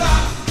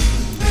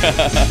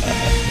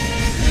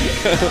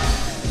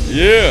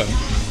Yeah.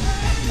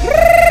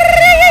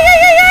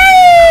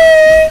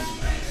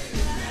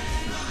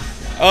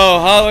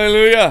 Oh,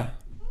 hallelujah.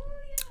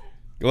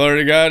 Glory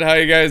to God. How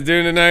you guys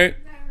doing tonight?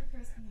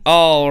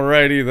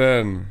 Alrighty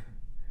then.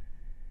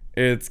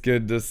 It's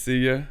good to see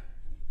you.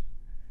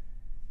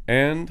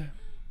 And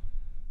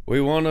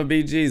we want to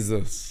be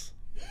Jesus.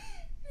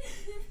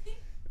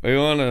 We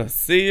want to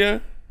see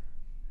you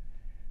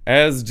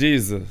as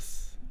Jesus.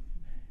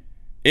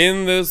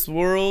 In this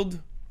world,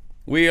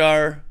 we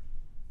are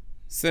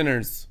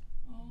sinners.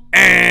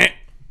 The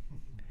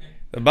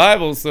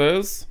Bible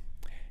says,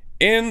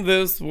 in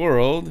this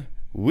world,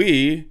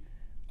 we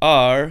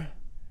are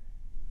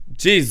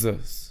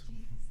Jesus.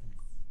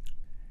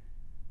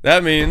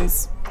 That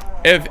means,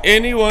 if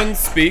anyone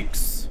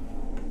speaks,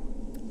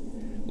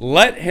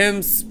 let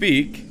him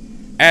speak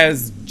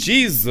as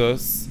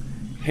Jesus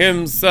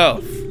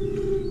himself. You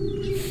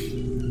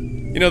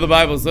know, the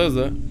Bible says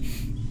that.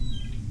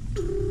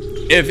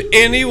 If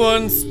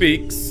anyone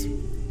speaks,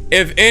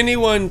 if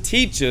anyone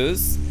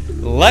teaches,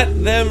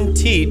 let them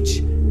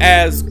teach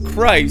as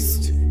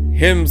Christ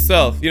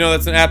himself. You know,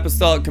 that's an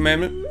apostolic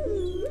commandment.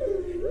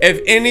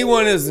 If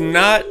anyone is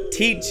not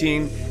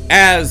teaching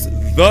as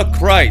the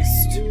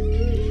Christ,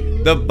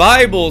 the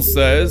Bible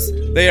says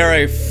they are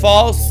a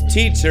false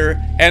teacher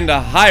and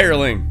a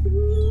hireling.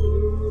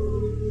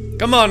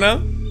 Come on now.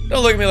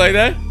 Don't look at me like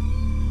that.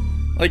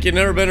 Like you've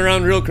never been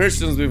around real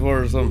Christians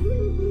before or something.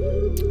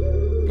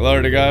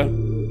 Glory to God.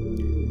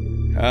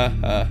 Ha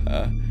ha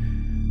ha.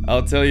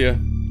 I'll tell you,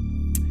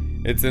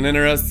 it's an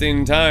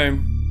interesting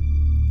time.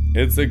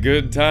 It's a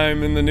good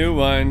time in the new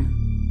wine.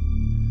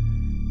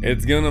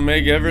 It's gonna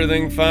make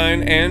everything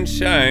fine and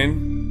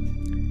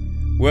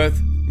shine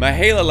with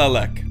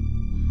Mahalalelek.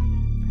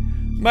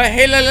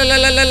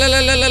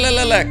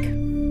 Mahalalelek.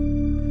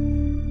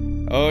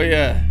 Oh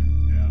yeah.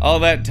 All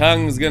that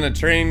tongue's gonna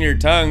train your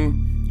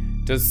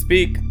tongue to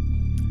speak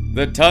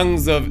the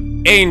tongues of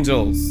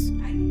angels.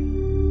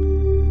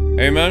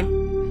 Amen.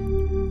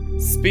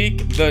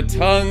 Speak the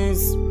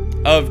tongues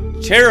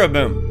of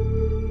cherubim.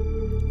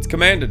 It's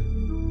commanded.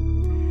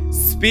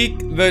 Speak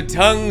the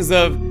tongues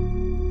of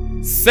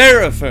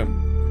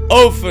seraphim,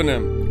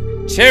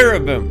 ophanim,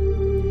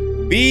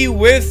 cherubim. Be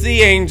with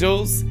the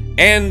angels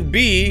and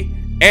be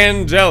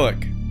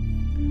angelic.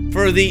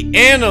 For the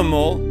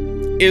animal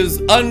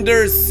is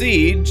under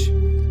siege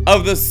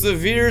of the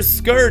severe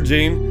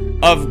scourging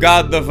of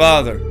God the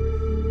Father.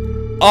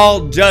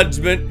 All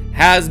judgment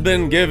has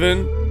been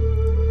given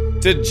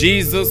to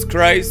Jesus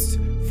Christ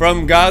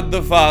from God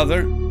the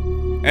Father.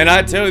 And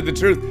I tell you the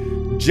truth,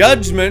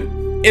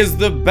 judgment is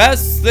the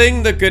best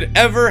thing that could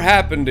ever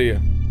happen to you.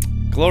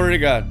 Glory to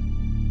God.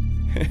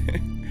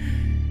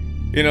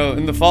 You know,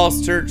 in the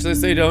false church, they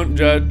say don't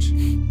judge.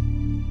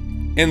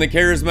 In the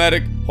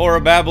charismatic whore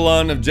of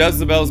Babylon of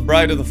Jezebel's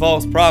bride of the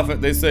false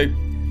prophet, they say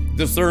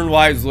discern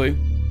wisely.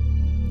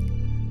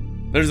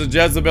 There's a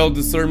Jezebel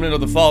discernment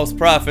of the false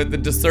prophet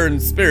that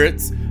discerns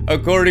spirits,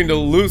 according to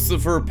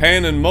Lucifer,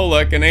 Pan, and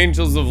Molech, and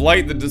angels of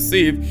light that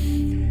deceive.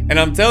 And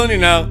I'm telling you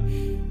now,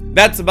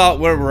 that's about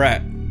where we're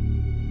at.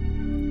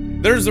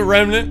 There's a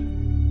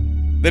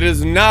remnant that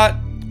is not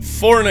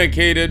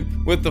fornicated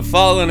with the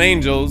fallen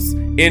angels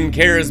in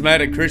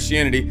charismatic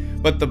Christianity,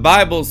 but the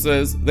Bible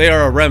says they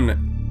are a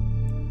remnant.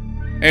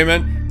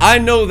 Amen. I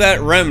know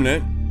that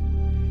remnant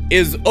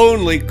is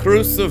only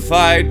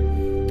crucified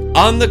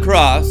on the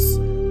cross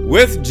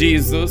with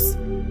Jesus,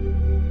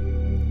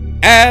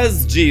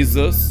 as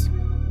Jesus.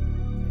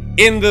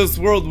 In this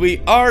world,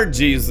 we are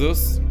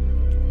Jesus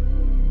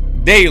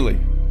daily.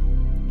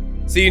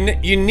 See,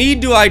 you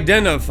need to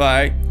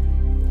identify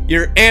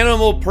your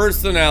animal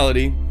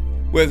personality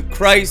with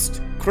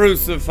Christ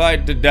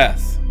crucified to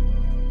death.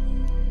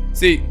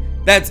 See,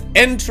 that's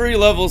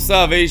entry-level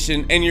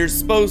salvation, and you're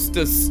supposed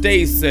to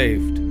stay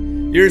saved.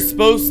 You're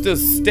supposed to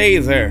stay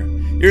there.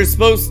 You're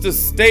supposed to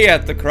stay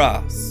at the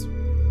cross.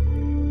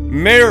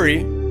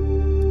 Mary,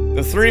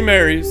 the three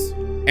Marys,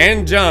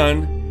 and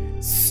John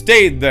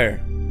stayed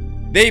there.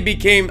 They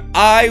became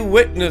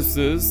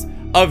eyewitnesses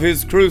of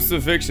his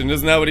crucifixion.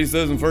 Isn't that what he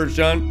says in 1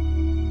 John?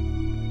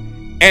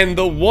 And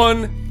the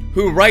one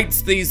who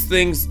writes these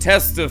things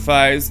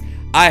testifies,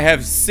 I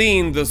have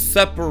seen the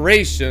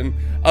separation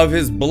of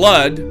his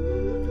blood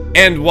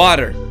and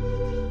water.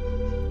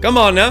 Come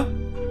on now.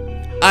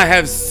 I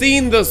have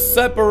seen the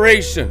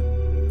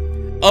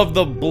separation of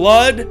the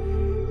blood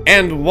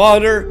and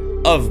water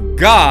of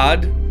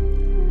God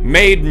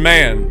made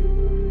man.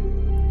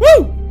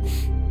 Woo!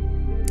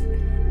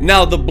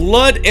 Now the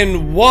blood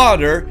and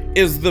water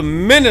is the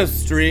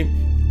ministry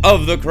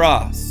of the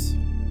cross.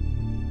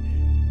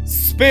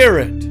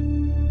 Spirit,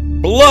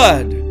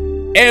 blood,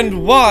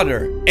 and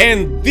water,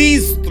 and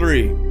these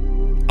three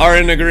are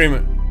in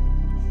agreement.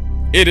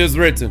 It is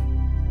written.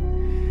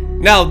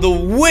 Now the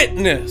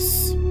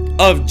witness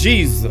of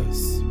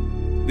Jesus,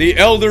 the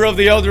elder of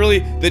the elderly,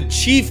 the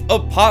chief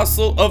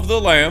apostle of the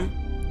Lamb,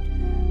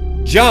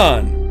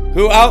 John,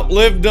 who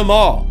outlived them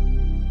all.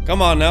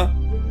 Come on now.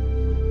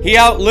 He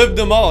outlived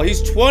them all.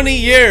 He's 20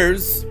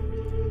 years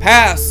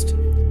past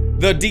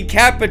the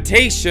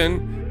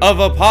decapitation of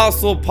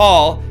Apostle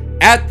Paul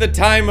at the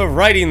time of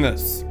writing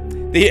this.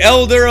 The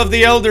elder of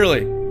the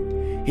elderly.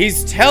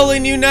 He's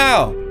telling you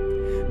now,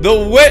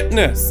 the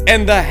witness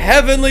and the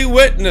heavenly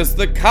witness,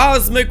 the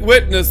cosmic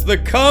witness, the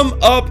come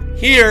up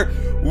here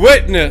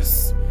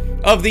witness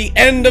of the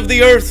end of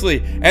the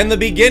earthly and the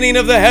beginning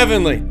of the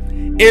heavenly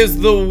is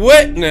the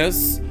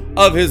witness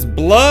of his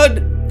blood,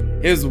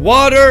 his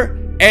water,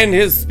 and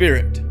his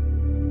spirit.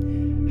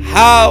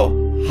 How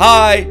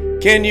high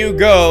can you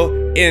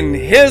go in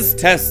his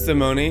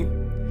testimony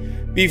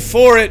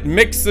before it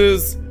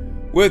mixes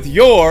with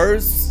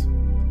yours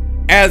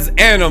as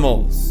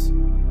animals?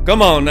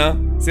 Come on now.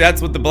 See,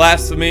 that's what the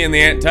blasphemy and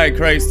the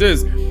Antichrist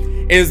is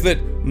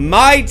that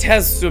my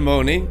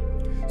testimony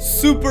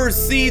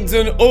supersedes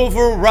and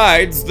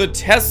overrides the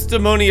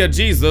testimony of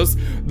Jesus,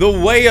 the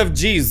way of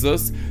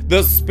Jesus,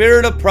 the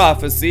spirit of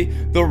prophecy,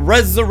 the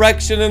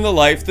resurrection and the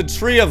life, the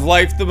tree of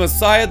life, the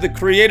Messiah, the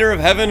creator of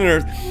heaven and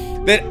earth,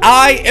 that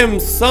I am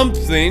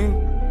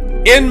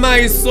something in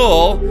my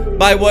soul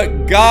by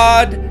what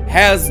God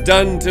has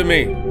done to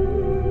me.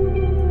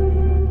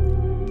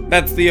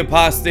 That's the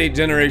apostate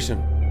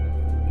generation.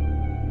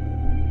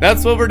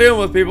 That's what we're dealing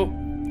with, people.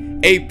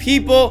 A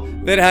people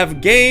that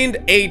have gained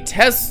a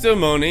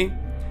testimony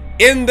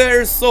in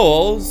their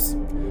souls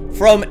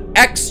from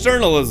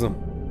externalism,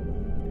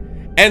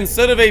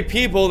 instead of a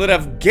people that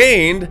have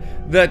gained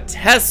the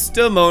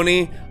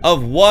testimony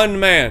of one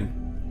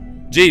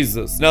man,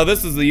 Jesus. Now,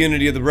 this is the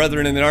unity of the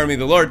brethren in the army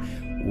of the Lord.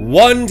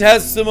 One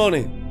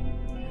testimony.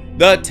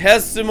 The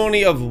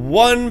testimony of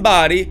one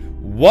body,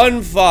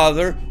 one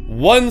Father,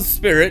 one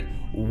Spirit,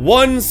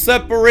 one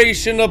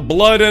separation of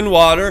blood and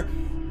water.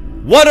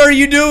 What are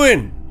you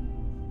doing?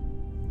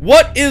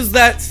 What is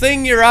that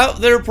thing you're out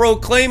there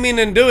proclaiming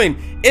and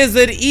doing? Is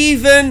it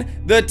even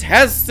the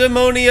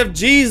testimony of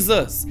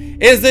Jesus?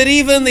 Is it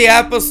even the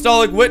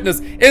apostolic witness?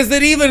 Is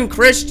it even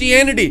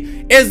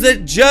Christianity? Is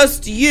it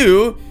just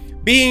you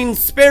being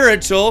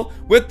spiritual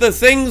with the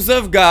things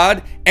of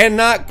God and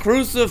not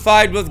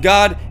crucified with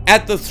God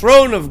at the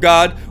throne of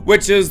God,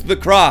 which is the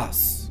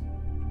cross?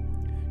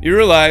 You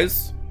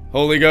realize,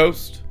 Holy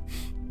Ghost,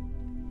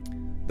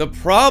 the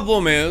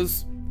problem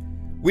is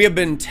we have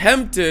been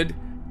tempted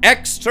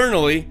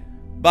externally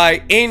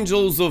by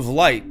angels of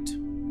light.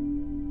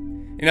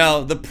 You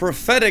know, the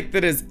prophetic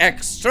that is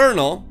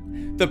external,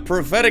 the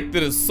prophetic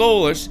that is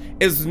soulish,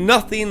 is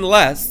nothing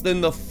less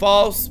than the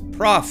false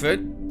prophet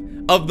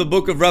of the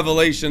book of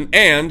Revelation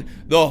and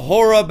the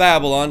whore of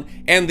Babylon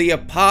and the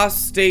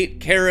apostate,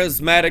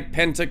 charismatic,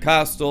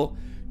 Pentecostal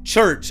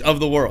church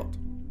of the world.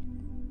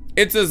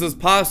 It's as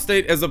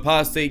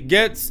apostate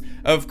gets.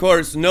 Of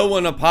course, no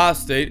one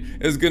apostate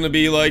is going to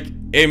be like,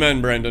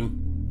 amen, Brendan.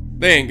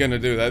 They ain't going to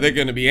do that. They're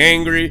going to be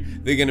angry.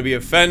 They're going to be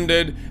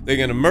offended. They're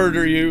going to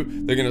murder you.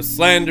 They're going to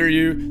slander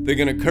you. They're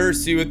going to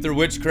curse you with their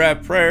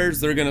witchcraft prayers.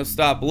 They're going to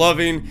stop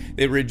loving.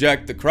 They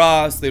reject the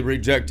cross. They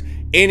reject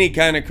any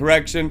kind of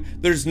correction.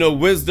 There's no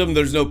wisdom.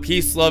 There's no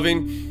peace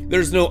loving.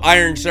 There's no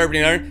iron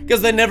sharpening iron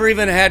because they never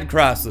even had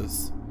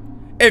crosses.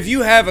 If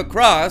you have a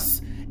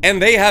cross and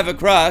they have a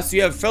cross,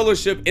 you have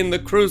fellowship in the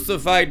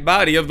crucified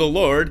body of the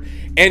Lord,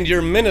 and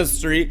your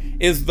ministry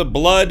is the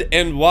blood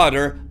and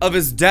water of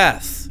his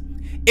death.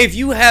 If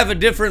you have a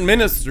different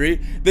ministry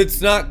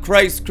that's not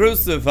Christ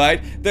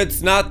crucified,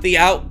 that's not the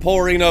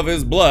outpouring of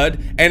his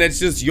blood, and it's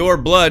just your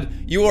blood,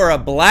 you are a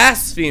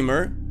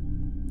blasphemer,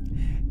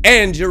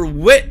 and your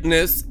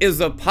witness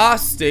is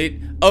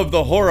apostate of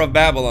the whore of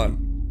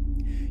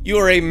Babylon. You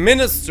are a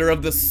minister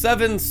of the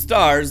 7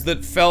 stars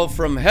that fell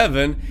from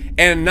heaven,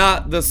 and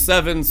not the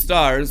 7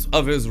 stars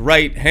of his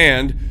right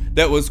hand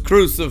that was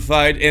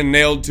crucified and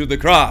nailed to the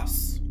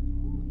cross.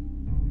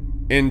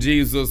 In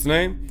Jesus'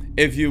 name,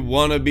 if you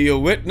want to be a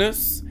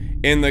witness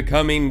in the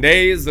coming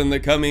days, in the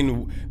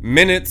coming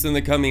minutes, in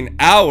the coming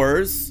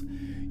hours,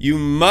 you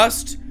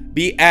must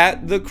be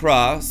at the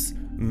cross,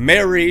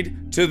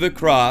 married to the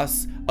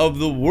cross of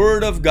the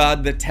Word of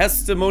God, the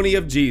testimony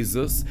of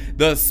Jesus,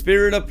 the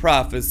spirit of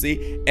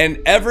prophecy, and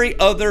every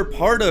other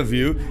part of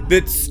you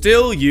that's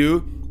still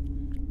you,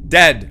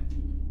 dead,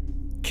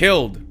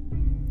 killed.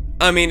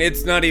 I mean,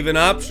 it's not even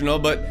optional,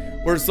 but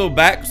we're so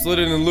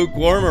backslidden and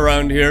lukewarm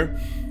around here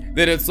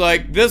that it's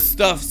like, this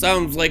stuff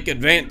sounds like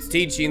advanced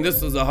teaching.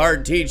 This is a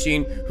hard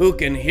teaching. Who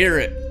can hear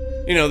it?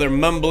 You know, they're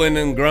mumbling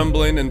and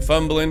grumbling and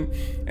fumbling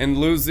and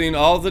losing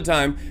all the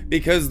time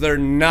because they're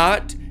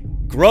not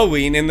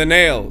growing in the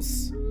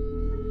nails.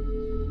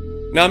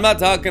 Now, I'm not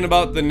talking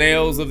about the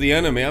nails of the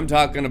enemy. I'm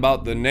talking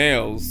about the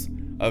nails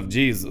of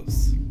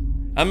Jesus.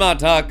 I'm not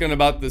talking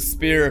about the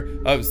spear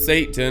of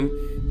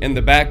Satan and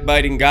the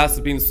backbiting,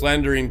 gossiping,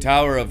 slandering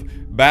tower of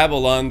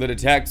Babylon that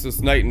attacks us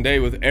night and day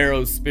with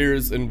arrows,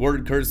 spears, and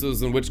word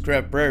curses and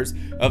witchcraft prayers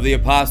of the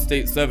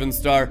apostate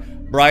 7-star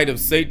bride of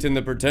Satan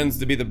that pretends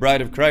to be the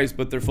bride of Christ,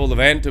 but they're full of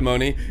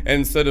antimony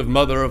instead of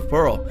mother of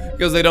pearl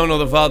because they don't know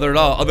the Father at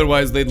all.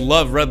 Otherwise, they'd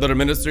love Red Letter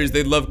Ministries.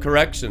 They'd love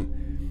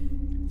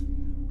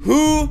correction.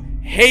 Who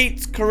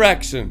hates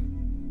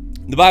correction?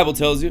 The Bible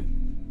tells you.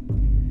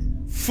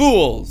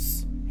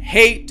 Fools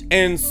hate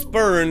and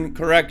spurn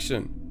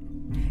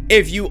correction.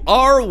 If you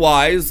are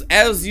wise,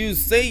 as you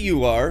say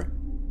you are,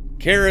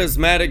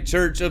 Charismatic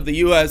Church of the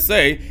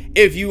USA,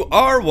 if you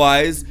are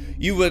wise,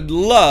 you would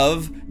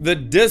love the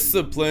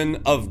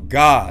discipline of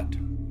God,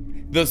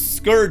 the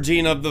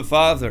scourging of the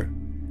Father.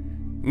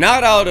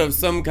 Not out of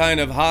some kind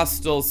of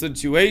hostile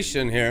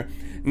situation here,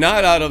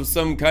 not out of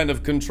some kind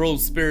of controlled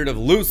spirit of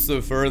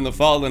Lucifer and the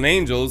fallen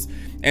angels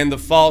and the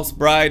false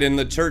bride and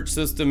the church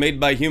system made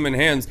by human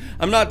hands.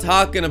 I'm not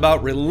talking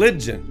about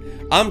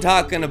religion. I'm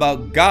talking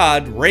about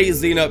God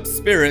raising up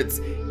spirits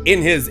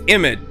in His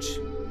image.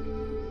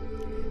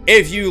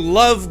 If you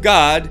love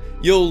God,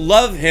 you'll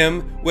love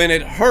Him when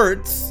it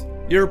hurts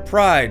your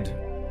pride.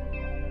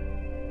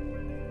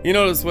 You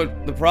notice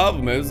what the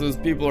problem is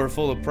people are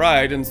full of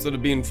pride instead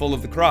of being full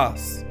of the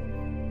cross.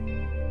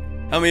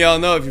 How many of y'all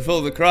know if you're full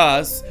of the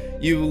cross,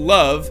 you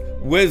love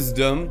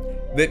wisdom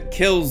that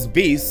kills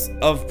beasts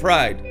of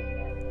pride?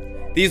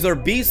 These are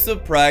beasts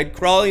of pride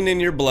crawling in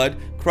your blood,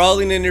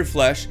 crawling in your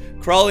flesh,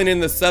 crawling in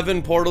the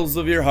 7 portals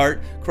of your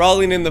heart,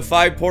 crawling in the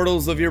 5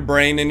 portals of your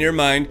brain and your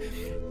mind.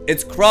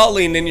 It's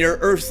crawling in your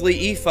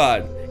earthly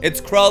ephod. It's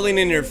crawling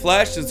in your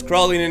flesh, it's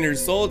crawling in your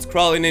soul, it's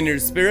crawling in your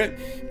spirit,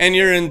 and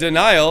you're in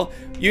denial.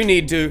 You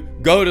need to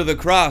go to the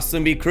cross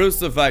and be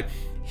crucified.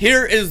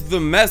 Here is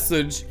the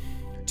message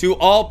to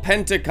all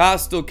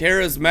Pentecostal,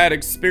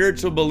 charismatic,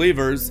 spiritual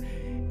believers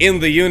in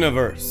the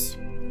universe.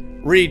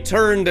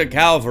 Return to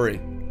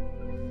Calvary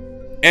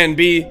and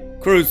be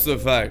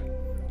crucified.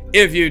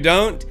 If you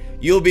don't,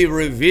 you'll be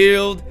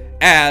revealed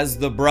as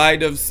the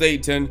bride of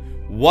Satan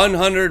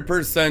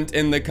 100%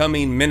 in the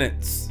coming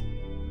minutes.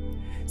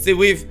 See,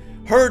 we've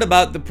heard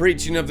about the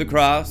preaching of the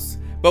cross,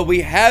 but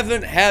we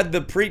haven't had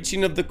the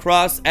preaching of the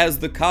cross as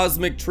the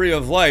cosmic tree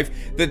of life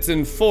that's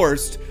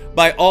enforced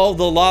by all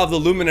the law of the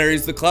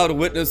luminaries, the cloud of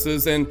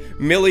witnesses, and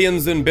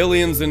millions and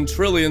billions and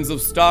trillions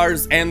of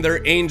stars and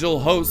their angel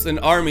hosts and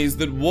armies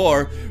that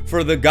war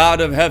for the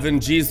God of heaven,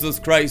 Jesus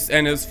Christ,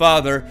 and His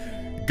Father,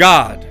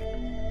 God.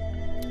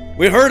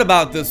 We heard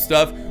about this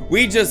stuff.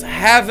 We just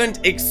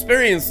haven't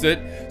experienced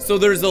it. So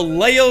there's a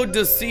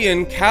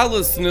Laodicean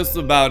callousness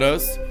about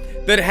us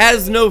that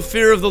has no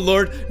fear of the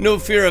Lord, no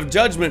fear of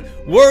judgment.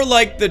 We're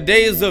like the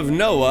days of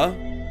Noah,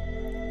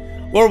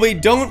 where we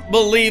don't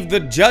believe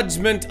the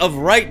judgment of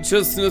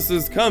righteousness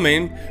is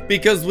coming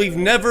because we've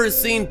never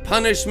seen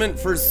punishment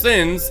for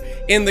sins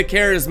in the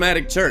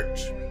charismatic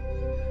church.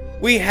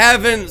 We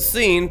haven't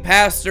seen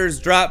pastors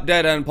drop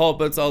dead on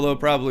pulpits, although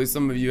probably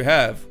some of you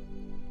have.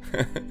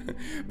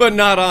 But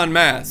not en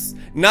masse.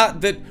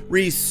 Not that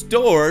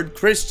restored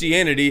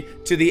Christianity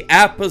to the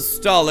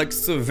apostolic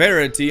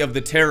severity of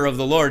the terror of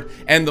the Lord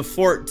and the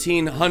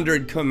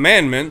 1400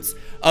 commandments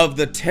of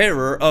the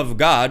terror of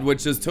God,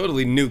 which is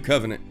totally new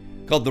covenant,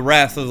 called the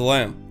wrath of the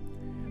Lamb.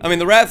 I mean,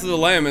 the wrath of the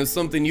Lamb is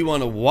something you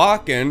want to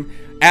walk in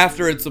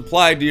after it's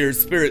applied to your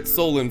spirit,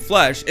 soul, and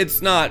flesh.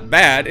 It's not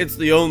bad. It's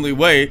the only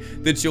way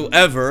that you'll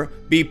ever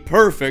be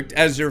perfect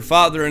as your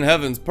Father in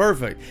heaven's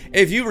perfect.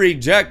 If you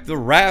reject the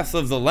wrath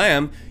of the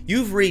Lamb,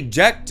 you've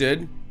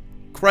rejected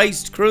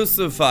Christ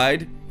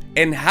crucified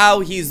and how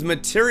He's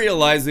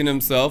materializing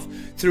Himself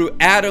through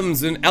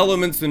atoms and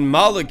elements and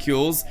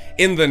molecules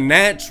in the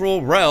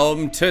natural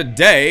realm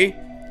today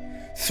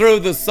through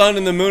the sun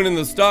and the moon and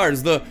the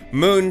stars. The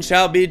moon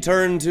shall be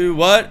turned to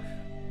what?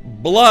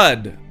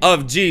 Blood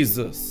of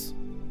Jesus.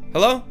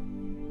 Hello?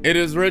 It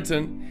is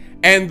written,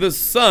 and the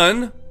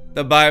sun,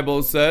 the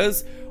Bible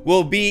says,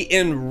 will be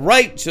in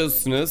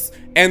righteousness,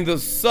 and the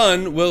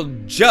sun will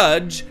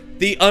judge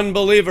the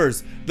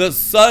unbelievers. The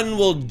Son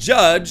will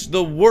judge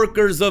the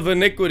workers of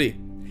iniquity.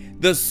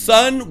 The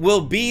Son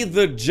will be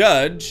the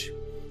judge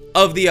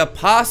of the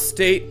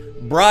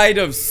apostate bride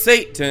of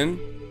Satan,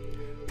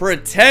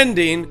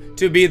 pretending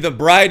to be the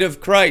bride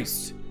of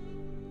Christ.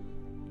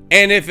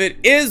 And if it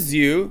is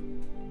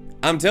you,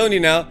 I'm telling you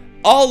now,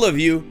 all of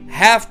you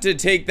have to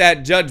take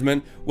that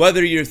judgment,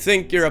 whether you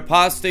think you're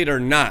apostate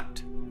or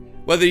not,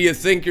 whether you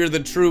think you're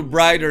the true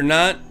bride or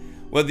not,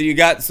 whether you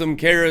got some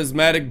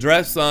charismatic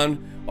dress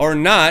on or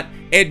not.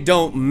 It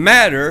don't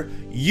matter.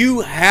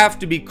 You have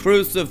to be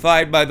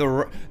crucified by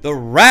the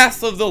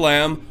wrath of the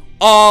Lamb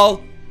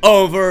all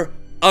over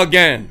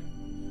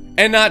again.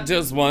 And not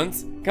just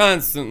once,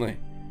 constantly.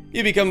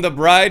 You become the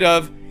bride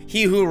of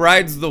He who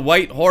rides the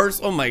white horse.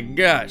 Oh my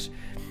gosh.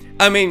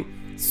 I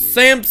mean,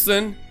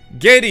 Samson,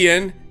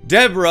 Gideon,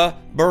 Deborah,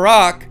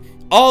 Barak,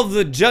 all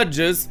the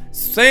judges,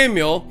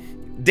 Samuel,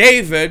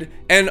 David,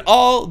 and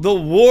all the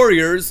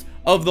warriors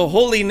of the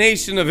holy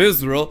nation of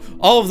Israel,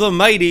 all of the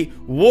mighty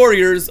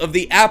warriors of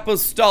the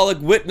apostolic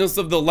witness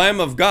of the Lamb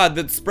of God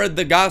that spread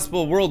the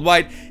gospel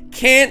worldwide,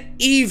 can't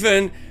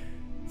even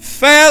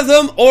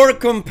fathom or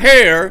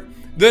compare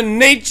the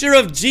nature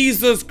of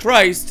Jesus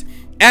Christ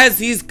as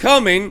He's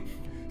coming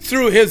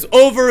through His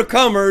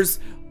overcomers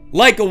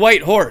like a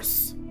white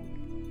horse.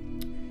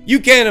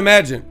 You can't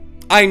imagine.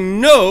 I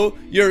know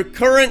your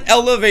current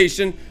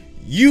elevation.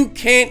 You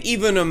can't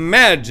even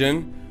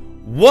imagine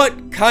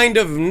what kind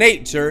of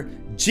nature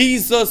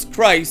Jesus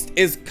Christ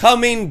is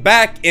coming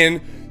back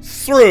in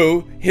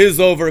through his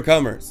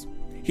overcomers.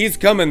 He's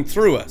coming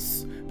through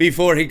us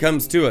before he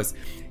comes to us.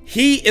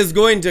 He is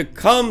going to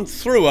come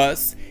through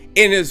us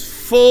in his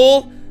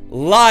full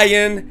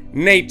lion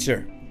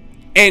nature.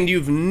 And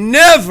you've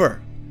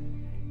never,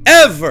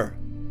 ever,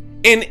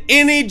 in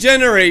any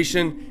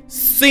generation,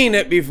 seen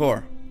it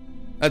before.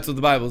 That's what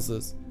the Bible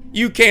says.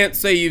 You can't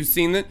say you've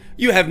seen it.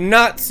 You have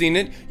not seen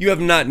it. You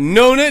have not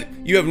known it.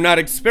 You have not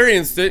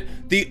experienced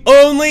it. The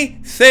only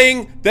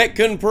thing that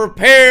can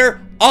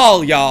prepare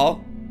all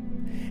y'all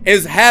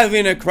is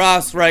having a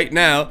cross right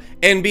now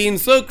and being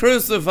so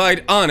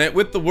crucified on it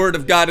with the word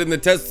of God and the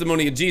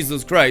testimony of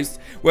Jesus Christ,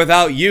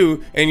 without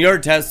you and your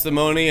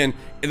testimony and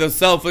the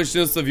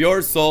selfishness of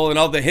your soul and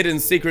all the hidden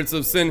secrets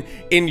of sin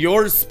in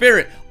your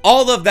spirit,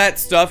 all of that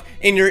stuff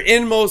in your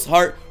inmost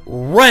heart,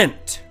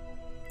 rent.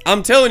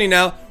 I'm telling you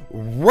now,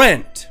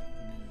 rent.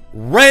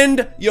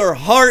 Rend your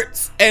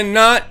hearts and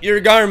not your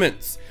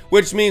garments,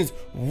 which means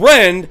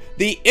rend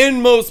the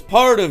inmost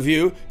part of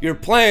you, your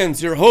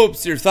plans, your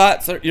hopes, your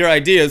thoughts, your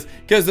ideas,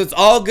 because it's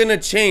all going to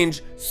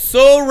change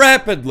so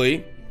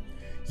rapidly,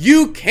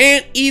 you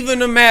can't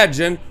even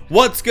imagine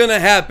what's going to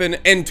happen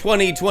in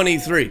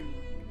 2023.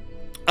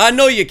 I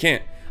know you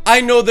can't.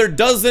 I know there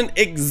doesn't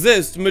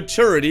exist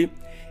maturity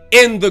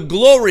in the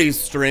glory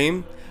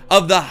stream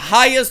of the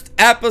highest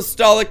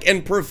apostolic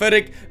and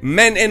prophetic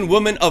men and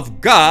women of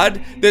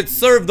God that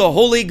serve the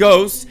Holy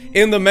Ghost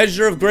in the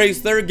measure of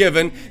grace they're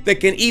given,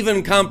 that can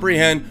even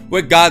comprehend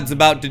what God's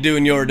about to do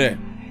in your day.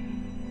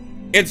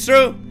 It's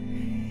true.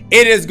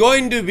 It is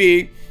going to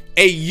be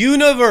a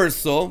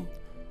universal,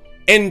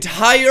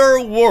 entire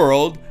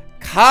world,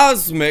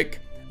 cosmic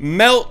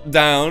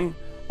meltdown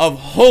of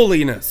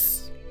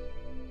holiness.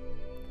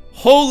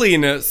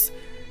 Holiness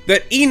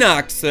that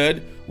Enoch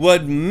said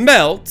would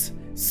melt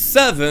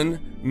 7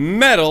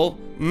 metal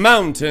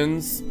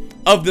mountains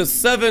of the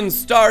 7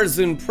 stars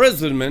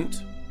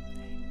imprisonment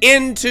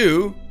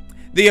into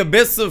the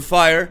abyss of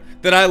fire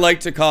that I like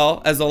to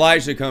call, as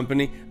Elijah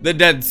Company, the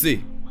Dead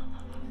Sea.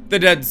 The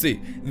Dead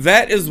Sea.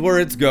 That is where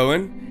it's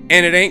going,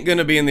 and it ain't going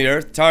to be in the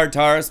earth.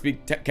 Tartarus be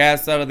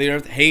cast out of the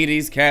earth.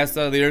 Hades cast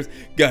out of the earth.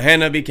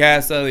 Gehenna be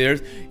cast out of the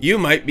earth. You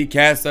might be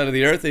cast out of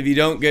the earth if you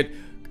don't get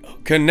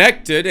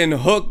connected and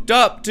hooked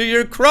up to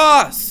your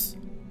cross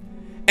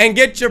and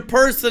get your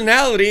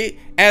personality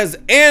as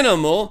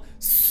animal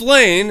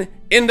slain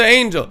into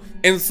angel.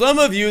 And some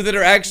of you that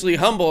are actually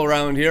humble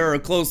around here are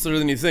closer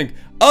than you think.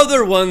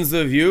 Other ones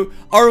of you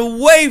are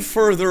way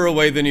further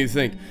away than you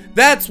think.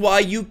 That's why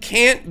you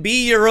can't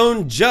be your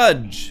own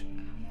judge.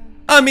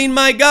 I mean,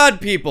 my God,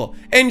 people,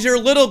 and your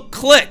little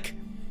clique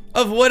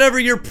of whatever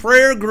your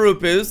prayer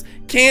group is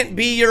can't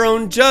be your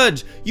own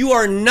judge. You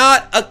are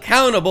not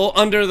accountable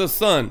under the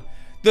sun.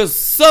 The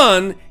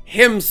Son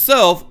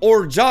himself,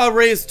 or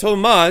Jah-Res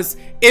Tomas,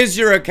 is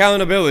your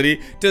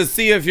accountability to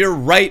see if you're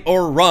right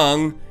or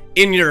wrong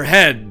in your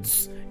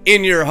heads,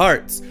 in your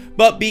hearts.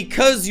 But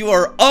because you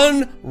are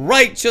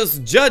unrighteous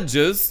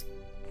judges,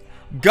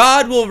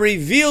 God will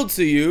reveal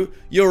to you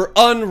your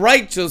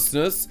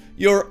unrighteousness,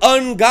 your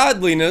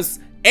ungodliness,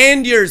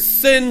 and your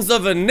sins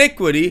of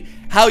iniquity,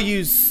 how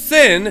you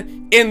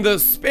sin in the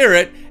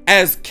spirit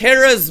as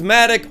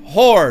charismatic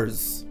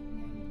whores.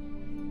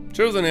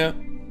 Truth in here.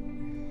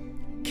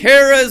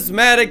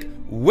 Charismatic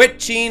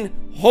witching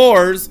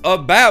whores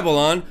of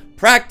Babylon,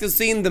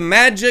 practicing the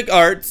magic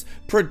arts,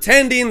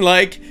 pretending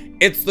like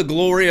it's the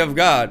glory of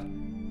God.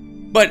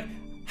 But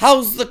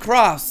how's the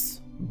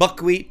cross,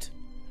 buckwheat?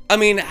 I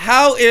mean,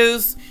 how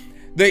is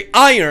the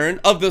iron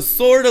of the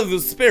sword of the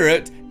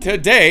Spirit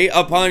today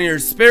upon your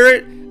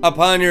spirit,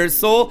 upon your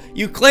soul?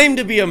 You claim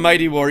to be a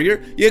mighty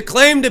warrior. You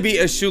claim to be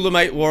a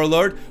Shulamite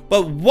warlord.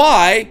 But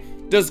why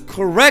does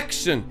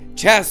correction,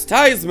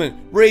 chastisement,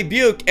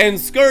 rebuke, and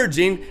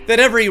scourging that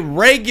every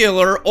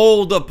regular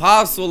old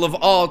apostle of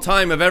all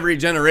time, of every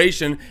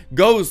generation,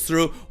 goes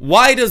through,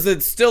 why does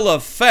it still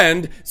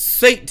offend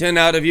Satan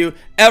out of you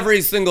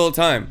every single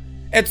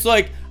time? It's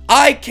like,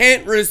 I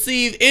can't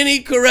receive any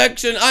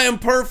correction. I am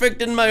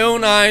perfect in my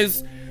own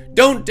eyes.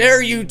 Don't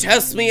dare you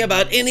test me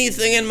about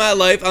anything in my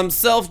life. I'm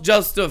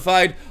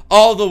self-justified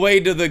all the way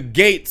to the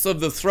gates of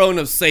the throne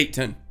of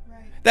Satan.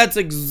 That's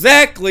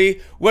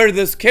exactly where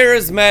this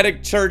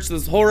charismatic church,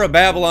 this whore of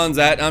Babylon's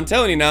at. And I'm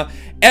telling you now,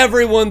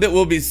 everyone that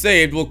will be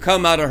saved will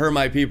come out of her,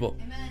 my people.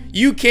 Amen.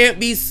 You can't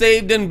be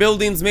saved in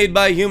buildings made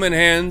by human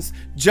hands.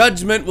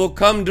 Judgment will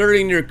come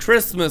during your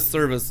Christmas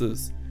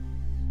services.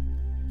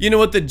 You know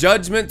what the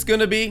judgment's going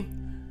to be?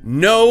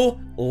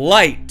 No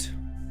light.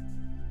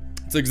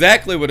 It's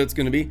exactly what it's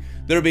going to be.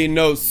 There'll be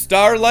no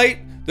starlight.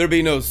 There'll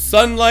be no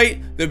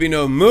sunlight. There'll be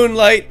no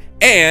moonlight.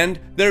 And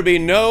there'll be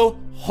no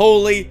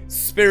Holy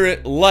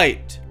Spirit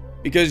light,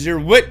 because you're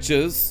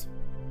witches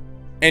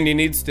and you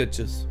need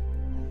stitches.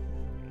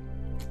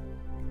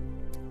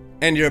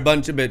 And you're a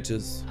bunch of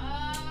bitches.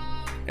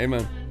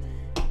 Amen.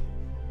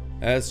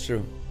 That's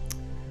true.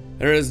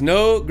 There is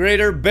no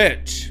greater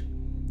bitch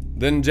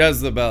than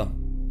Jezebel.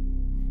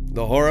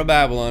 The whore of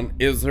Babylon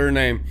is her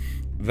name.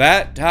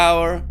 That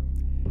tower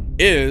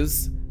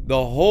is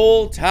the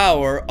whole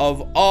tower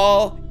of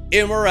all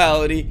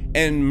immorality,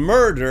 and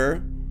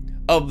murder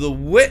of the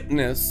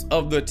witness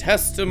of the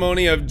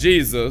testimony of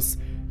Jesus,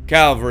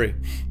 Calvary.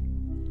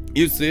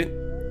 You see,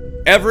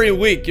 every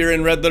week you're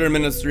in Red Letter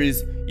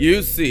Ministries,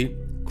 you see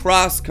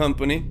Cross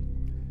Company,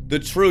 the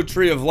true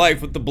tree of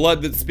life with the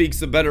blood that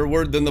speaks a better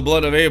word than the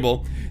blood of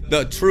Abel,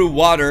 the true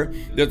water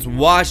that's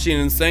washing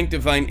and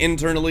sanctifying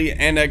internally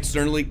and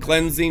externally,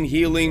 cleansing,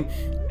 healing.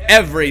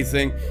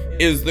 Everything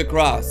is the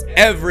cross.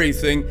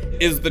 Everything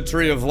is the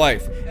tree of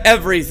life.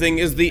 Everything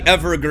is the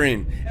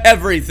evergreen.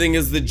 Everything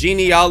is the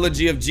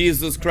genealogy of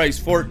Jesus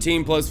Christ.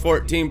 14 plus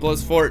 14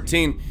 plus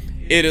 14.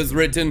 It is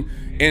written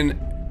in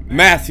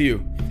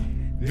Matthew.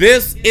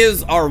 This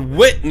is our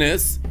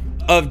witness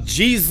of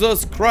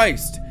Jesus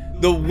Christ.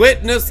 The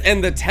witness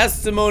and the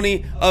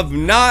testimony of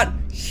not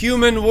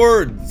human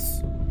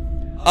words,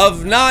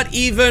 of not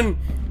even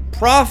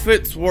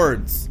prophets'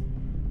 words.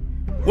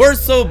 We're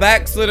so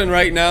backslidden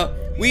right now,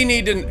 we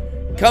need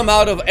to come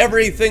out of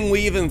everything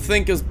we even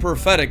think is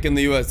prophetic in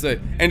the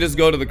USA and just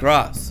go to the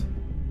cross.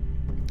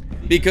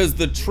 Because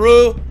the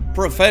true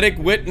prophetic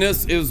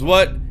witness is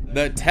what?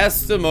 The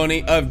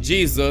testimony of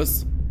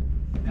Jesus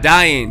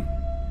dying.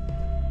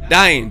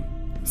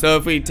 So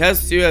if we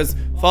test you as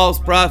false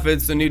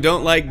prophets and you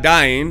don't like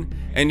dying,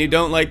 and you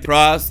don't like the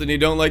cross, and you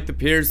don't like the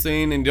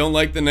piercing, and you don't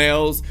like the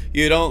nails,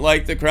 you don't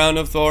like the crown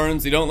of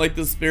thorns, you don't like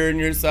the spear in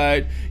your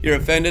side, you're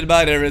offended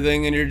about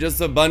everything, and you're just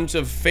a bunch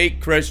of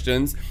fake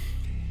Christians,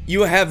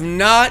 you have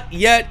not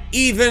yet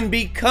even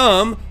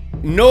become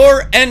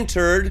nor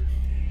entered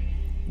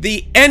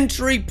the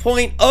entry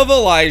point of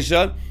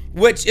Elijah,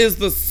 which is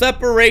the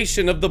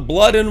separation of the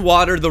blood and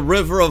water, the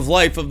river of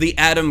life of the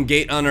Adam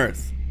gate on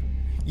earth.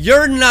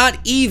 You're not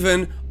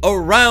even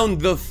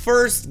around the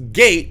first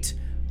gate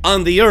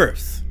on the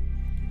earth.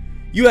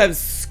 You have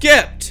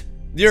skipped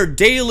your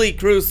daily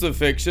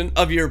crucifixion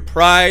of your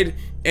pride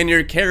and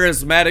your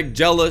charismatic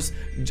jealousy,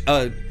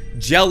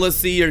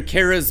 your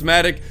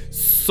charismatic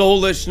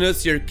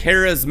soulishness, your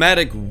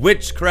charismatic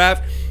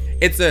witchcraft.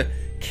 It's a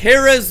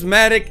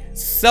charismatic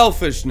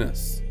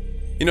selfishness.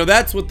 You know,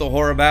 that's what the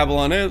whore of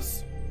Babylon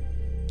is.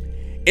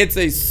 It's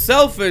a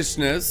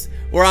selfishness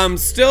where I'm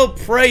still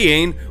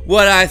praying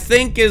what I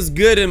think is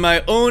good in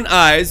my own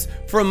eyes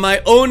from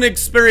my own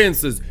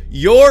experiences.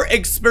 Your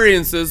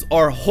experiences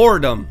are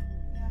whoredom.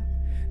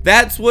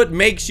 That's what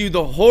makes you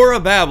the whore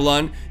of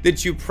Babylon,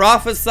 that you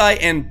prophesy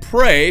and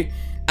pray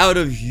out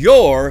of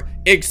your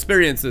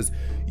experiences.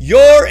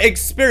 Your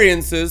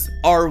experiences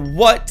are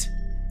what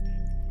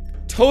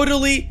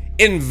totally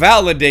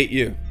invalidate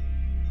you.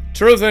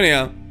 Truth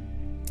anyhow.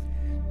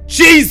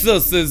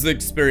 Jesus'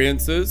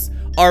 experiences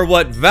are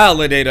what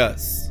validate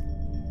us.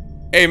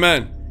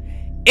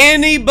 Amen.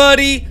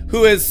 Anybody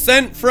who is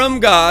sent from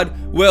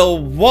God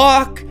will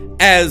walk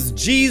as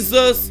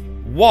Jesus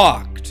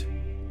walked,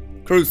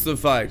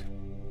 crucified.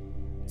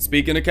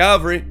 Speaking of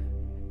Calvary,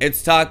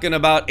 it's talking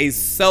about a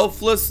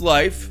selfless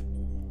life,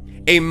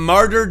 a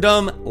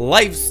martyrdom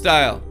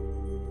lifestyle,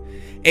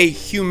 a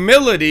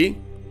humility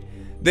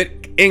that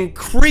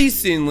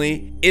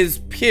increasingly is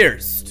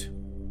pierced.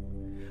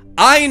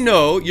 I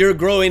know you're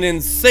growing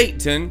in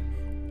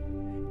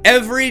Satan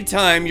every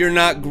time you're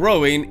not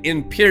growing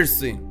in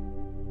piercing.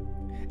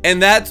 And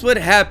that's what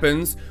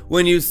happens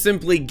when you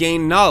simply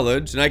gain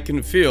knowledge. And I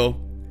can feel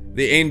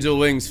the angel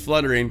wings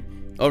fluttering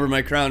over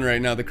my crown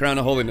right now, the crown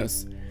of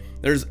holiness.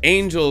 There's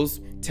angels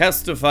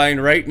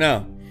testifying right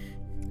now.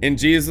 In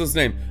Jesus'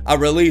 name, I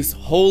release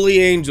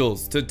holy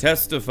angels to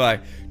testify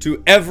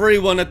to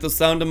everyone at the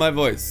sound of my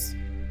voice.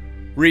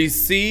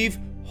 Receive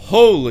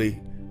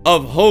holy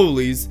of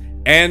holies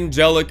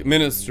angelic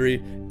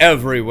ministry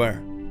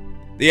everywhere.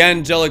 The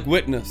angelic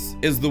witness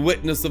is the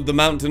witness of the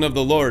mountain of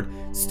the Lord.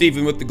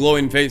 Stephen with the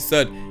glowing face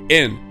said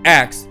in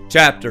Acts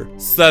chapter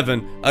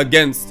 7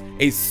 against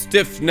a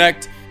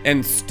stiff-necked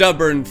and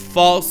stubborn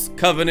false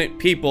covenant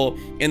people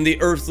in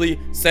the earthly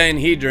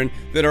Sanhedrin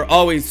that are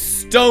always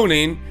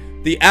stoning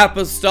the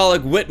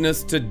apostolic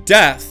witness to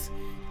death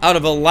out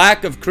of a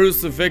lack of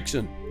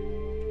crucifixion.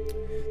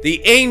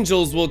 The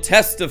angels will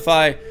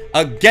testify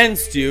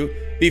against you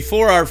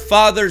before our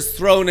Father's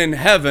throne in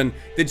heaven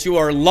that you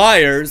are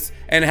liars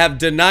and have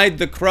denied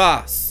the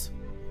cross.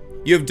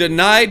 You've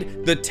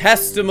denied the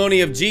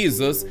testimony of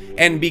Jesus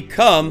and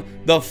become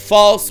the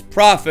false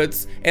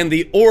prophets and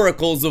the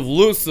oracles of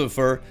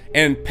Lucifer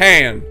and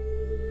Pan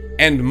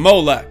and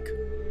Molech.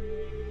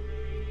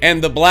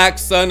 And the black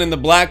sun and the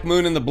black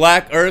moon and the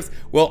black earth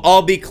will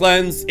all be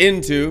cleansed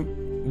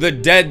into the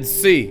Dead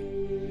Sea.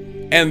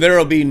 And there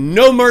will be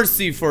no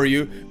mercy for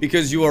you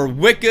because you are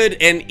wicked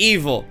and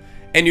evil.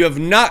 And you have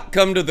not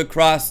come to the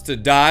cross to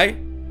die.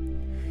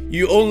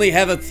 You only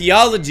have a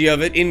theology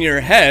of it in your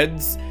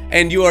heads,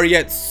 and you are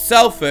yet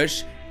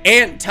selfish,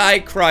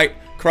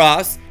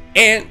 anti-cross,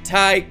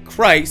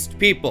 anti-Christ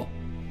people.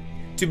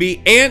 To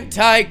be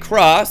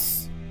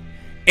anti-cross,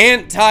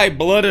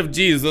 anti-blood of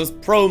Jesus,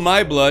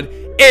 pro-my blood,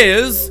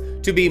 is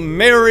to be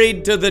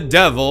married to the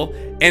devil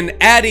and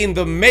adding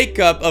the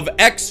makeup of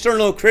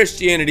external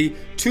Christianity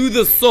to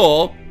the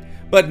soul,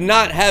 but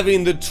not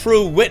having the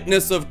true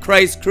witness of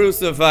Christ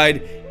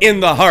crucified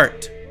in the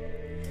heart.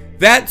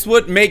 That's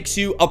what makes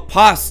you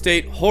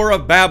apostate, whore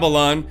of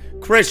Babylon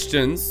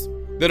Christians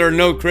that are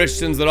no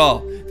Christians at all,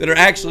 that are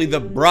actually the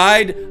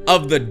bride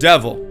of the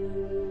devil.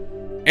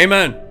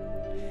 Amen.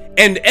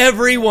 And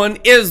everyone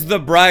is the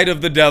bride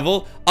of the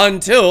devil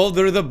until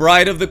they're the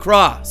bride of the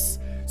cross.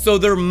 So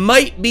there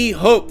might be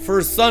hope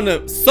for some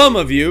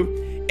of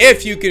you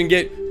if you can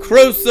get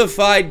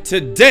crucified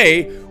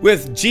today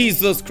with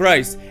Jesus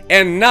Christ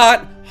and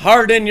not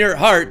harden your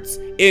hearts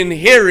in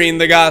hearing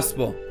the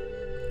gospel.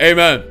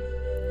 Amen.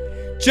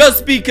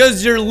 Just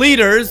because you're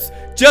leaders,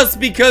 just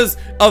because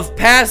of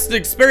past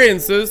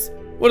experiences,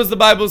 what does the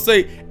Bible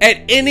say?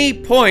 At any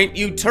point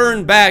you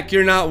turn back,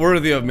 you're not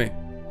worthy of me.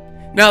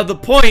 Now the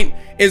point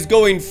is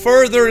going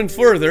further and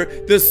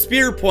further. The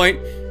spear point,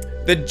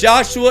 the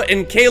Joshua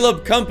and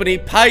Caleb company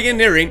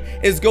pioneering,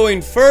 is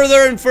going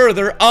further and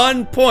further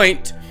on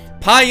point,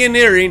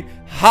 pioneering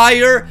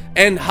higher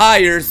and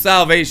higher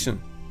salvation.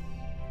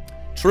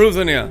 Truth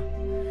in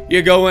you.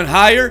 You're going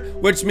higher,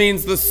 which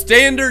means the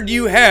standard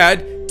you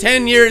had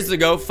 10 years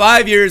ago,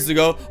 5 years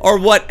ago, or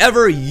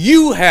whatever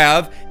you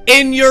have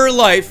in your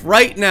life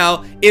right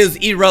now is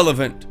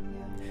irrelevant.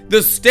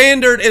 The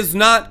standard is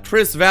not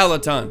Chris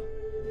Valaton.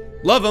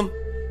 Love him.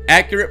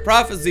 Accurate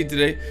prophecy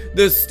today.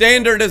 The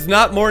standard is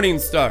not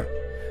Morningstar.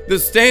 The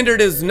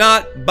standard is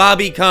not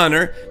Bobby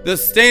Connor. The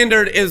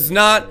standard is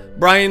not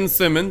Brian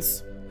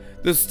Simmons.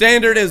 The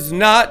standard is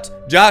not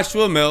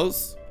Joshua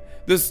Mills.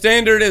 The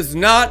standard is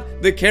not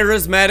the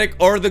Charismatic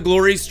or the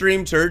Glory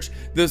Stream Church.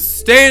 The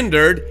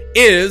standard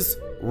is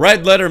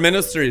Red Letter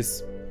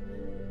Ministries.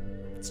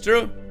 It's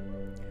true.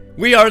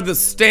 We are the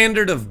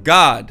standard of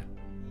God.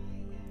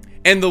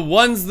 And the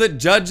ones that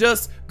judge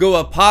us go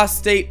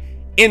apostate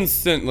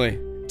instantly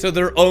to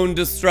their own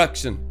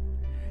destruction.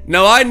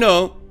 Now I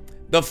know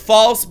the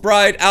false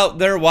bride out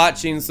there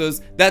watching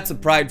says that's a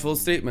prideful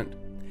statement.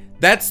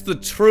 That's the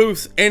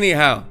truth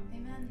anyhow.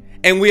 Amen.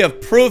 And we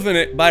have proven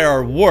it by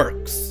our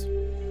works.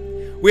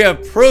 We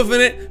have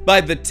proven it by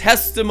the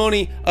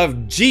testimony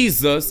of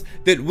Jesus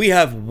that we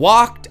have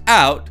walked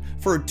out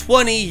for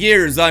 20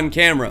 years on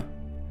camera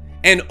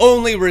and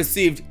only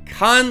received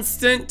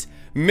constant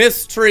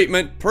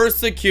mistreatment,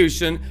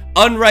 persecution,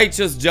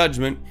 unrighteous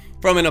judgment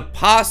from an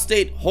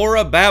apostate whore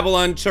of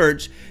Babylon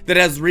church that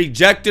has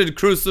rejected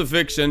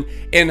crucifixion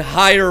in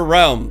higher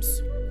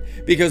realms,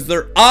 because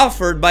they're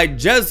offered by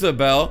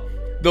Jezebel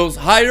those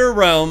higher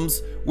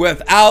realms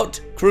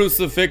without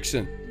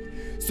crucifixion.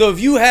 So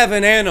if you have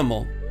an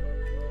animal,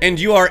 and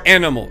you are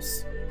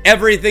animals,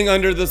 everything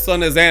under the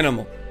sun is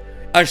animal.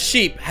 A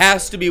sheep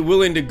has to be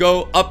willing to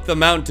go up the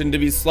mountain to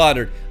be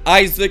slaughtered.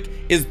 Isaac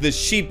is the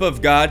sheep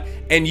of God,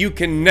 and you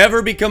can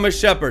never become a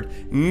shepherd,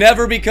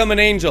 never become an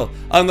angel,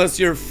 unless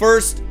you're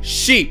first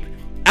sheep.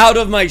 Out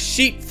of my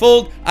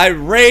sheepfold I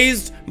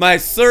raised my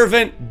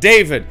servant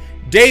David.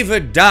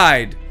 David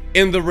died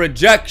in the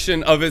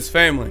rejection of his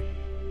family.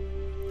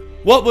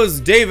 What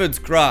was David's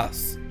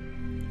cross?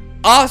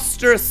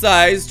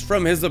 Ostracized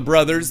from his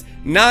brothers,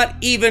 not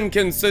even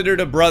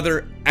considered a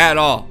brother at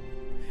all.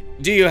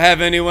 Do you have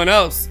anyone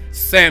else?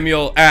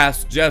 Samuel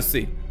asked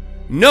Jesse.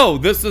 No,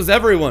 this is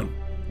everyone.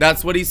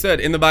 That's what he said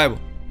in the Bible.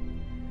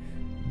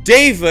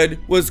 David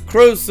was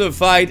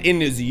crucified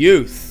in his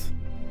youth,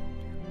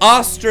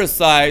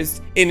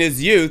 ostracized in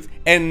his youth,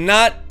 and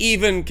not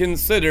even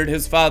considered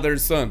his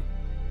father's son.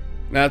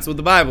 That's what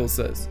the Bible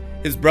says.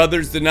 His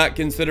brothers did not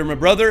consider him a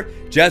brother.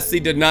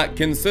 Jesse did not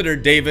consider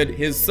David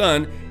his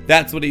son.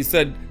 That's what he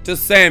said to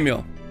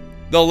Samuel,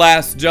 the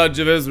last judge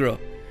of Israel.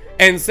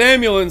 And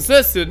Samuel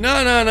insisted,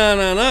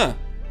 no.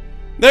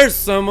 There's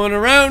someone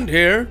around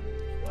here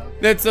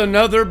that's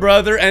another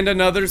brother and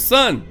another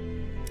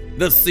son.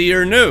 The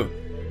seer knew.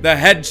 The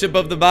headship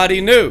of the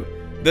body knew.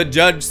 The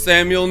judge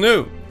Samuel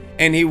knew.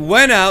 And he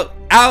went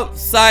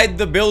outside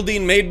the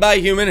building made by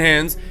human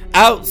hands,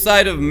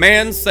 outside of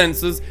man's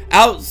senses,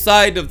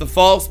 outside of the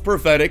false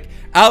prophetic,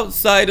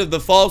 outside of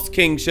the false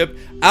kingship,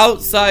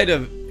 outside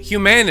of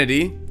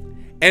humanity,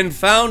 and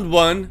found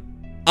one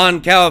on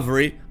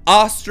Calvary,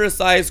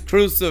 ostracized,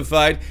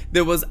 crucified,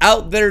 that was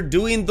out there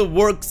doing the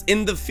works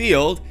in the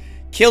field,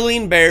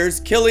 killing bears,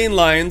 killing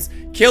lions,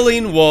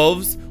 killing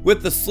wolves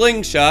with the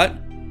slingshot,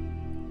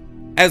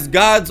 as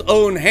God's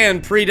own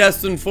hand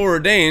predestined,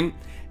 foreordained.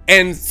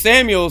 And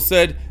Samuel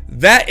said,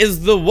 that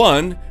is the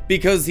one,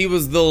 because he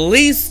was the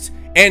least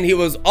and he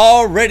was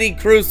already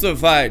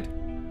crucified.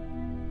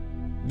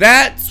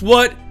 That's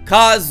what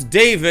caused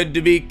David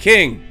to be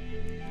king.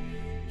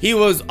 He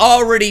was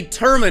already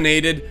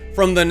terminated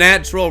from the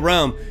natural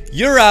realm.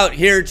 You're out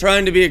here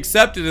trying to be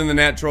accepted in the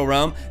natural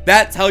realm.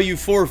 That's how you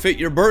forfeit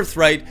your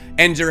birthright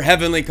and your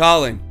heavenly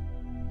calling.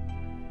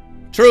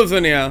 Truth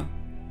in you.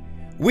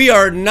 We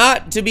are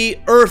not to be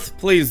earth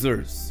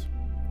pleasers.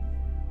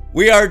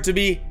 We are to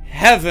be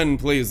heaven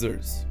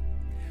pleasers.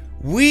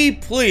 We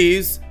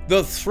please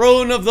the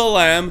throne of the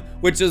Lamb,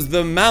 which is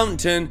the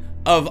mountain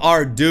of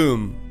our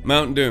doom,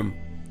 Mount Doom.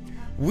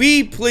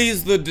 We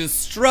please the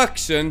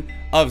destruction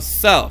of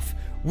self.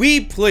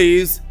 We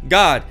please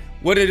God.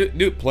 What did it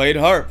do? Played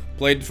harp,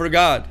 played for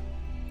God.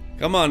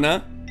 Come on now.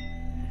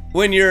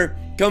 When you're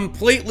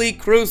completely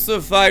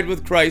crucified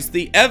with Christ,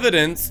 the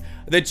evidence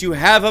that you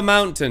have a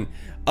mountain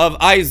of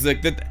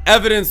Isaac, that the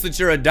evidence that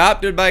you're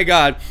adopted by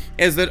God,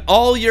 is that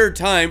all your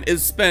time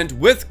is spent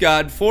with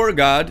God, for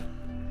God,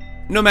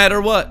 no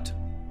matter what.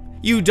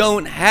 You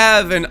don't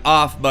have an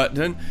off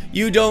button.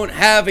 You don't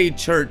have a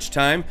church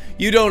time.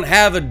 You don't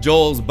have a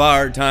Joel's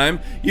bar time.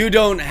 You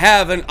don't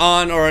have an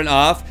on or an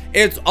off.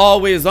 It's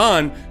always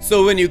on.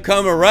 So when you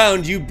come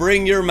around, you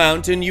bring your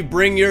mountain, you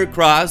bring your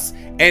cross,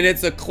 and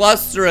it's a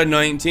cluster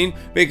anointing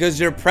because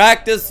you're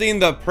practicing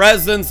the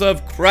presence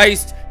of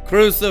Christ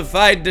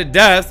crucified to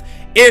death.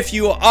 If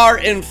you are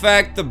in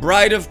fact the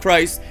bride of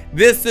Christ,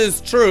 this is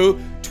true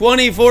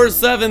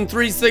 24/7,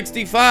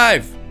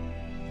 365.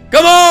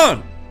 Come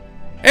on!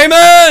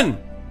 Amen!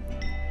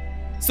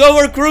 So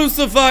we're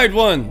crucified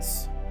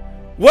ones.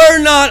 We're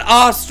not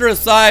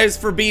ostracized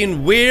for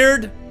being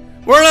weird.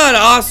 We're not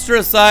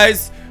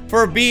ostracized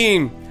for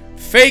being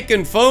fake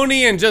and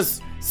phony and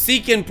just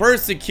seeking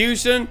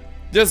persecution,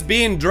 just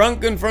being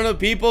drunk in front of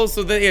people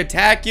so they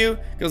attack you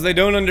because they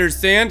don't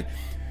understand.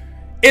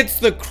 It's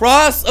the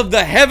cross of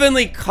the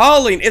heavenly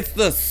calling. It's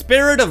the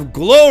spirit of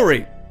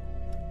glory.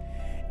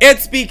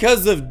 It's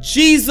because of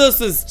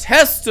Jesus'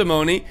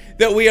 testimony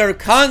that we are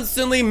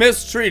constantly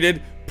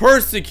mistreated,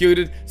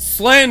 persecuted,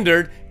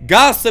 slandered,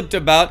 gossiped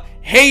about,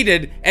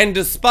 hated, and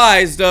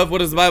despised of, what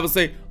does the Bible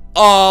say?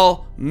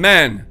 All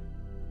men.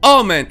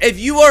 All men. If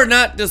you are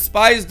not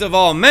despised of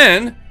all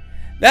men,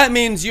 that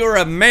means you're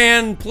a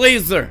man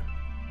pleaser.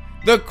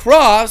 The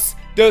cross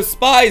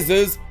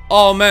despises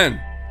all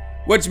men,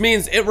 which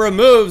means it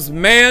removes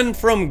man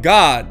from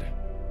God.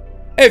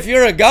 If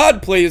you're a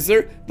God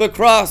pleaser, the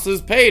cross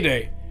is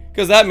payday.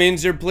 Because that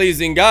means you're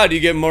pleasing God. You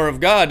get more of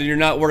God and you're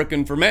not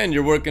working for man.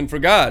 You're working for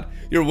God.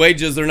 Your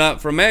wages are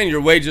not from man. Your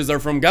wages are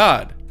from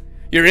God.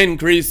 Your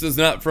increase is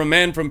not from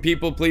man, from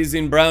people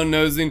pleasing, brown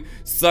nosing,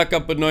 suck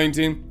up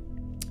anointing,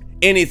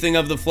 anything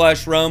of the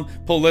flesh realm,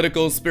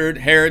 political spirit,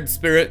 Herod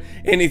spirit,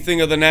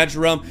 anything of the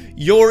natural realm.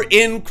 Your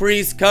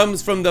increase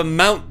comes from the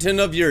mountain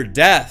of your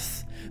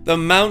death, the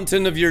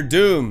mountain of your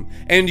doom.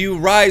 And you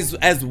rise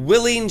as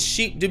willing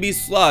sheep to be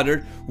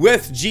slaughtered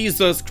with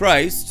Jesus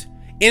Christ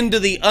into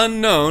the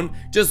unknown,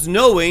 just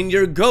knowing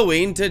you're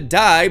going to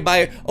die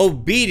by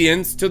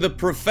obedience to the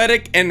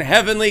prophetic and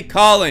heavenly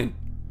calling.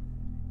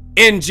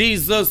 In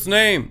Jesus'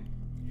 name.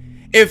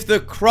 If the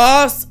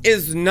cross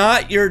is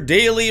not your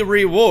daily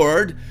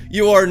reward,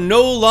 you are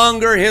no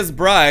longer his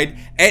bride.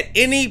 At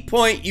any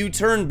point you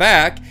turn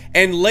back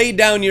and lay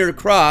down your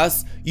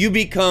cross, you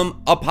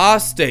become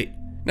apostate.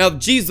 Now,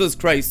 Jesus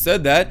Christ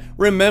said that,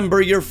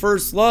 remember your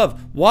first love.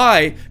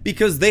 Why?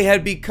 Because they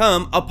had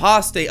become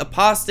apostate.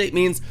 Apostate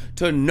means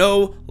to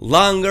no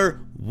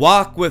longer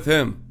walk with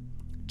him.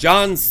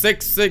 John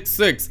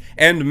 6:6,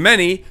 and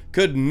many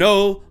could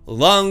no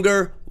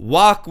longer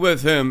walk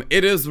with him.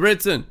 It is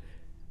written.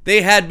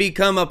 They had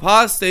become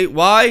apostate.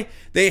 Why?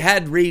 They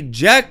had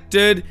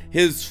rejected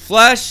his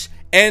flesh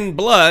and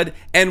blood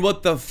and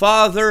what the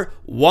Father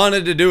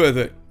wanted to do with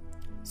it.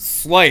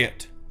 Slay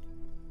it.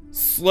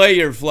 Slay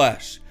your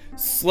flesh,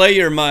 slay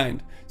your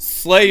mind,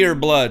 slay your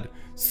blood,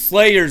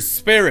 slay your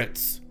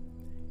spirits.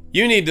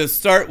 You need to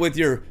start with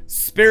your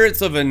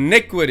spirits of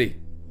iniquity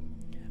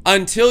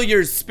until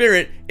your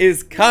spirit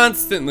is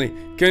constantly,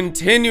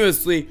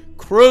 continuously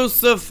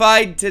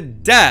crucified to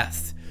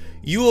death.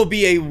 You will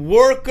be a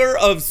worker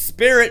of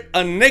spirit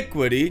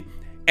iniquity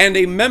and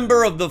a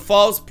member of the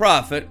false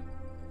prophet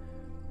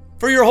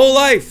for your whole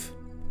life.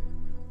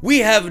 We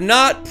have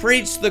not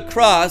preached the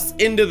cross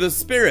into the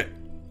spirit.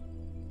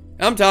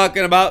 I'm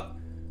talking about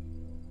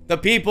the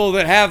people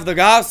that have the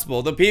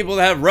gospel, the people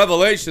that have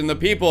revelation, the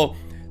people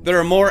that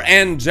are more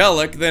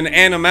angelic than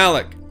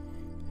animalic.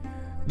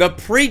 The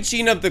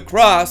preaching of the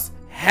cross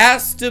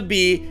has to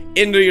be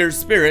into your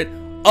spirit.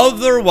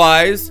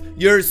 Otherwise,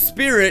 your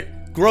spirit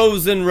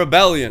grows in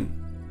rebellion.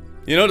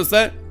 You notice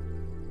that?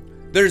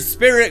 Their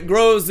spirit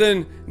grows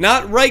in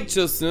not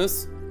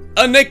righteousness,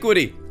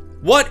 iniquity.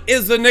 What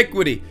is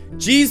iniquity?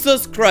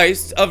 Jesus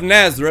Christ of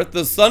Nazareth,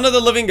 the Son of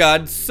the living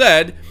God,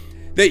 said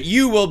that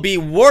you will be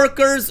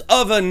workers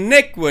of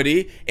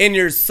iniquity in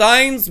your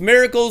signs,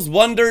 miracles,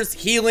 wonders,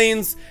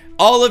 healings,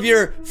 all of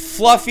your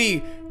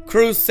fluffy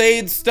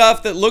crusade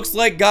stuff that looks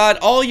like God,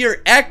 all your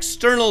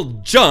external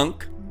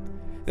junk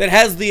that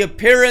has the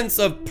appearance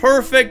of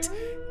perfect,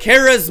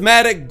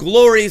 charismatic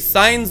glory,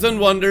 signs and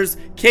wonders,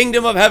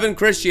 kingdom of heaven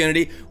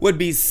Christianity would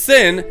be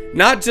sin,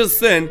 not just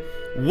sin,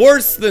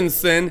 worse than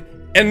sin,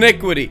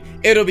 iniquity.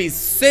 It'll be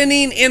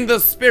sinning in the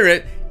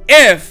spirit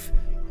if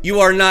you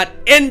are not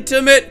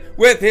intimate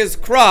with his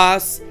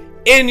cross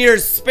in your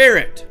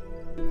spirit.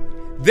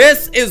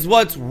 This is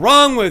what's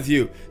wrong with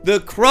you. The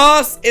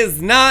cross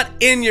is not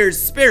in your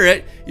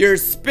spirit. Your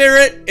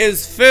spirit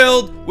is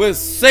filled with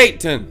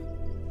Satan.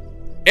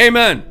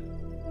 Amen.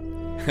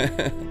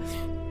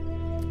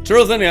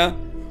 Truth in ya.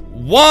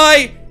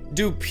 Why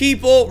do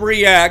people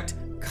react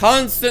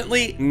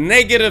constantly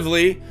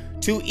negatively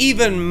to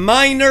even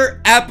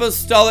minor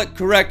apostolic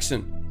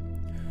correction?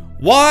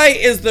 Why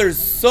is there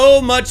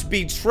so much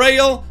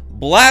betrayal,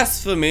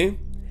 blasphemy,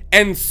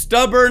 and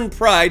stubborn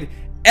pride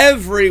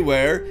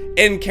everywhere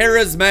in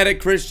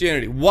charismatic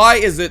Christianity. Why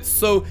is it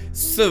so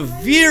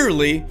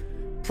severely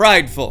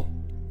prideful?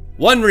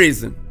 One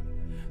reason: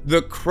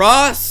 the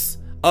cross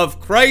of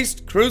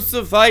Christ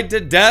crucified to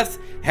death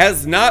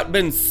has not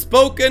been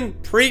spoken,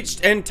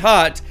 preached, and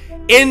taught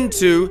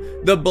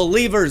into the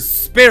believer's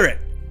spirit.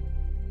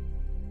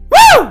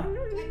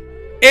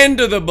 Woo!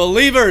 Into the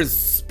believer's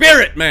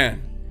spirit,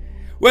 man.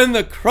 When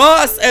the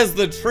cross as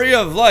the tree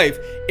of life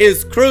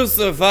is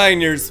crucifying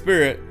your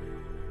spirit,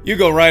 you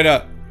go right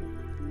up.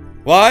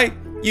 Why?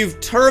 You've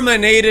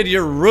terminated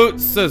your root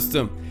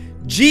system.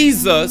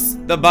 Jesus,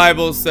 the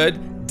Bible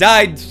said,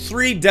 died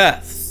 3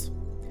 deaths.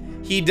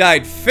 He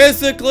died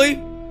physically,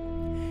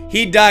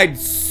 he died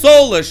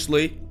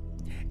soulishly,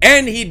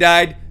 and he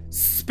died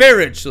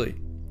spiritually.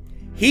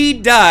 He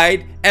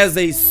died as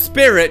a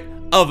spirit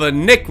of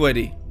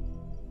iniquity.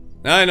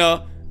 I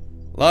know,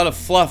 a lot of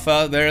fluff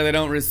out there, they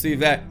don't receive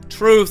that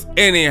truth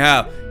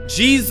anyhow.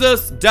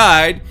 Jesus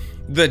died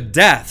the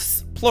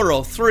deaths,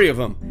 plural, 3 of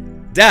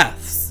them,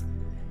 deaths.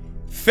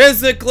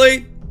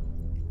 Physically,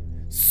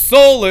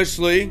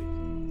 soulishly,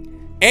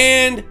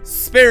 and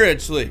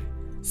spiritually.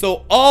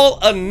 So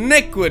all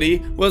iniquity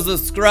was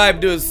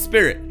ascribed to his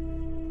spirit.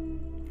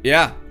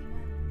 Yeah.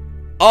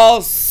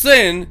 All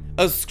sin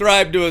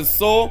ascribed to his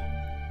soul.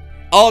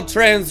 All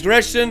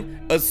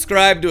transgression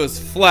ascribed to his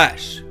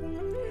flesh.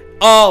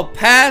 All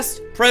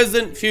past,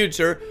 present,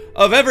 future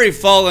of every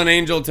fallen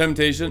angel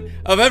temptation,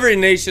 of every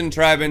nation,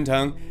 tribe, and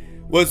tongue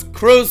was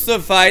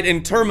crucified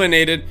and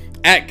terminated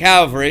at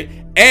Calvary,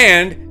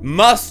 and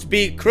must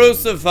be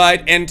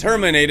crucified and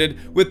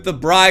terminated with the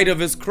bride of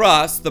his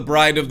cross, the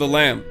bride of the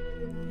Lamb.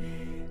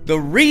 The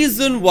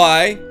reason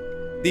why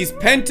these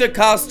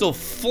Pentecostal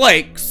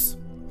flakes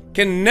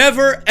can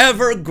never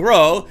ever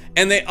grow,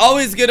 and they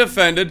always get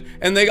offended,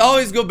 and they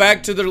always go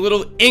back to their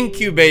little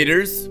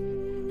incubators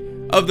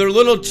of their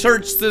little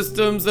church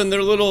systems and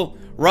their little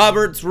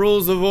Robert's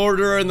Rules of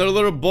Order and their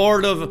little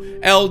board of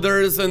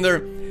elders and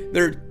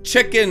their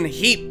chicken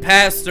heap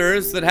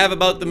pastors that have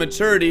about the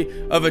maturity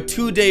of a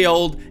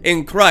 2-day-old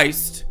in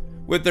Christ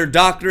with their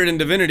doctorate in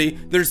divinity.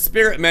 Their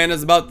spirit man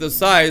is about the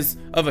size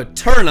of a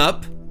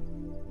turnip.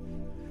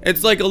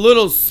 It's like a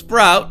little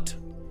sprout.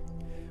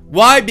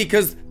 Why?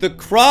 Because the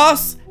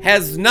cross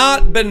has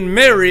not been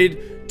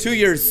married to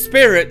your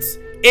spirits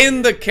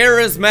in the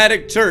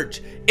charismatic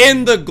church,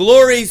 in the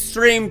Glory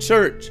Stream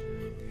church.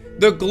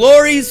 The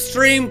Glory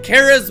Stream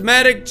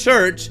charismatic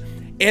church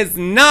has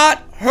not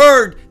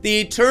heard the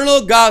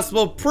eternal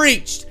gospel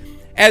preached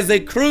as a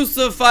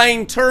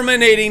crucifying,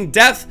 terminating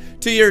death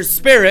to your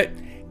spirit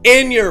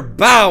in your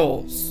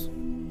bowels,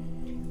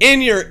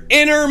 in your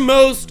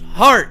innermost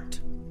heart.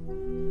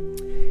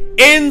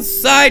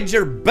 Inside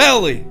your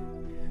belly,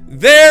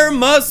 there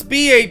must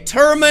be a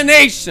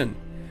termination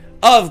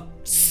of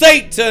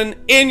Satan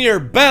in your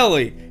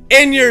belly,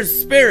 in your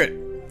spirit.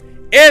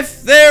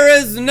 If there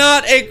is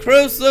not a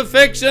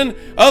crucifixion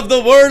of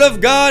the Word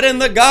of God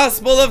and the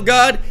gospel of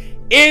God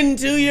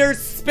into your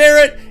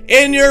spirit,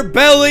 in your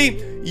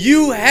belly,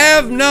 you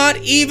have not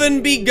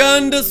even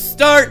begun to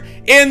start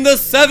in the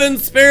 7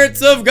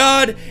 spirits of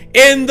God,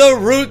 in the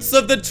roots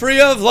of the tree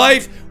of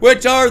life,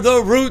 which are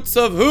the roots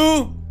of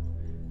who?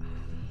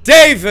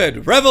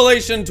 David,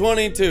 Revelation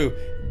 22.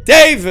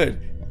 David,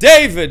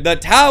 the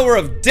Tower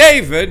of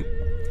David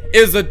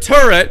is a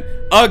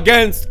turret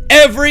against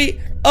every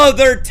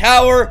other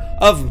tower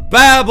of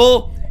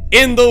Babel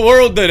in the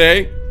world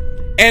today,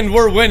 and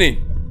we're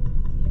winning.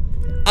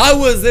 I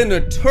was in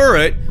a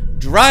turret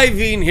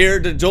driving here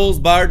to Joel's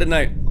Bar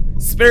tonight.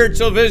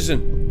 Spiritual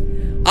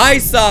vision. I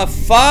saw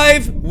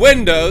 5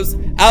 windows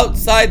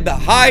outside the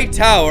high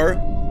tower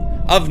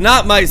of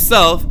not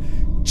myself,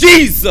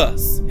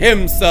 Jesus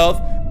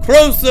himself,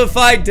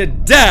 crucified to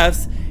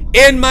death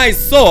in my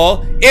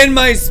soul, in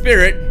my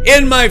spirit,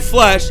 in my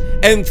flesh,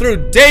 and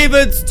through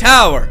David's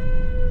tower,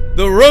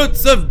 the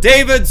roots of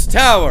David's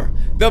tower,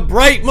 the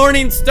bright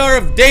morning star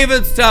of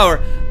David's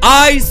tower,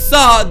 I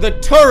saw the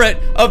turret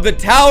of the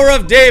Tower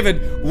of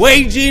David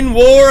waging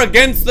war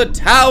against the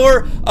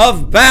Tower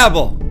of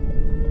Babel.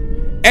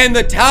 And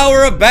the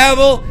Tower of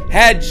Babel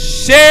had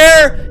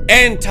Cher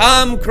and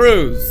Tom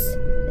Cruise.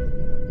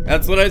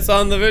 That's what I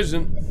saw in the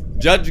vision.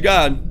 Judge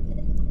God.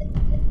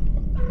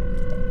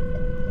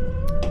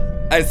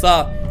 I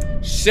saw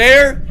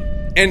Cher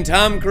and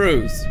Tom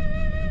Cruise.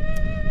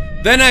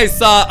 Then I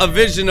saw a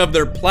vision of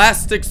their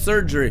plastic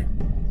surgery.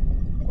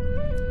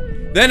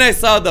 Then I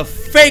saw the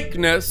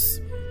fakeness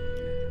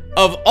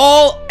of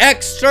all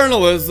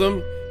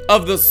externalism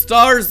of the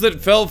stars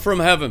that fell from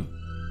heaven.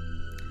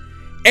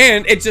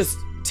 And it just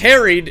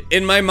tarried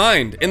in my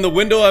mind, in the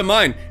window of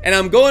mine. And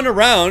I'm going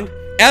around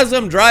as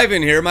I'm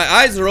driving here. My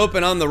eyes are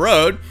open on the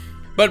road,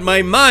 but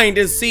my mind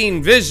is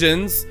seeing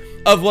visions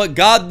of what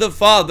God the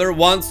Father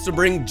wants to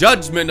bring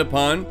judgment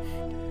upon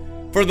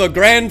for the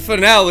grand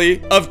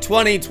finale of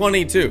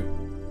 2022.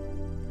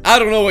 I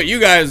don't know what you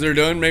guys are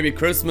doing, maybe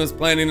Christmas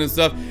planning and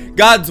stuff.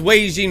 God's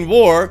waging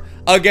war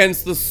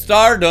against the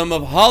stardom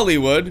of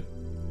Hollywood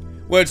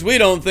which we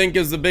don't think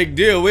is a big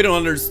deal. We don't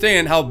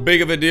understand how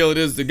big of a deal it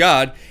is to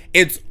God.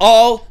 It's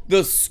all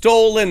the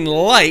stolen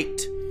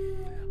light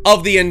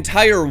of the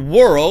entire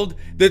world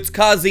that's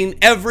causing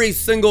every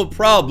single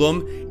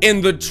problem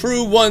in the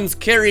true ones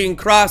carrying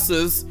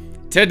crosses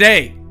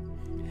today.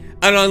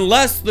 And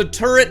unless the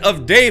turret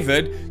of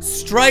David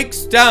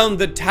strikes down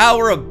the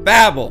Tower of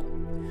Babel,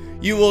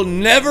 you will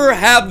never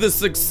have the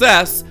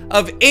success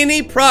of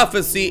any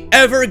prophecy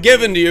ever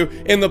given to you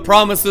in the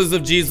promises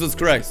of Jesus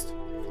Christ.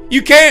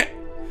 You can't,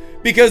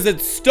 because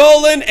it's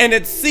stolen and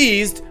it's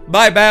seized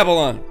by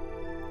Babylon.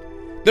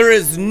 There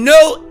is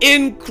no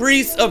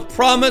increase of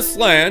promised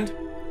land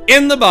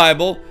in the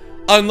Bible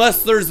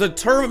unless there's a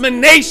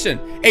termination,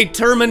 a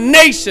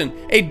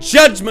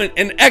judgment,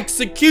 and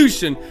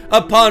execution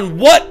upon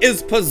what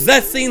is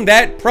possessing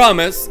that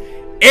promise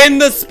in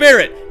the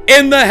spirit,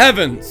 in the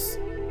heavens.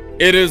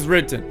 It is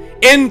written,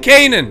 in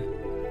Canaan,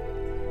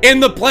 in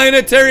the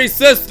planetary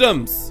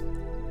systems,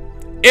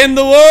 in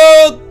the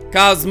world,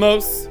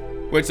 cosmos,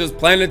 which is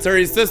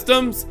planetary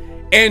systems,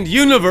 and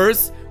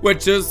universe,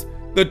 which is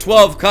the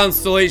 12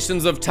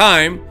 constellations of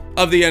time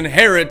of the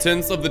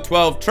inheritance of the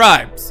 12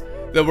 tribes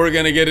that we're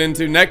going to get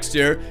into next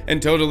year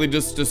and totally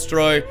just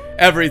destroy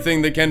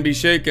everything that can be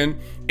shaken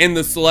in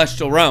the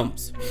celestial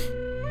realms.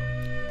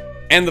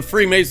 And the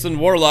Freemason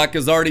warlock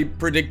is already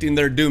predicting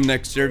their doom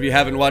next year. If you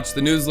haven't watched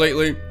the news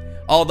lately,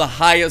 all the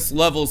highest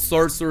level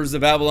sorcerers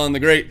of Babylon the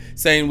Great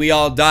saying we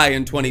all die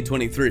in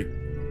 2023.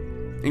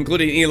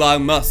 Including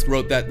Elon Musk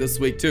wrote that this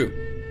week too,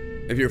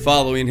 if you're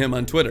following him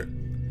on Twitter.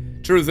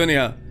 Truth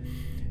anyhow.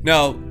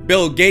 Now,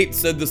 Bill Gates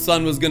said the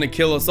sun was going to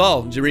kill us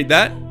all. Did you read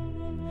that?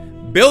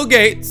 Bill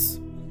Gates,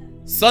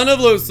 son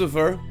of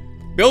Lucifer,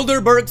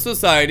 Bilderberg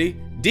Society,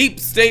 deep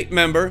state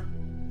member,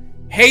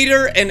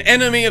 hater and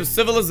enemy of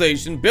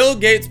civilization, Bill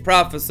Gates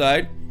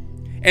prophesied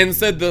and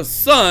said the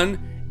sun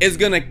is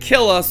going to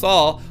kill us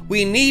all.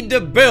 We need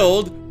to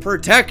build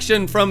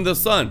protection from the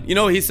sun. You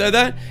know, he said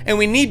that? And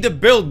we need to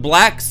build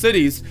black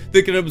cities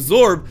that can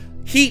absorb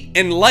heat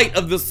and light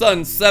of the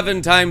sun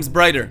 7 times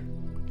brighter.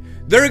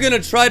 They're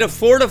going to try to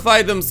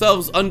fortify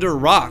themselves under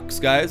rocks,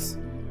 guys.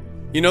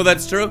 You know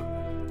that's true?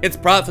 It's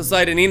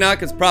prophesied in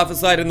Enoch. It's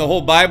prophesied in the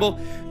whole Bible.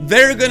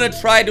 They're going to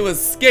try to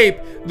escape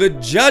the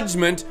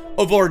judgment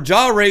of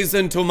Orjares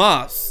and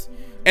Tomas,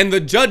 and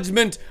the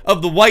judgment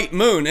of the white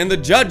moon, and the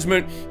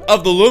judgment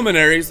of the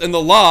luminaries, and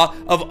the law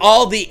of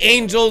all the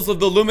angels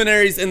of the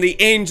luminaries and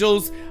the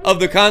angels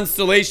of the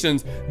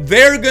constellations.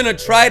 They're going to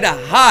try to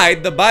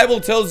hide, the Bible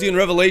tells you in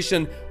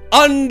Revelation,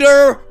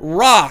 under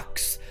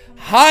rocks.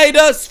 Hide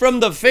us from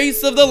the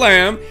face of the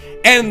Lamb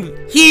and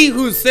he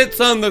who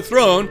sits on the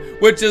throne,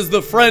 which is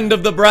the friend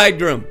of the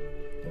bridegroom,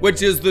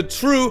 which is the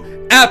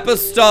true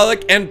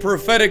apostolic and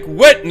prophetic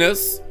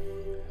witness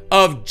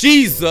of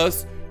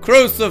Jesus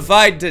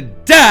crucified to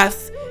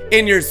death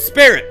in your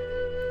spirit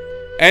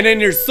and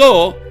in your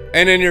soul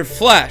and in your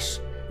flesh,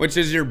 which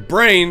is your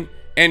brain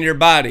and your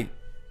body.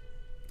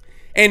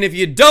 And if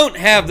you don't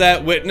have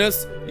that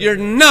witness, you're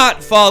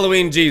not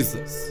following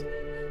Jesus.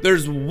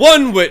 There's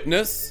one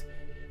witness,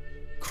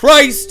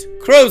 Christ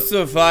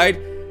crucified.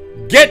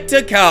 Get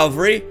to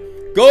Calvary,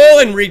 go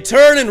and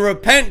return and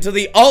repent to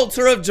the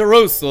altar of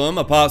Jerusalem,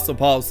 Apostle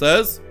Paul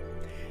says,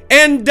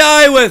 and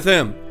die with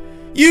him.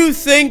 You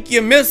think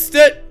you missed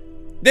it?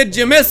 Did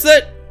you miss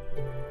it?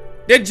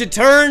 Did you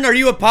turn? Are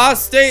you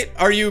apostate?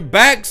 Are you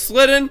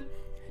backslidden?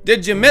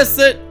 Did you miss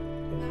it?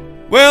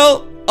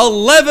 Well,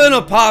 11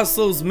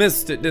 apostles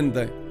missed it, didn't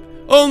they?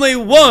 Only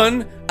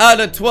 1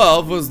 out of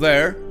 12 was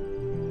there.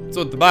 That's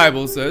what the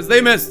Bible says.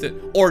 They missed it.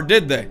 Or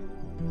did they?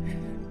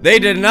 They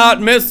did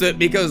not miss it,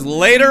 because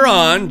later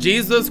on,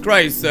 Jesus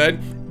Christ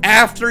said,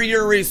 after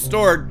you're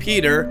restored,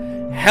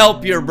 Peter,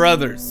 help your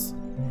brothers.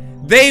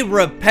 They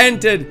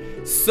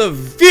repented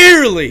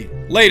severely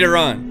later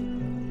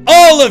on.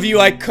 All of you,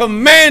 I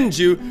command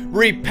you,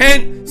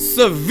 repent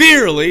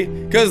severely,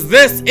 because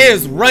this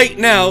is right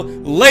now,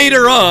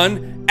 later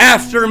on,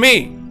 after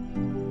me.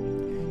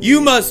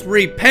 You must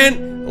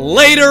repent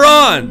later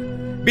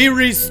on. Be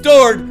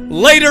restored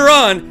later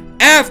on,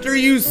 after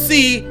you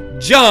see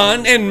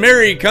John and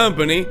Mary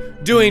company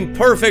doing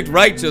perfect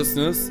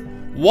righteousness,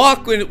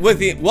 walking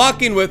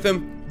with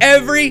him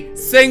every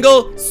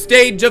single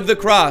stage of the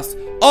cross,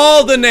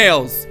 all the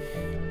nails,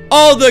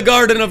 all the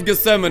Garden of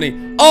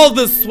Gethsemane, all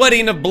the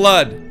sweating of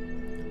blood,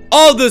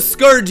 all the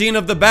scourging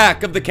of the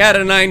back of the cat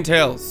o' nine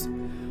tails,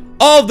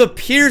 all the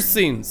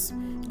piercings,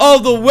 all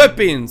the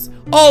whippings,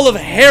 all of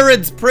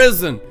Herod's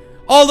prison,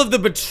 all of the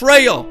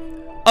betrayal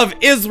of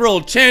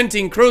Israel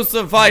chanting,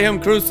 crucify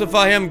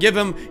him, give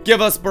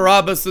us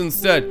Barabbas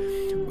instead.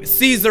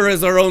 Caesar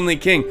is our only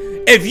king.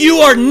 If you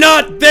are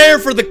not there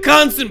for the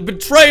constant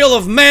betrayal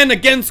of man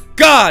against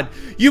God,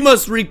 you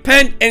must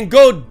repent and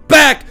go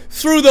back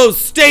through those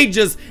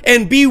stages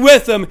and be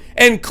with him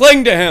and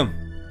cling to him.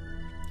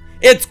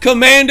 It's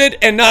commanded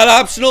and not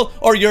optional,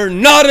 or you're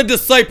not a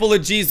disciple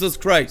of Jesus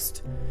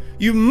Christ.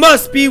 You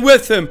must be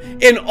with him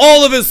in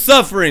all of his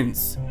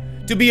sufferings.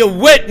 to be a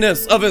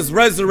witness of his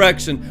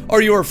resurrection,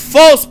 or you are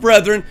false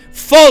brethren,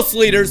 false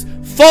leaders,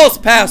 false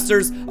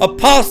pastors,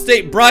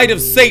 apostate bride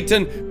of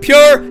Satan,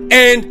 pure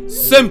and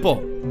simple.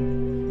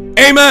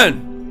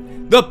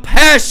 Amen. The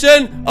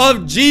passion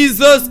of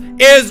Jesus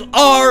is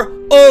our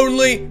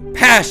only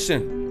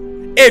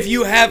passion. If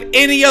you have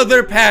any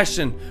other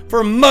passion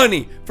for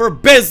money, for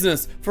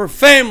business, for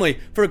family,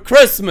 for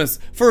Christmas,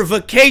 for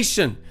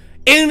vacation,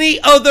 any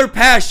other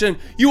passion,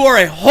 you are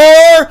a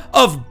whore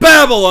of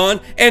Babylon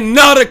and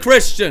not a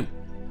Christian.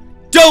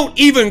 Don't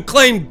even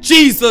claim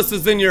Jesus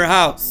is in your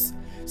house.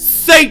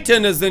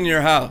 Satan is in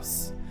your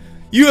house.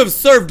 You have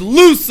served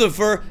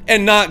Lucifer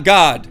and not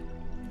God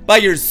by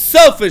your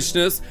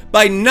selfishness,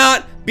 by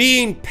not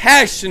being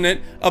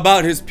passionate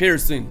about his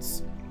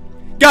piercings.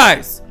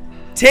 Guys,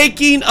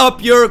 taking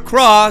up your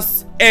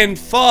cross and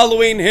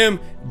following him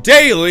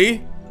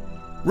daily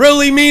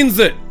really means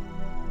it.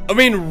 I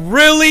mean,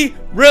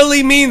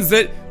 really means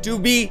it to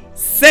be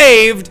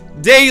saved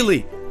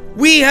daily.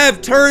 We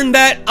have turned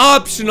that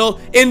optional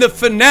into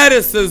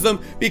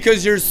fanaticism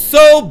because you're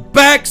so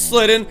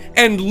backslidden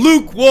and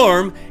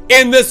lukewarm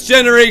in this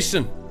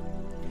generation.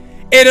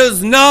 It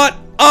is not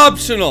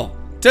optional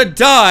to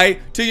die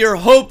to your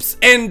hopes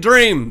and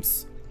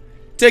dreams,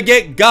 to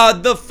get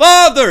God the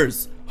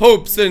Father's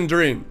hopes and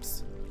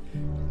dreams.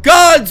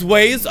 God's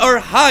ways are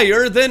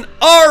higher than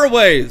our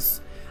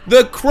ways.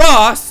 The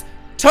cross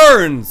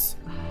turns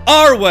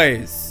our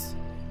ways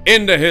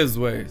into his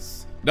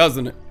ways,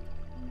 doesn't it?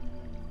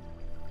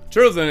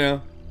 Truth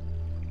anyhow.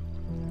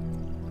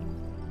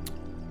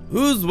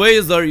 Whose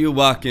ways are you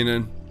walking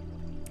in?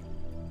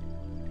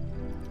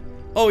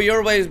 Oh,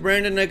 your ways,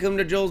 Brandon. I come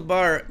to Joel's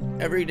bar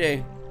every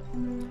day.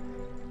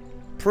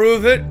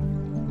 Prove it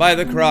by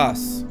the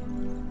cross.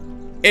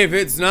 If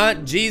it's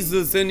not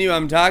Jesus in you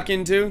I'm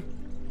talking to,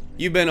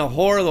 you've been a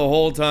whore the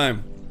whole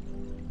time.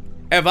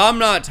 If I'm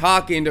not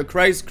talking to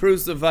Christ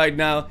crucified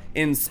now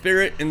in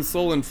spirit and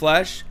soul and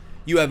flesh,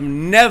 you have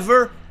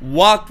never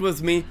walked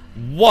with me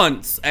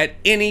once at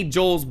any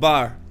Joel's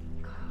bar.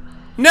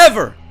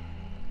 Never.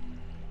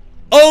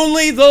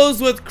 Only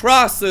those with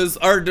crosses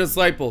are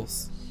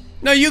disciples.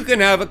 Now you can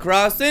have a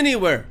cross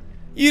anywhere.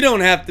 You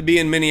don't have to be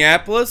in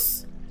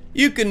Minneapolis.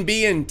 You can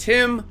be in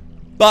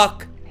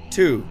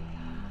Timbuktu.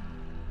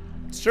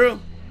 It's true.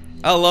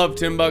 I love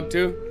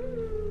Timbuktu.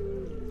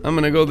 I'm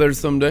gonna go there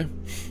someday.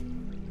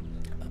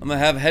 I'm gonna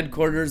have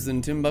headquarters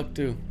in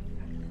Timbuktu.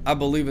 I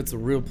believe it's a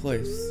real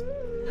place.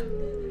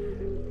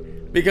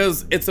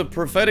 Because it's a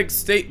prophetic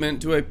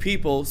statement to a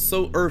people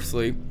so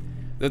earthly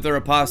that they're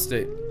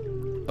apostate.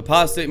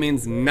 Apostate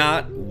means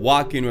not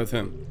walking with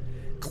him.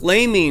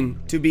 Claiming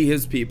to be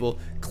his people,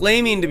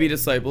 claiming to be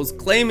disciples,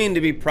 claiming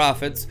to be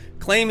prophets,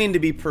 claiming to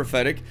be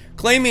prophetic,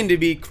 claiming to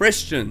be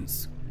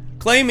Christians,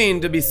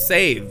 claiming to be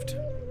saved.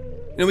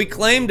 And we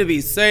claim to be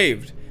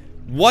saved.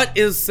 What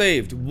is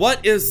saved?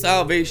 What is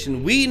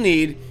salvation? We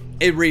need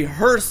a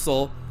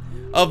rehearsal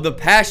of the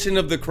passion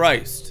of the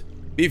Christ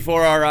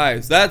before our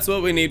eyes. That's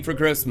what we need for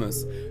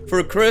Christmas.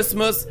 For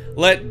Christmas,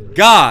 let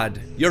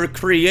God, your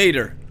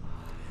creator,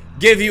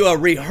 give you a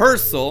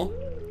rehearsal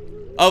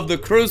of the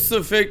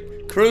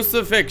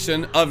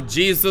crucifixion of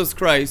Jesus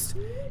Christ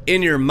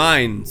in your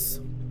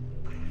minds,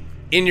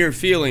 in your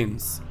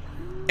feelings,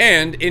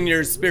 and in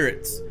your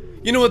spirits.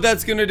 You know what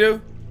that's going to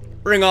do?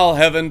 Bring all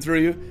heaven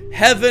through you.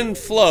 Heaven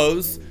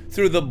flows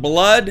through the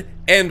blood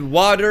and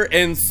water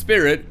and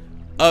spirit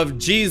of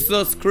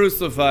Jesus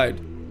crucified.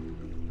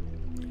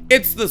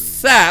 It's the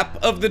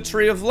sap of the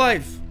tree of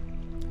life.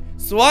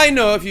 So I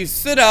know if you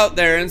sit out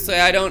there and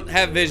say, I don't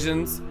have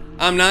visions,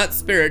 I'm not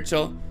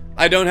spiritual,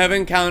 I don't have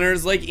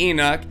encounters like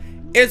Enoch,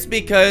 it's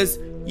because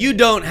you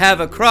don't have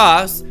a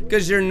cross,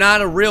 because you're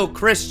not a real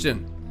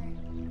Christian.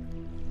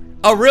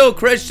 A real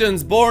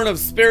Christian's born of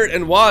spirit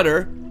and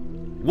water.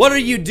 What are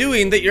you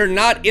doing that you're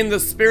not in the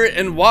spirit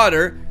and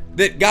water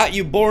that got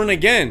you born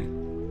again?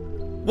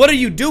 What are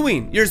you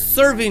doing? You're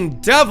serving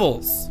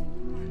devils.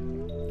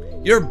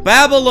 You're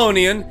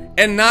Babylonian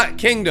and not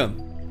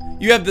kingdom.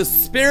 You have the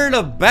spirit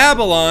of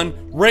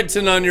Babylon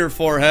written on your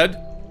forehead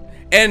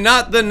and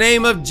not the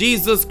name of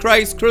Jesus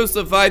Christ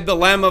crucified, the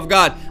Lamb of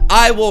God.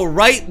 I will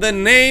write the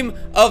name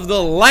of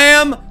the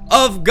Lamb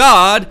of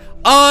God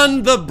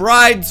on the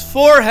bride's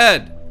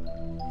forehead.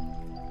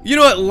 You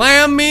know what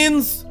lamb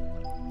means?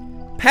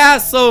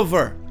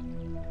 Passover.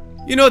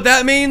 You know what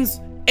that means?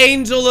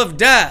 Angel of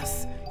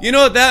death. You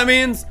know what that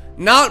means?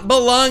 Not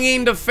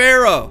belonging to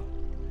Pharaoh.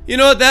 You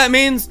know what that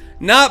means?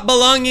 Not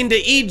belonging to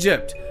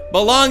Egypt,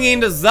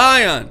 belonging to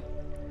Zion.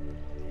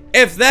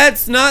 If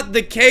that's not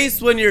the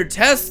case when you're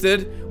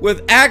tested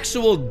with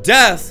actual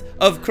death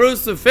of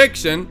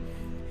crucifixion,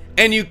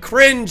 and you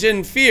cringe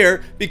in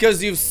fear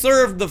because you've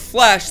served the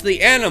flesh,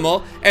 the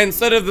animal,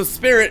 instead of the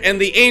spirit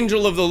and the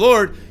angel of the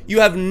Lord,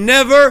 you have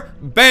never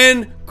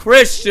been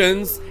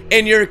Christians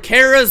in your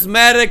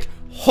charismatic,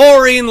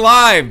 whoring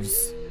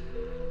lives.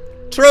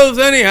 Truth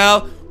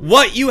anyhow,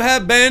 what you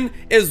have been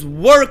is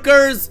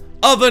workers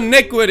of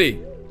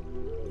iniquity.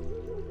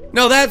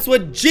 Now that's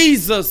what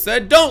Jesus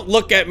said. Don't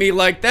look at me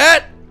like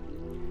that.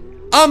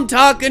 I'm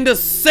talking to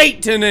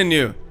Satan in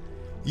you.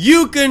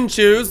 You can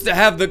choose to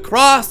have the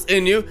cross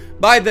in you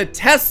by the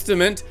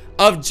testament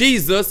of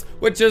Jesus,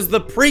 which is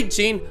the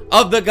preaching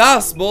of the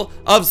gospel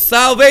of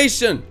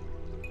salvation.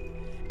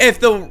 If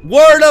the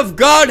word of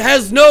God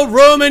has no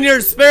room in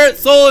your spirit,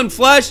 soul, and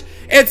flesh,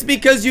 it's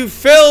because you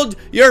filled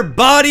your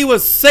body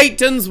with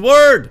Satan's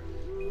word.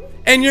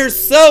 And you're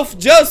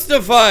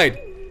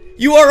self-justified.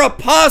 You are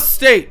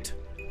apostate.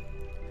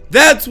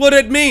 That's what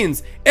it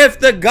means. If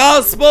the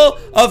gospel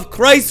of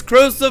Christ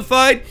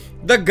crucified,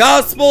 the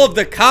gospel of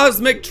the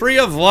cosmic tree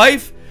of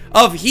life,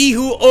 of he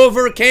who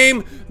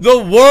overcame the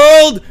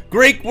world,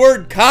 Greek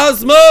word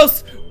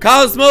cosmos.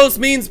 Cosmos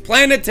means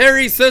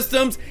planetary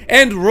systems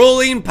and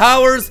ruling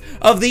powers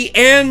of the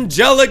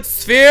angelic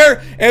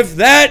sphere. If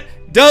that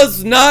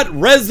does not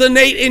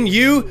resonate in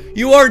you,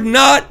 you are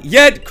not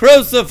yet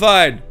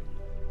crucified.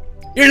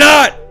 You're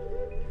not.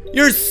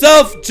 You're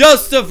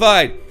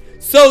self-justified.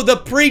 So the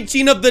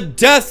preaching of the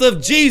death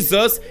of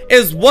Jesus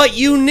is what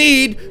you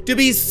need to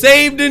be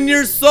saved in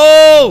your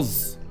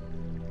souls.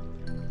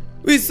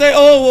 We say,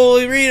 oh, well,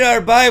 we read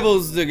our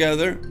Bibles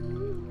together.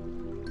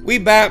 We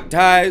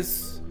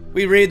baptize.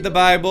 We read the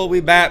Bible. We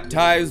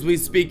baptize. We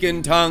speak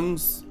in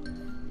tongues.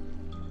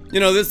 You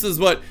know, this is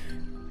what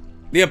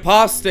the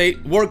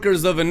apostate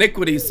workers of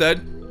iniquity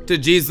said to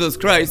Jesus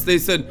Christ. They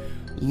said,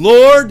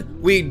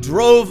 Lord, we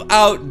drove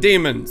out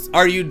demons.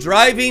 Are you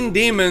driving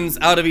demons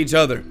out of each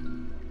other?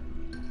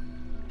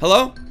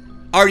 Hello?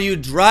 Are you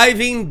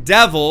driving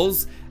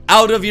devils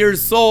out of your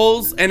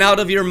souls and out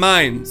of your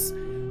minds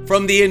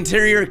from the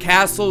interior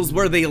castles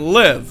where they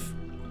live?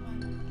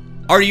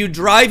 Are you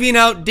driving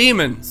out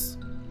demons?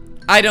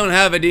 I don't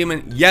have a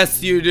demon.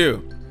 Yes, you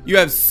do. You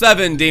have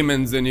 7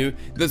 demons in you.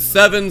 The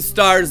 7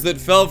 stars that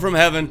fell from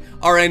heaven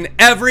are in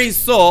every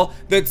soul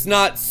that's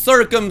not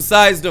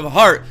circumcised of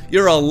heart.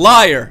 You're a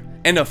liar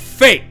and a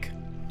fake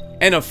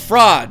and a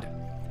fraud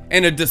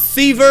and a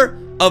deceiver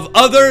of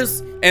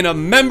others and a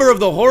member of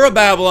the whore of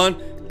Babylon.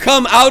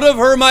 Come out of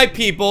her, my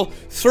people,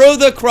 through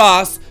the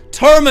cross,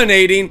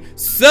 terminating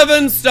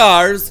 7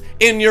 stars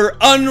in your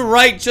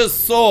unrighteous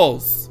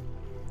souls.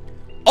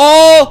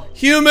 All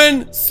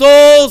human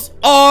souls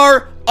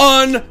are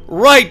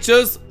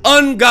unrighteous,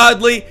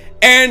 ungodly,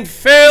 and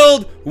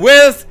filled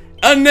with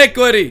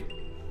iniquity.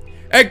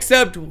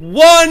 Except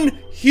one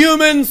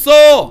human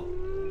soul.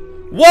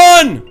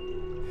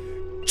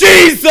 One!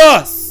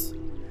 Jesus!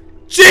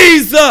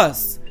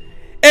 Jesus!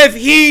 If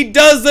he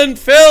doesn't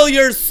fill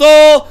your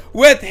soul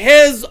with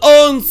his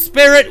own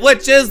spirit,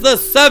 which is the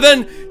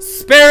 7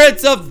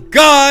 spirits of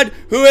God,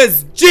 who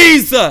is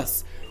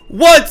Jesus,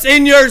 what's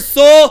in your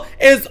soul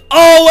is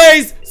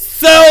always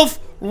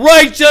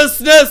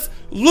self-righteousness,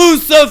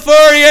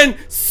 Luciferian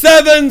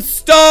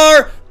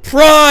 7-star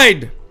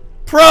pride.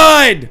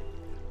 Pride.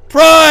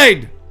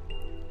 Pride.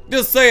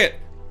 Just say it.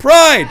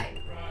 Pride.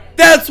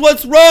 That's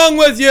what's wrong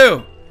with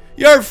you.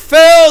 You're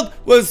filled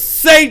with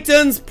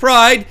Satan's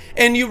pride,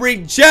 and you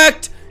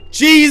reject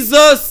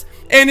Jesus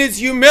and his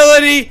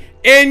humility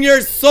in your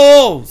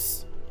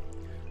souls.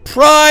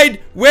 Pride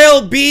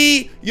will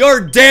be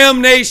your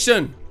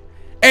damnation,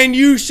 and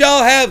you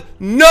shall have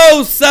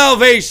no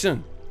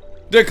salvation,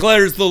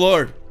 declares the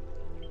Lord,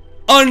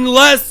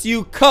 unless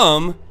you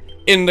come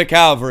into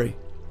Calvary.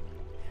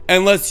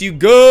 Unless you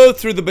go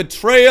through the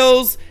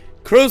betrayals,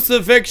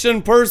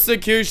 crucifixion,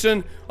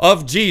 persecution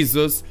of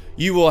Jesus,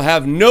 you will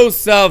have no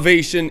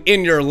salvation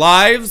in your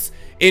lives,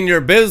 in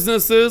your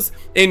businesses,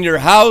 in your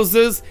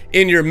houses,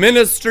 in your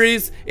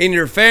ministries, in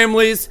your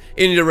families,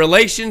 in your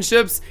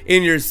relationships,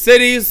 in your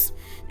cities,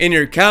 in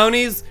your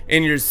counties,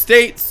 in your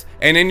states,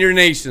 and in your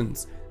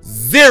nations.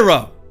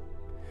 0.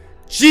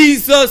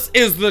 Jesus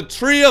is the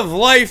tree of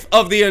life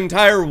of the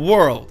entire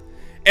world.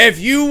 If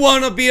you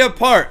want to be a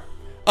part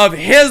of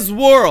his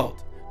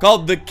world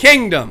called the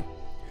kingdom,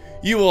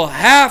 you will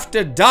have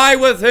to die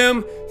with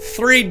him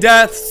 3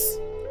 deaths.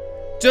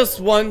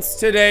 Just once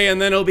today,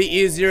 and then it'll be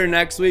easier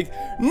next week.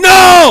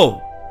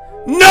 No!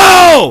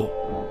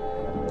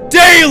 No!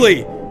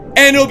 Daily!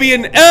 And it'll be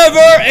an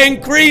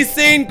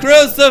ever-increasing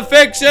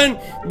crucifixion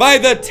by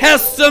the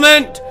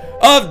testament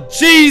of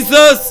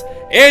Jesus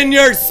in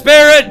your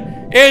spirit,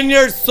 in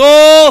your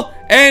soul,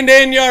 and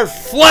in your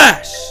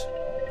flesh.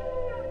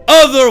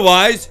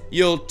 Otherwise,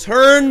 you'll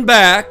turn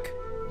back,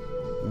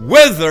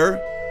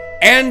 wither,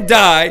 and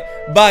die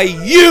by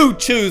you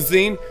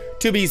choosing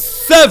to be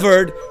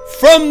severed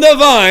from the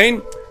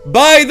vine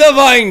by the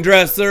vine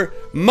dresser,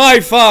 my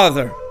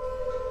Father.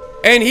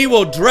 And he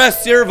will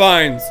dress your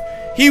vines.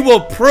 He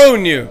will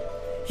prune you.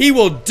 He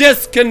will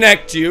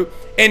disconnect you.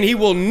 And he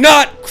will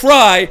not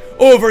cry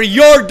over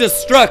your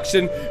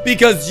destruction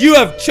because you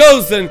have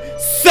chosen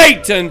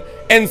Satan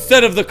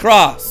instead of the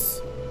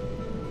cross.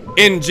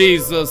 In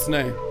Jesus'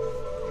 name.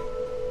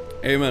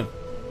 Amen.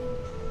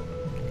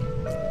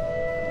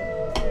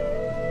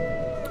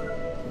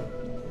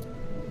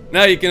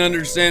 Now you can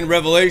understand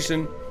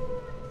Revelation,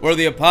 where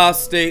the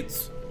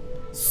apostates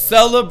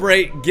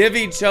celebrate, give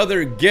each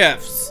other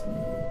gifts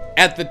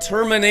at the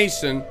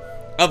termination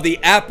of the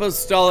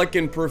apostolic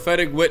and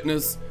prophetic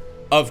witness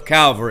of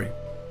Calvary.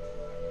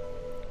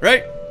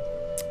 right?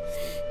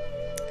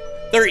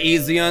 They're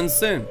easy on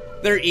sin.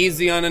 They're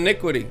easy on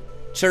iniquity.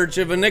 Church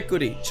of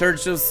iniquity,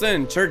 church of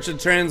sin, church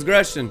of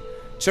transgression,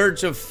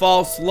 church of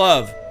false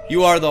love.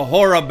 You are the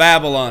whore of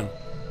Babylon.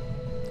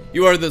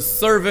 You are the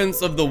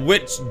servants of the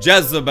witch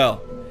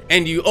Jezebel.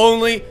 And you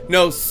only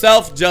know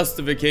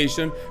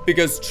self-justification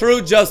because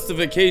true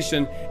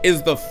justification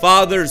is the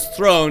Father's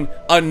throne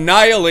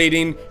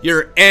annihilating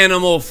your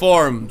animal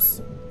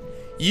forms.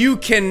 You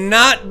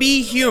cannot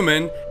be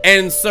human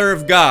and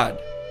serve God.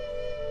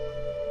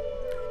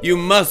 You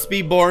must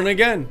be born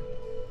again.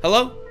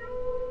 Hello?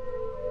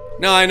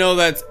 Now I know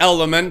that's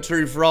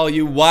elementary for all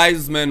you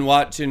wise men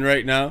watching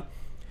right now,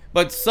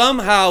 but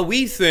somehow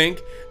we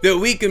think that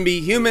we can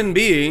be human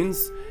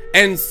beings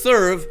and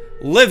serve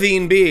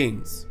living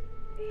beings.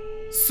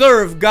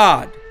 Serve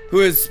God,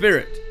 who is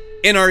spirit,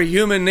 in our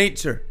human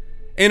nature,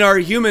 in our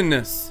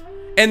humanness.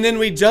 And then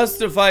we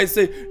justify,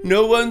 say,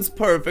 no one's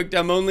perfect,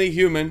 I'm only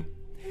human.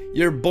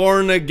 You're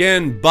born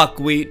again,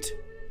 buckwheat.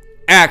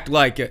 Act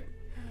like it.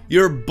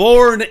 You're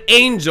born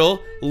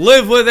angel,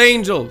 live with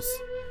angels.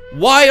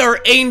 Why are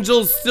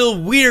angels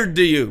still weird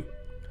to you?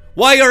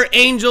 Why are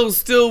angels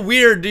still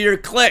weird to your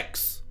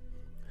cliques?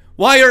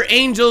 Why are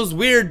angels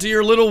weird to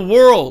your little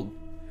world?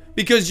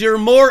 Because you're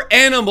more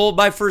animal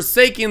by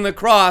forsaking the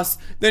cross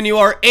than you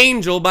are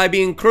angel by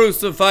being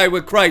crucified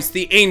with Christ,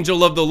 the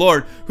angel of the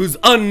Lord, who's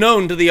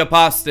unknown to the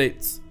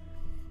apostates.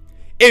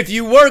 If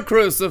you were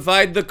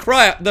crucified, the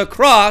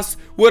cross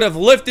would have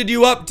lifted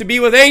you up to be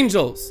with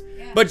angels.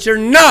 But you're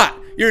not.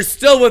 You're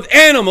still with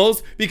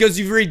animals because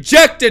you've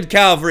rejected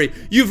Calvary.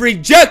 You've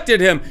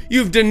rejected him.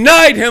 You've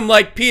denied him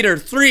like Peter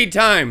 3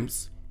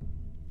 times.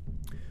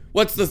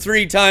 What's the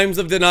 3 times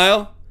of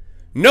denial?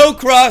 No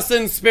cross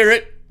in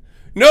spirit,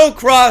 no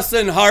cross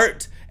in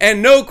heart,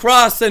 and no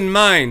cross in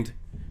mind.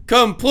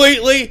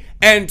 Completely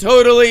and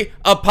totally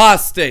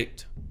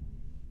apostate.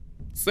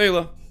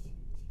 Selah.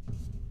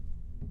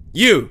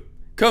 You,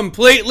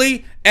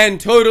 completely and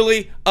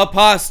totally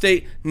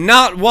apostate,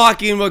 not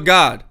walking with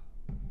God.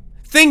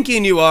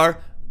 Thinking you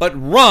are, but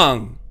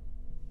wrong.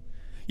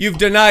 You've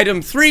denied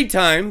him 3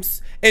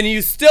 times, and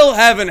you still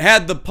haven't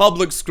had the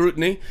public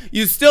scrutiny.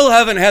 You still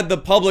haven't had the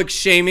public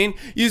shaming.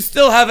 You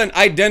still haven't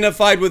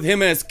identified with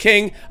him as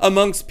king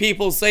amongst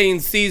people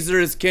saying Caesar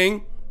is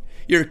king.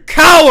 You're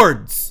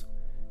cowards.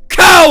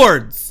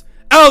 Cowards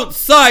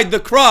outside the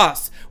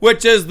cross,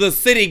 which is the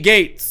city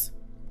gates.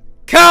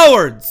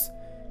 Cowards.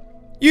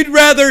 You'd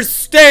rather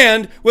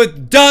stand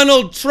with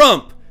Donald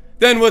Trump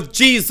than with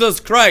Jesus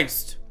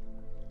Christ.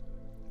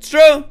 It's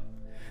true.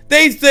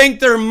 They think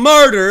they're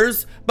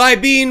martyrs by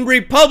being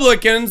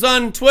Republicans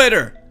on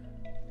Twitter.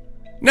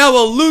 Now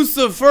a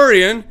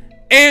Luciferian,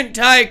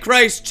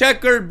 antichrist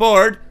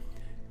checkerboard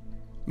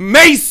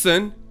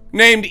Mason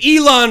named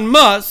Elon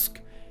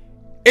Musk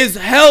is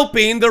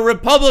helping the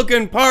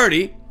Republican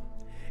Party,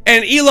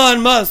 and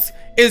Elon Musk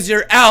is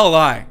your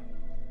ally.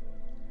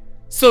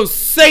 So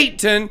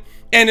Satan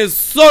and his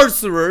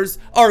sorcerers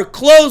are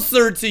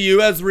closer to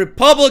you as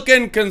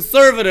Republican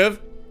conservative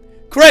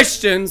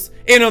Christians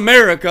in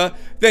America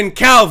than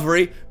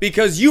Calvary,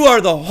 because you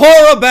are the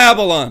whore of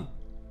Babylon.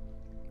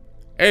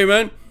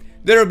 Amen.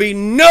 There will be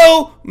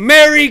no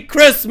Merry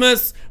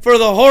Christmas for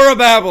the whore of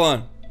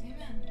Babylon.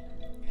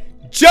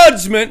 Amen.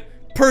 Judgment,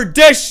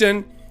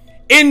 perdition,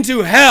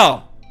 into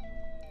hell.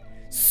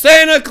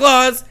 Santa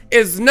Claus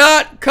is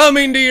not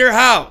coming to your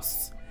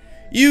house.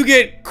 You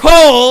get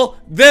coal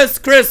this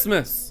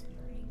Christmas.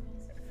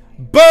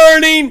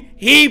 Burning,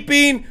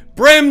 heaping,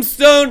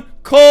 brimstone,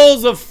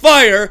 coals of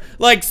fire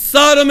like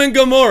Sodom and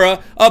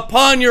Gomorrah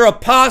upon your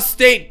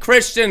apostate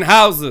Christian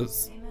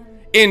houses.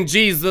 Amen. In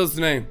Jesus'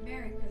 name.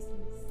 Merry Christmas.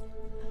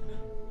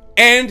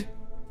 And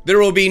there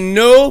will be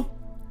no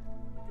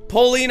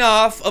pulling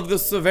off of the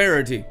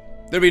severity.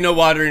 There'll be no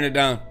watering it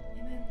down.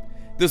 Amen.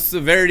 The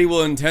severity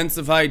will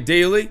intensify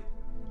daily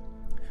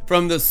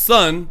from the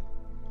Son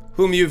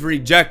whom you've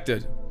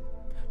rejected,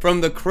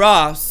 from the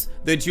cross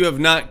that you have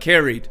not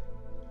carried,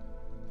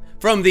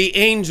 from the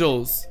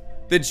angels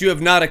that you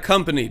have not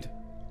accompanied.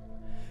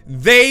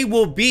 They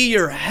will be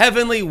your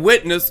heavenly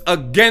witness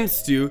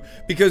against you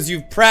because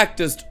you've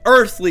practiced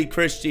earthly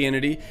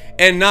Christianity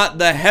and not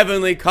the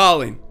heavenly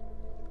calling.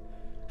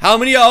 How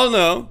many of y'all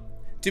know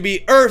to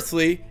be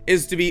earthly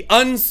is to be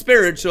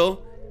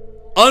unspiritual,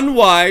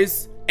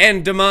 unwise,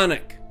 and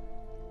demonic?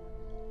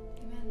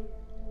 Amen.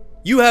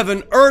 You have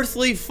an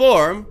earthly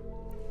form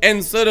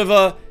instead of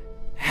a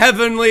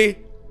heavenly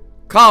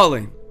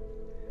calling,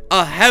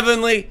 a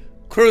heavenly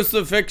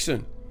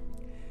crucifixion.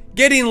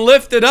 Getting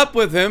lifted up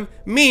with him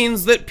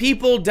means that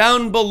people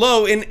down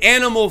below in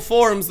animal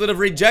forms that have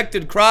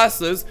rejected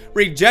crosses,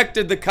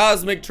 rejected the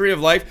cosmic tree of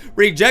life,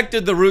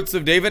 rejected the roots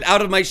of David,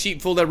 out of my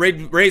sheepfold I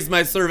raised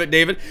my servant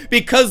David,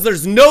 because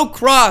there's no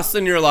cross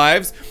in your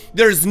lives,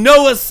 there's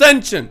no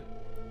ascension.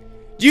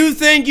 Do you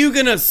think you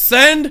can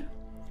ascend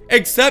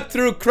except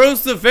through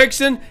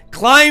crucifixion?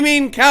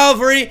 Climbing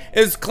Calvary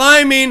is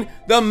climbing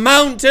the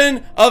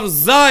mountain of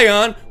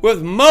Zion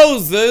with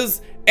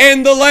Moses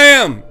and the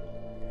Lamb.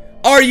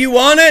 Are you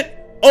on it?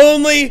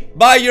 Only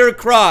by your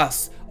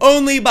cross.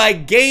 only by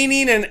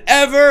gaining an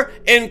ever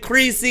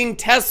increasing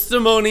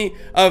testimony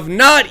of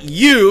not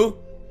you,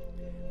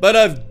 but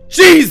of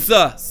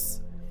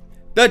Jesus.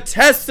 The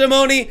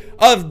testimony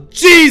of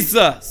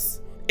Jesus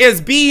is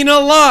being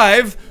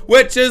alive,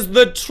 which is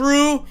the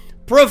true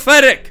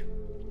prophetic.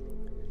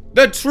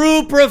 The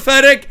true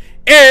prophetic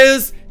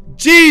is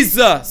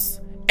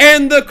Jesus,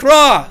 and the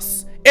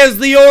cross is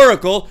the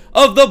oracle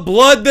of the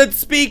blood that's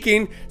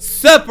speaking,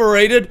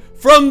 separated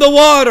from the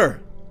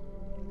water.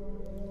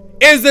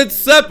 Is it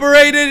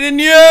separated in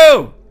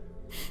you?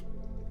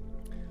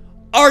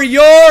 Are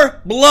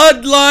your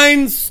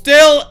bloodlines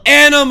still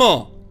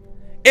animal?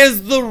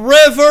 Is the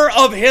river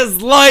of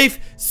his life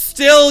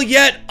still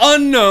yet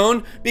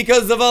unknown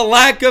because of a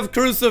lack of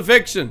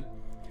crucifixion?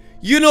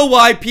 You know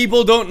why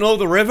people don't know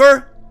the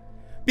river?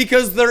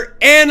 Because they're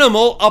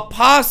animal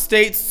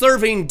apostates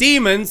serving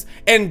demons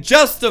and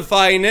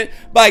justifying it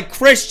by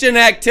Christian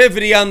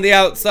activity on the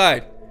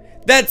outside.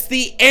 That's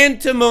the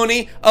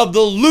antimony of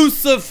the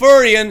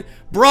Luciferian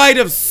bride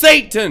of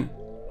Satan.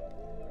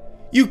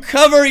 You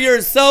cover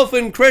yourself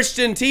in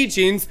Christian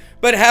teachings,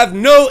 but have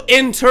no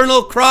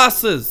internal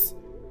crosses.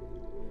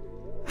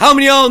 How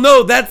many of y'all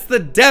know that's the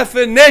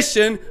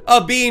definition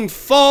of being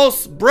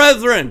false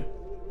brethren?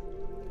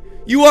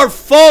 You are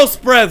false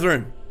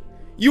brethren.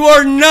 You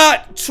are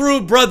not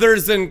true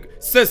brothers and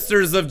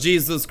sisters of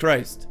Jesus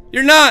Christ.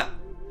 You're not.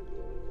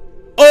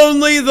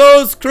 Only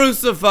those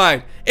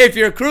crucified. If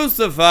you're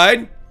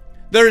crucified,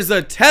 there's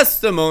a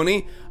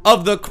testimony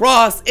of the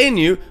cross in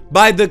you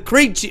by the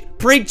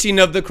preaching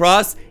of the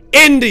cross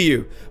into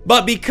you.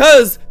 But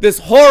because this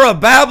whore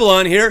of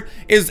Babylon here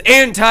is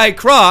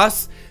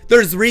anti-cross,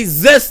 there's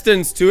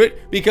resistance to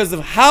it because of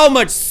how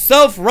much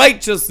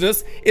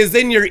self-righteousness is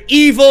in your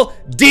evil,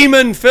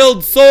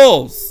 demon-filled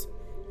souls,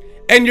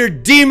 and your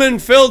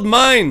demon-filled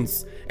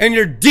minds, and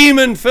your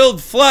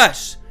demon-filled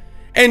flesh.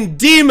 And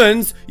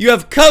demons you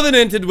have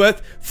covenanted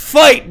with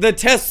fight the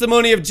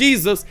testimony of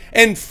Jesus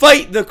and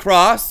fight the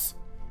cross,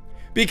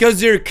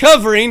 because your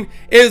covering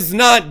is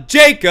not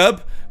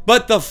Jacob,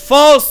 but the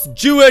false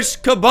Jewish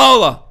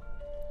Kabbalah,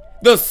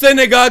 the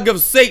synagogue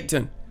of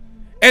Satan.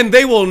 And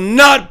they will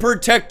not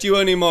protect you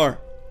anymore.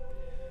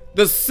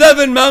 The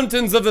 7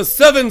 mountains of the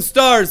 7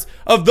 stars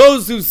of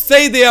those who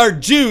say they are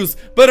Jews,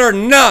 but are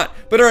not,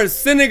 but are a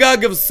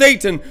synagogue of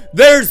Satan,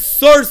 their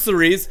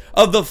sorceries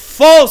of the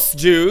false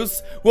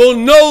Jews will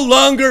no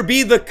longer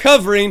be the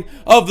covering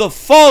of the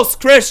false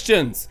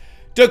Christians,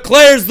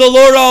 declares the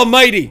Lord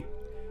Almighty.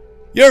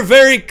 Your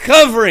very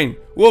covering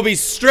will be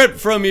stripped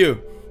from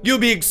you. You'll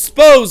be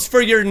exposed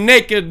for your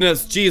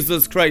nakedness,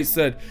 Jesus Christ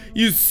said.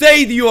 You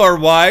say you are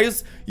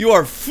wise, you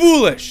are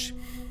foolish.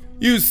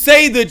 You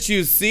say that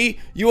you see,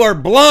 you are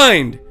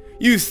blind.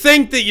 You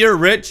think that you're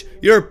rich,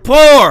 you're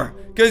poor,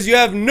 because you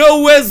have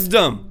no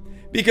wisdom.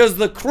 Because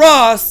the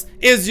cross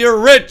is your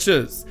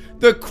riches.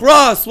 The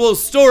cross will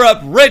store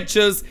up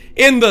riches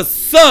in the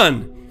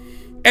Son.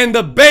 And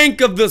the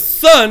bank of the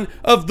Son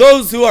of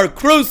those who are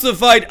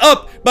crucified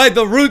up by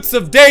the roots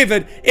of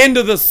David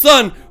into the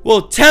Son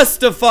will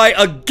testify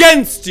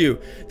against you,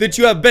 that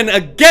you have been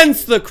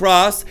against the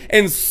cross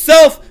and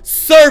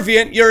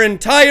self-servient your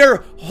entire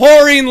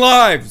whoring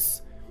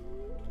lives.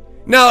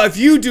 Now, if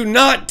you do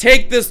not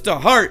take this to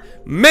heart,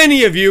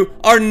 many of you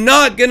are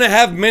not going to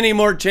have many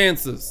more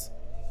chances.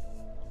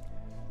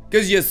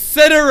 Because you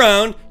sit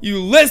around, you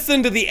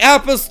listen to the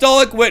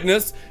apostolic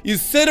witness, you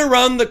sit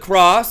around the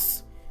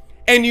cross,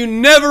 and you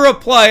never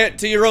apply it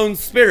to your own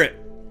spirit.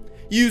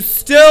 You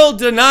still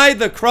deny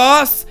the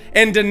cross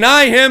and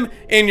deny him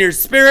in your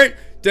spirit,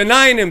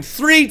 denying him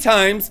 3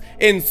 times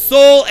in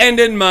soul and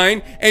in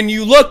mind, and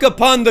you look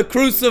upon the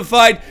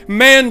crucified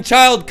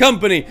man-child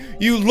company.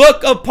 You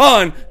look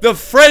upon the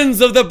friends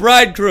of the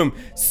bridegroom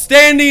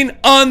standing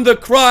on the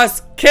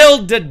cross,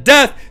 killed to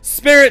death,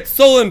 spirit,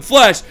 soul, and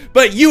flesh,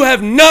 but you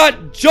have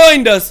not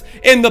joined us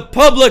in the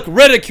public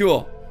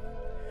ridicule.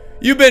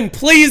 You've been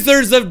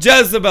pleasers of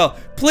Jezebel,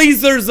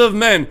 pleasers of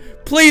men,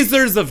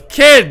 pleasers of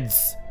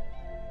kids.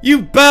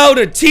 You bow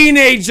to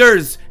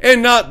teenagers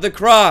and not the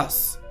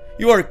cross.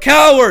 You are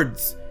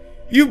cowards.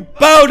 You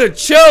bow to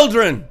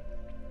children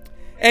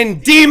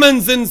and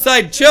demons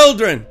inside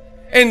children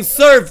and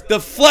serve the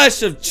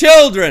flesh of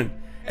children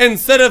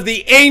instead of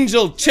the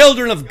angel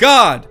children of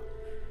God.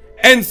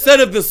 Instead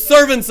of the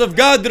servants of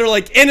God that are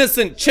like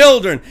innocent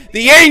children,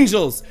 the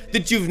angels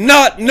that you've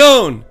not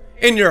known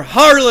in your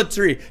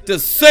harlotry to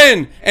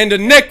sin and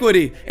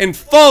iniquity and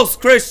false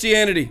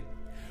Christianity.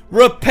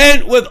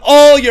 Repent with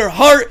all your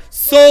heart,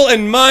 soul,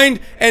 and mind,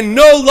 and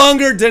no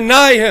longer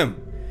deny him.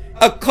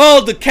 A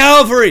call to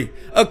Calvary,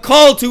 a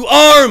call to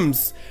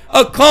arms,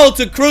 a call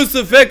to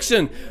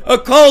crucifixion, a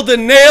call to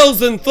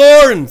nails and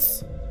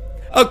thorns,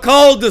 a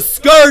call to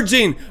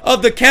scourging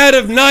of the cat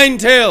of 9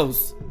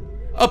 tails.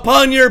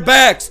 Upon your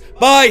backs,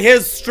 by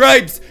his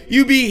stripes,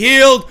 you be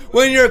healed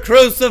when you're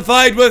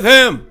crucified with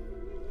him.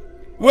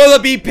 Will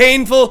it be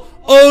painful?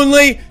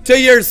 Only to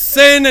your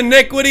sin,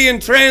 iniquity,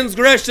 and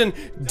transgression,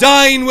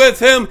 dying with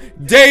him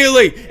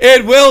daily.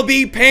 It will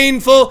be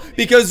painful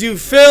because you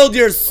filled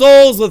your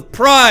souls with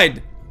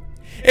pride.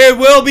 It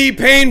will be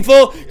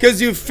painful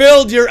because you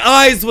filled your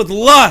eyes with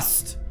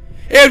lust.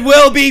 It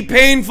will be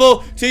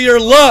painful to your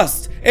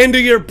lust and to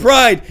your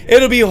pride.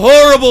 It'll be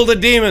horrible to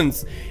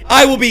demons.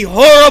 I will be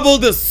horrible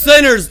to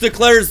sinners,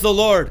 declares the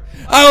Lord.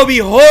 I will be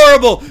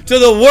horrible to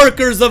the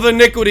workers of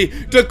iniquity,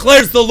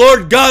 declares the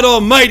Lord God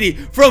Almighty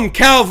from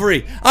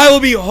Calvary. I will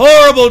be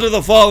horrible to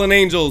the fallen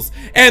angels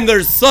and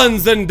their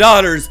sons and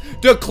daughters,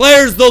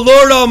 declares the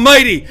Lord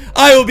Almighty.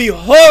 I will be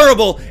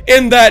horrible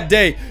in that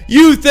day.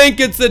 You think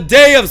it's a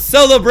day of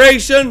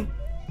celebration?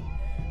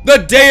 The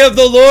day of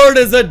the Lord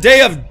is a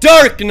day of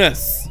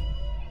darkness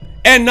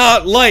and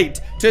not light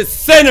to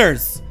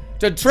sinners,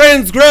 to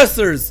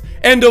transgressors,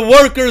 and to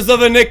workers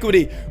of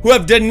iniquity who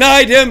have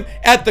denied him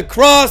at the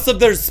cross of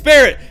their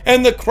spirit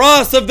and the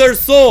cross of their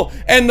soul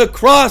and the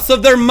cross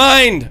of their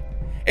mind.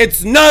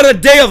 It's not a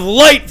day of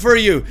light for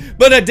you,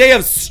 but a day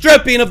of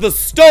stripping of the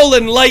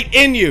stolen light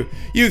in you.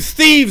 You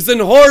thieves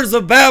and whores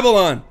of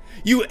Babylon,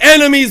 you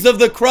enemies of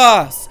the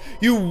cross,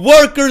 you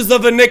workers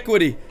of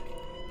iniquity.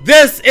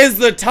 This is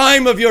the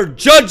time of your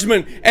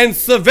judgment and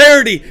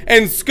severity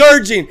and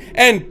scourging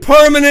and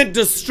permanent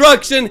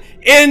destruction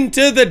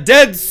into the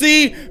Dead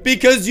Sea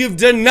because you've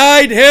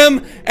denied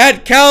him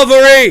at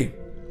Calvary.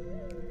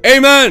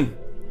 Amen.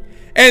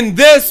 And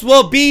this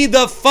will be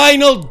the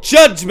final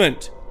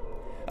judgment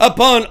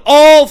upon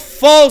all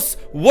false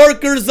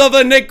workers of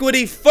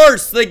iniquity.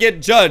 First, they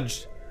get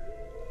judged.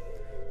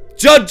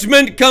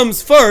 Judgment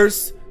comes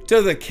first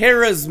to the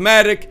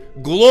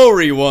charismatic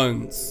glory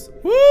ones.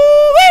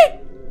 Woo-wee!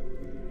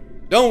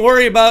 Don't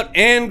worry about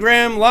Ann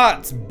Graham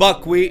Lott's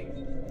buckwheat.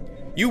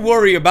 You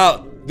worry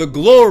about the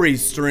glory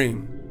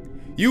stream.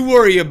 You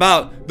worry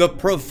about the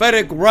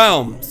prophetic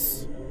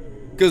realms.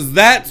 Because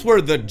that's where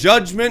the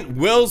judgment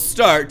will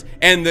start.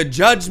 And the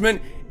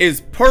judgment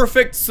is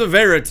perfect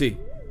severity.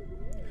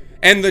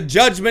 And the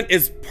judgment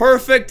is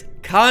perfect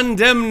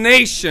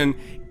condemnation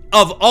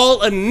of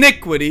all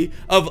iniquity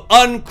of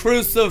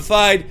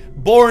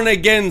uncrucified,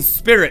 born-again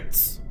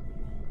spirits.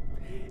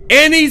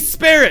 Any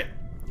spirit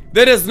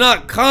that is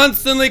not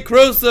constantly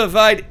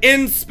crucified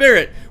in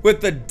spirit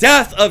with the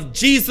death of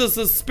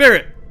Jesus'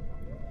 spirit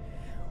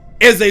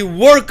is a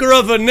worker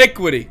of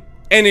iniquity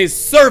and a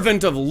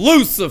servant of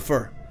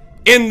Lucifer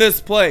in this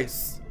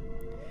place.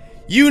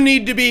 You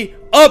need to be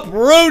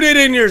uprooted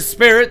in your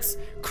spirits,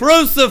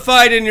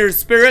 crucified in your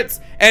spirits,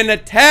 and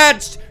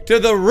attached to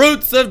the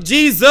roots of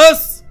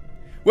Jesus,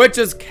 which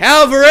is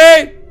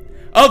Calvary,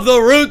 of the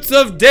roots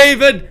of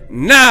David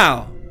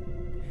now.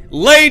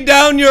 Lay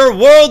down your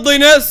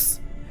worldliness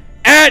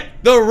at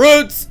the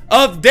roots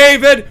of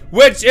David,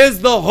 which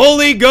is the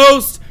Holy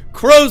Ghost,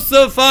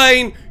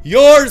 crucifying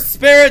your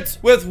spirits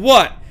with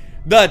what?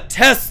 The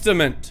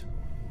testament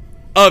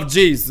of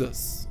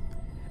Jesus,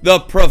 the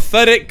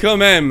prophetic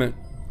commandment,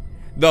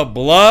 the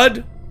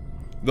blood,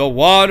 the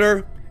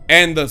water,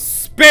 and the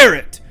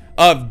Spirit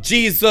of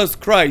Jesus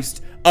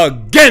Christ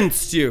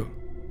against you.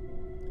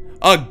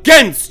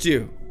 Against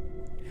you.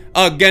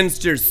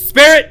 Against your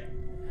spirit,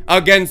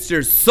 against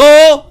your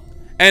soul,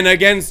 and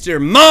against your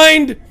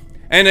mind,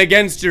 and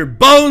against your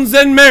bones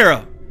and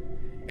marrow.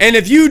 And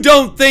if you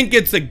don't think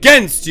it's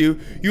against you,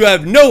 you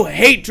have no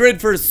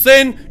hatred for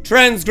sin,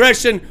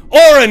 transgression,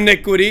 or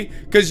iniquity,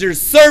 because you're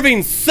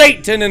serving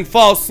Satan in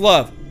false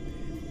love.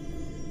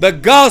 The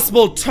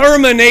gospel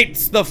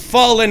terminates the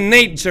fallen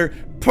nature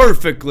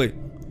perfectly.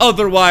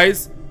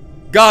 Otherwise,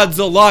 God's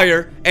a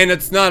liar and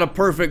it's not a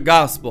perfect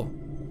gospel.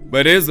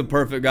 But it is a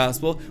perfect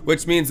gospel,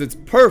 which means it's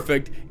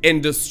perfect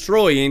in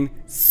destroying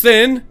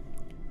sin,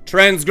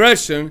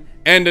 transgression,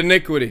 and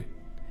iniquity.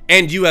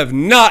 And you have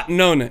not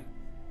known it,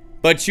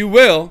 but you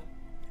will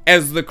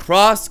as the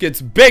cross gets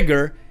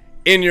bigger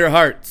in your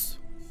hearts.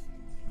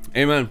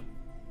 Amen.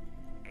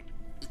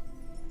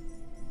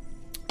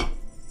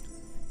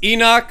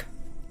 Enoch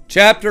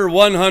chapter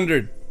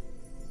 100.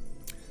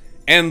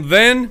 And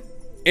then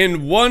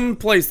in one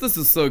place, this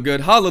is so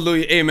good.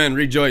 Hallelujah, amen,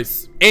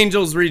 rejoice.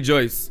 Angels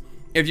rejoice.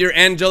 If you're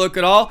angelic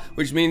at all,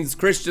 which means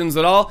Christians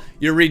at all,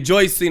 you're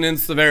rejoicing in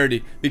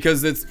severity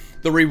because it's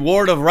the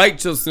reward of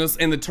righteousness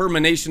and the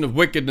termination of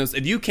wickedness.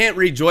 If you can't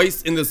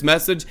rejoice in this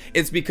message,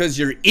 it's because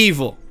you're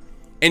evil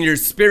and your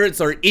spirits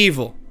are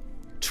evil.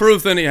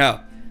 Truth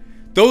anyhow.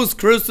 Those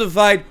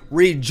crucified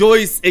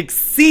rejoice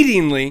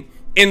exceedingly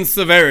in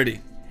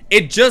severity.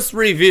 It just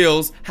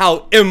reveals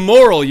how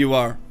immoral you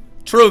are.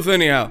 Truth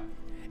anyhow.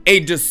 A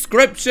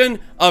description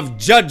of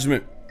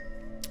judgment.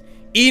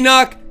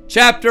 Enoch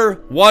chapter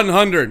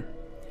 100.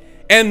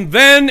 And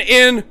then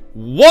in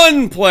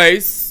one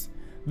place,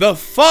 the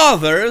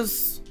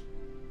fathers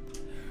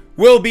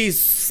will be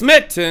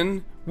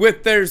smitten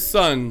with their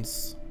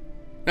sons.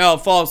 Now,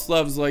 false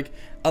love's like,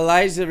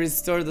 Elijah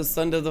restored the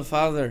son to the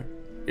father.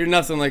 You're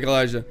nothing like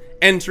Elijah.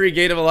 Entry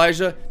gate of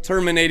Elijah,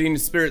 terminating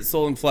spirit,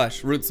 soul, and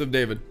flesh. Roots of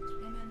David.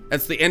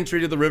 That's the entry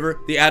to the river,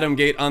 the Adam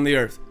gate on the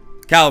earth.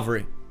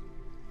 Calvary.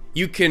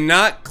 You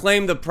cannot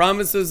claim the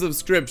promises of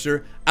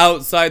Scripture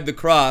outside the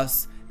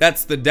cross.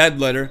 That's the dead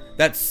letter.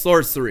 That's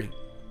sorcery.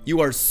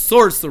 You are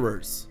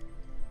sorcerers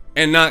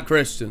and not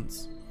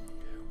Christians.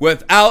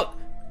 Without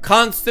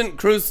constant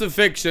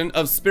crucifixion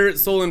of spirit,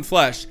 soul, and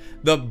flesh.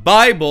 The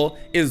Bible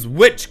is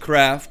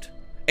witchcraft,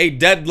 a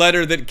dead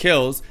letter that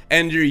kills,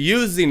 and you're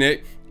using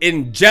it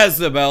in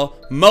Jezebel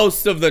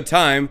most of the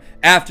time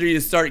after you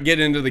start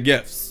getting into the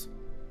gifts.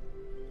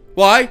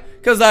 Why?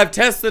 Because I've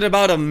tested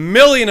about 1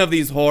 million of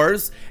these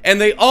whores,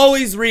 and they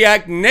always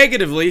react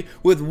negatively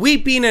with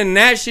weeping and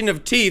gnashing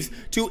of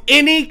teeth to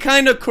any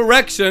kind of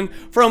correction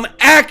from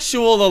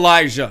actual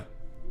Elijah,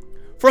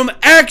 from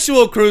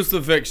actual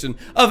crucifixion,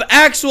 of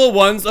actual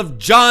ones of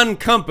John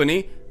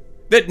company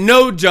that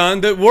know John,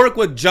 that work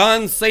with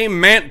John's same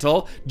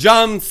mantle,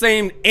 John's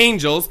same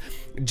angels,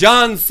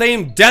 John's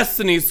same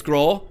destiny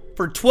scroll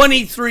for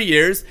 23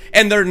 years,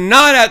 and they're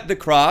not at the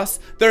cross,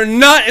 they're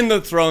not in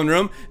the throne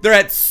room, they're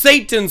at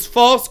Satan's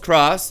false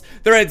cross,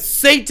 they're at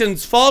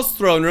Satan's false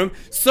throne room,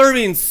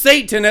 serving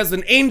Satan as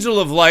an angel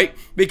of light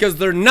because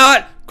they're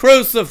not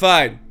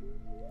crucified.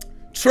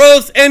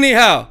 Truth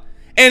anyhow.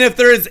 And if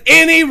there is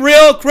any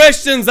real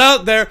Christians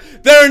out there,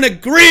 they're in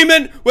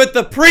agreement with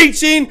the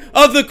preaching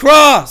of the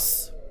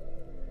cross.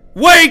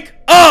 Wake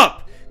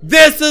up!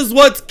 This is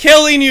what's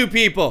killing you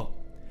people.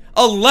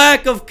 A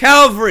lack of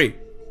Calvary.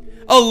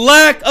 A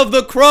lack of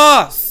the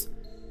cross.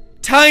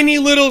 Tiny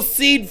little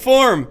seed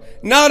form.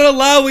 Not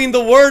allowing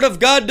the Word of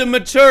God to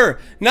mature.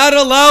 Not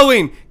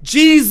allowing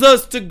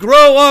Jesus to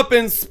grow up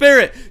in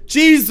spirit.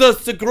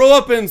 Jesus to grow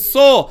up in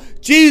soul.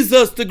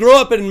 Jesus to grow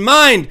up in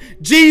mind.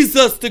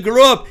 Jesus to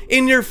grow up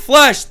in your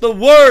flesh. The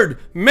Word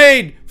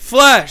made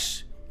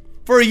flesh.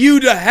 For you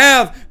to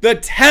have the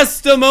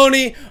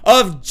testimony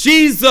of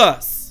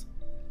Jesus.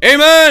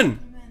 Amen.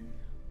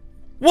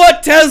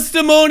 What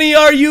testimony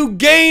are you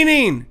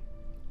gaining?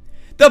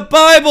 The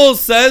Bible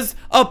says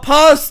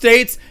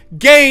apostates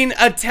gain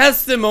a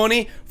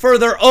testimony for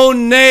their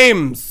own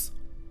names.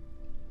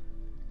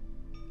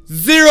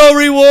 0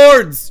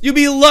 rewards. You'd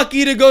be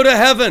lucky to go to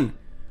heaven.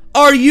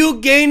 Are you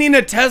gaining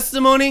a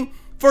testimony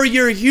for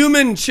your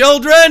human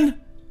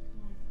children?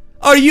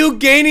 Are you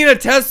gaining a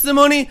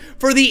testimony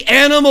for the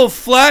animal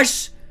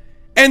flesh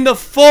and the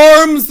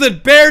forms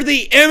that bear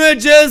the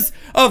images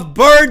of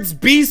birds,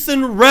 beasts,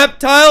 and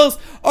reptiles?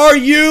 Are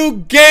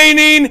you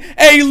gaining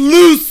a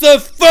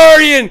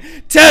Luciferian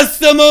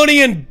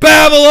testimony in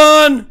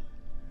Babylon?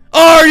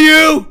 Are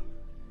you?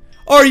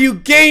 Are you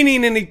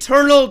gaining an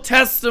eternal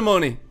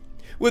testimony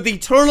with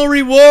eternal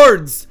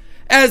rewards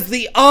as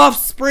the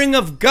offspring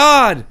of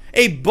God,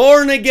 a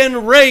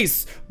born-again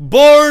race,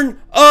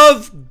 born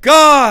of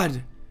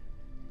God,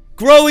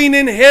 growing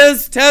in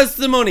His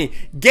testimony,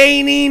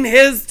 gaining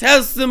His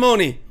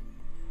testimony,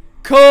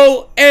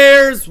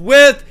 co-heirs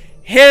with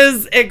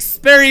His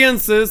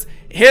experiences,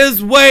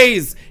 His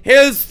ways,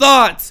 His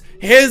thoughts,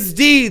 His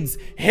deeds,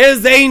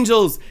 His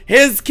angels,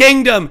 His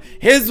kingdom,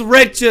 His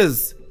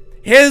riches,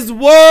 His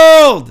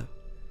world,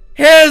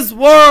 His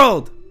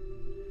world.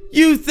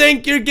 You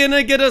think you're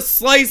gonna get a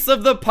slice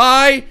of the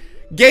pie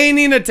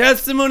gaining a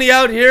testimony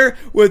out here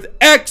with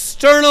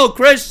external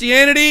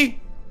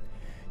Christianity?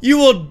 You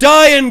will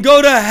die and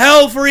go to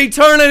hell for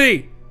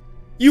eternity.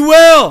 You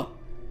will.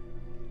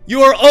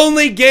 You are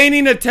only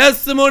gaining a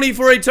testimony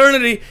for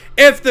eternity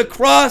if the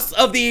cross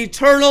of the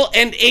eternal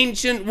and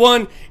ancient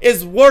one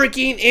is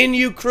working in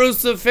you,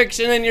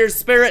 crucifixion in your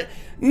spirit.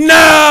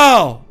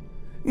 Now!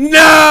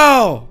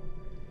 Now!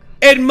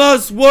 It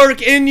must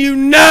work in you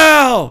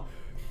now!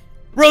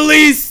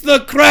 Release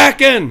the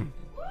Kraken!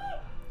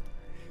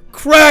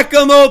 Crack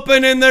them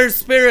open in their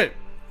spirit.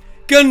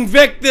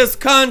 Convict this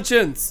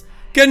conscience.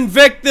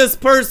 Convict this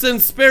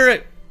person's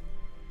spirit.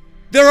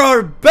 There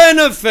are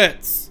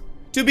benefits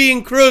to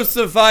being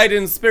crucified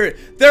in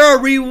spirit. There are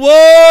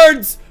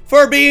rewards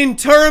for being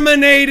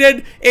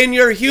terminated in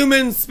your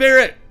human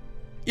spirit,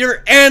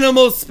 your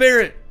animal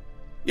spirit,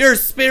 your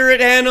spirit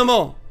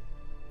animal.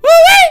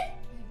 Woo-wee!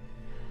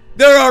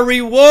 There are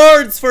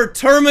rewards for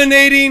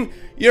terminating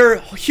your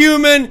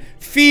human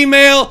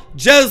female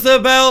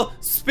Jezebel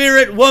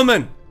spirit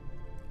woman,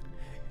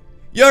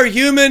 your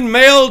human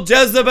male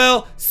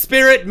Jezebel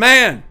spirit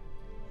man.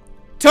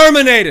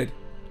 Terminated.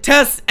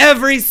 Test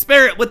every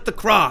spirit with the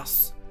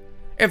cross.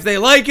 If they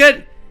like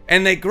it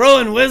and they grow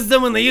in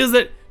wisdom when they use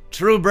it,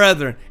 true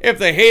brethren. If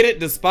they hate it,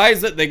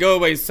 despise it, they go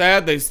away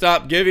sad, they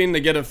stop giving, they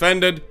get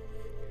offended.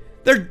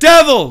 They're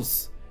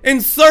devils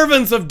and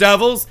servants of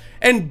devils,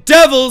 and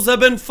devils have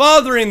been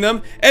fathering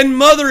them and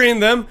mothering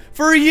them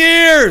for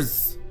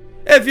years.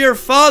 If you're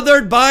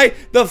fathered by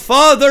the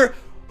Father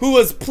who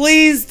was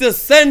pleased to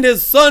send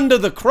His Son to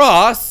the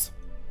cross,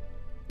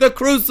 the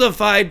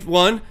crucified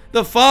one,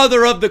 the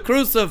Father of the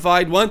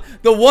crucified one,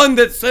 the one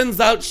that sends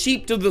out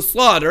sheep to the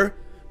slaughter,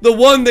 the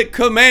one that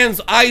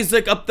commands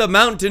Isaac up the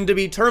mountain to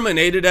be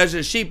terminated as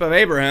a sheep of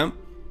Abraham,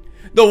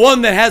 the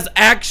one that has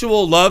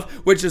actual love,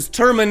 which is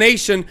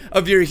termination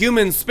of your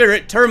human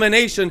spirit,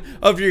 termination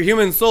of your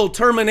human soul,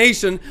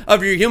 termination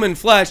of your human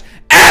flesh,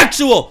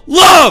 actual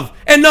love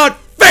and not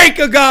fake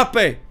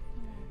agape.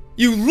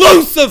 You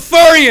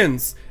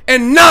Luciferians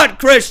and not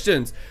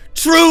Christians.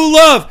 True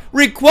love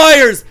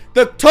requires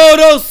the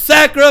total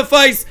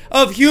sacrifice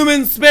of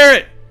human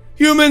spirit,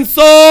 human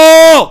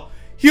soul,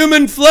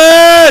 human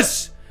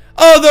flesh.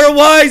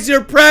 Otherwise,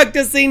 you're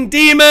practicing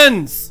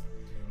demons.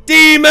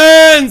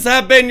 Demons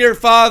have been your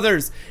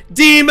fathers.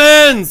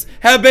 Demons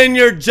have been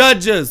your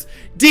judges.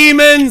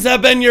 Demons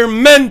have been your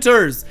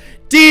mentors.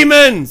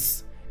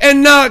 Demons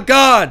and not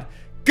God.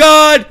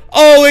 God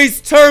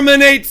always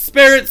terminates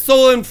spirit,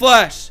 soul, and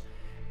flesh.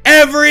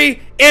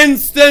 Every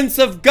instance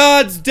of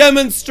God's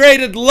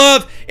demonstrated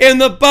love in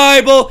the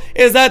Bible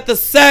is at the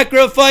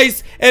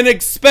sacrifice and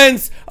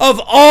expense of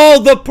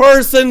all the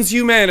person's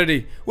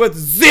humanity, with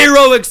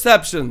zero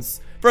exceptions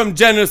from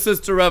Genesis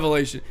to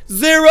Revelation.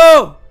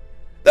 Zero!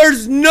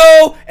 There's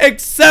no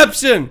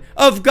exception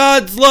of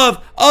God's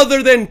love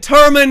other than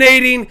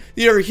terminating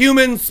your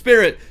human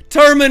spirit,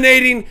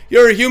 terminating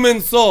your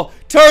human soul,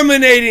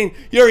 terminating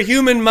your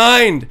human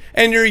mind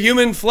and your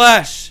human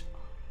flesh.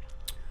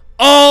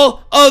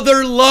 All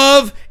other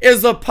love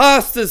is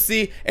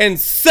apostasy and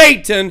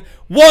Satan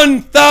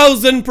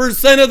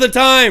 1,000% of the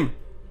time.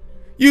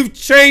 You've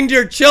trained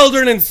your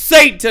children in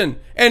Satan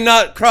and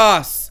not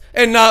cross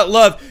and not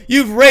love.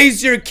 You've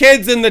raised your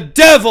kids in the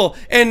devil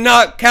and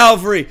not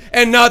Calvary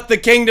and not the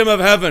kingdom of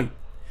heaven.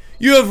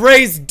 You have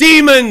raised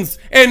demons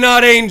and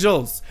not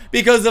angels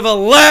because of a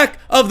lack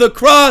of the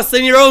cross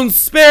in your own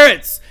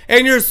spirits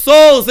and your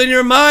souls and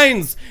your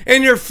minds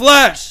and your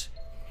flesh.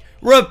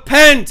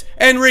 Repent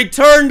and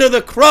return to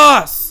the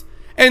cross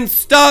and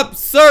stop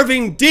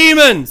serving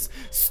demons.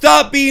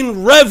 Stop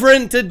being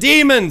reverent to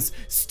demons.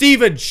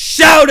 Stephen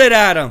shouted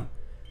at him.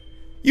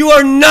 You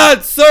are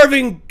not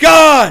serving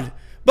God,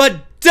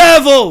 but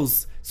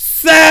devils,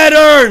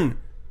 Saturn,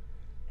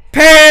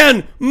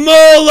 Pan,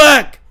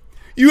 Molech.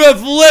 You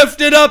have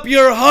lifted up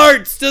your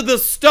hearts to the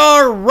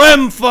star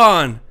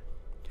Remphan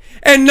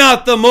and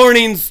not the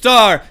morning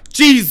star,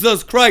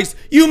 Jesus Christ.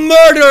 You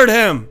murdered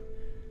him.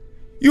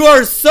 You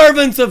are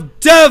servants of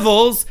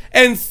devils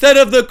instead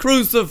of the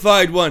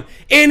crucified one.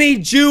 Any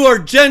Jew or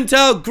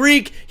Gentile,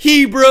 Greek,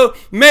 Hebrew,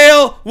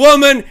 male,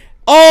 woman,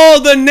 all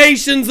the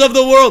nations of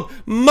the world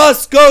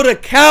must go to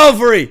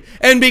Calvary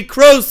and be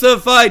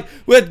crucified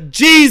with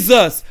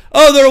Jesus.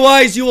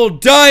 Otherwise, you will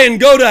die and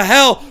go to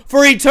hell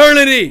for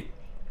eternity.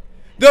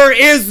 There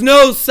is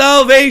no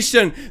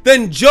salvation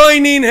than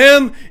joining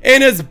him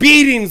in his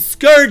beatings,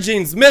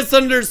 scourgings,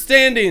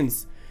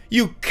 misunderstandings.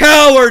 You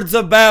cowards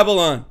of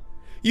Babylon.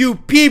 You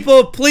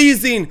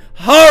people-pleasing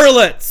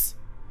harlots.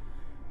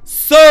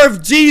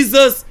 Serve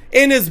Jesus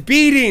in his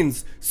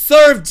beatings.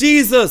 Serve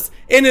Jesus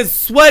in his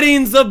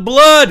sweatings of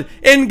blood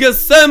in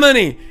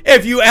Gethsemane.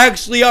 If you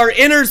actually are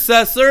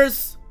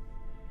intercessors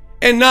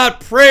and not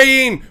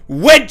praying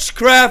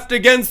witchcraft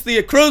against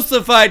the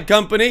crucified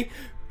company,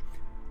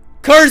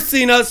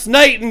 cursing us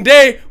night and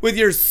day with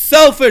your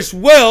selfish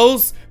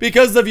wills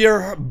because of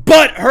your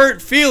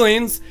butt-hurt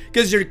feelings,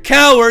 because you're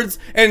cowards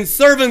and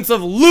servants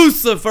of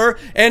Lucifer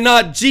and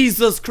not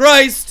Jesus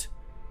Christ.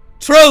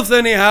 Truth,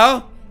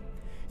 anyhow.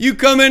 You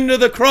come into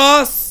the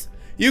cross,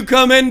 you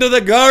come into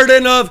the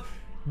Garden of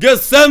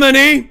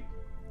Gethsemane,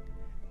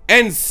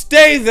 and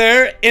stay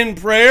there in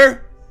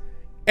prayer,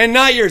 and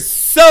not your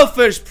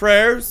selfish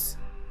prayers,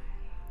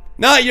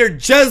 not your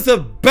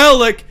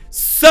Jezebelic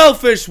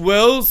selfish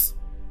wills,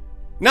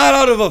 not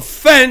out of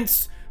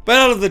offense, but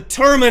out of the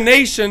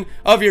termination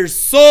of your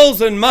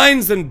souls and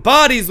minds and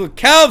bodies with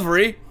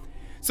Calvary,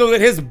 so that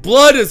his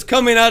blood is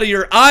coming out of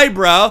your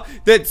eyebrow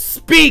that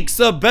speaks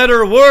a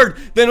better word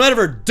than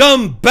whatever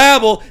dumb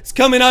babble is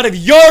coming out of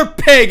your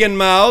pagan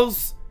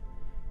mouths,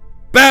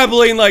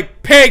 babbling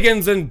like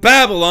pagans in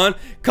Babylon,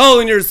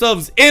 calling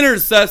yourselves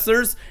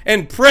intercessors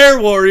and prayer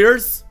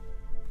warriors.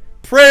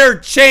 Prayer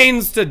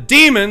chains to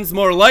demons,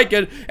 more like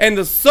it, and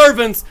the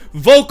servants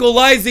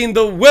vocalizing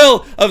the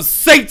will of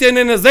Satan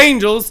and his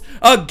angels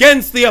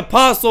against the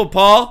Apostle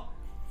Paul,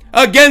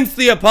 against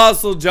the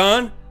Apostle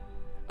John,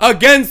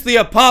 against the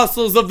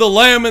apostles of the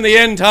Lamb in the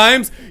end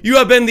times. You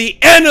have been the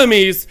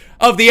enemies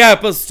of the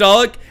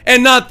apostolic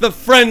and not the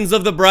friends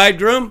of the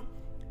bridegroom.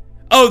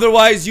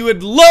 Otherwise, you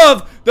would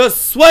love the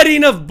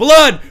sweating of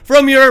blood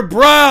from your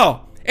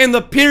brow and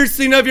the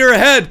piercing of your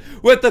head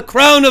with the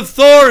crown of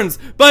thorns,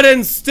 but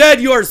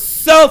instead you are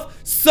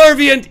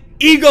self-servient,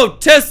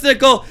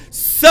 egotistical,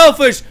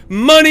 selfish,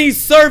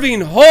 money-serving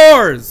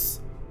whores.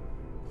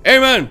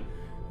 Amen.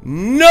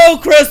 No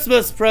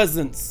Christmas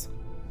presents.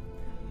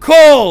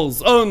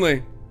 Coals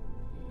only.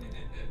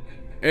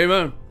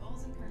 Amen.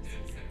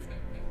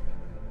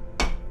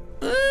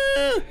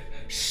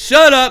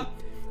 Shut up.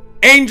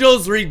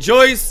 Angels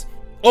rejoice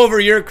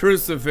over your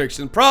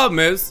crucifixion. Problem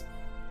is,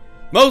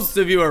 most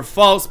of you are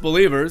false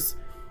believers,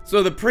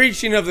 so the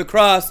preaching of the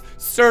cross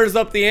stirs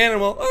up the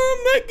animal.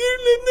 Oh my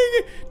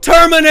goodness.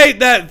 Terminate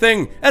that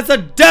thing. That's a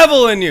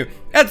devil in you.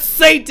 That's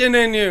Satan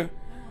in you.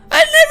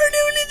 I never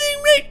do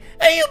anything right.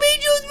 I obey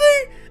Joe's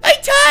word. I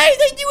tithe.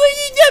 I do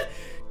anything stuff.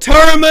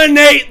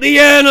 Terminate the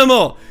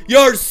animal.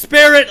 Your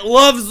spirit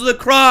loves the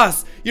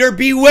cross. You're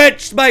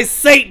bewitched by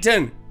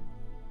Satan.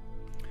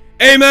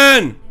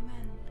 Amen.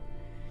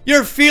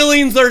 Your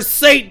feelings are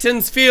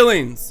Satan's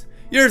feelings.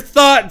 Your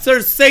thoughts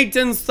are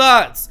Satan's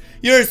thoughts.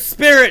 Your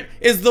spirit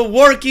is the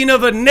working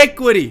of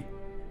iniquity,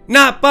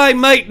 not by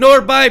might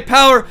nor by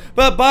power,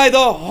 but by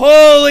the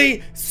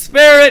Holy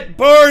Spirit,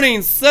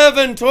 burning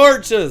 7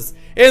 torches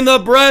in the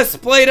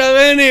breastplate of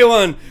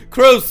anyone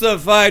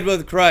crucified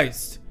with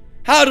Christ.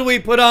 How do we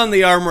put on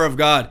the armor of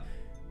God?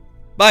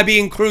 By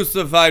being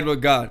crucified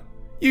with God.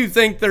 You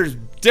think there's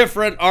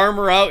different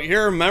armor out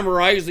here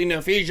memorizing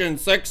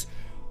Ephesians 6,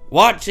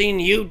 watching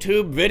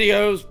YouTube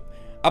videos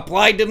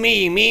applied to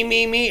me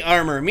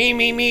armor,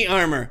 me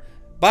armor,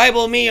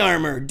 Bible me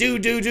armor, do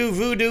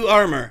voodoo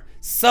armor,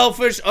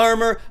 selfish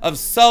armor of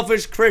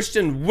selfish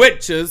Christian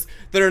witches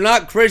that are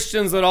not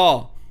Christians at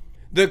all.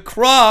 The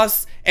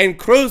cross and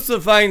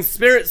crucifying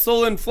spirit,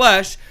 soul, and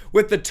flesh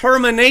with the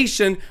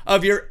termination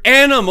of your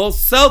animal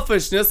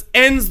selfishness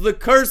ends the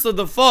curse of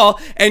the fall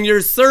and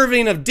your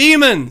serving of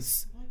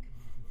demons.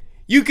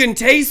 You can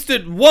taste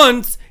it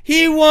once.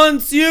 He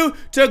wants you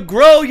to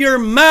grow your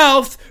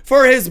mouth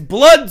for his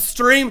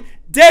bloodstream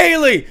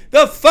daily.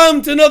 The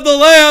fountain of the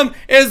Lamb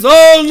is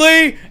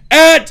only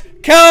at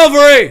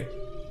Calvary.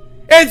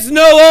 It's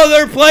no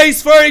other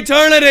place for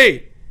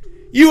eternity.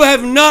 You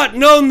have not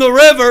known the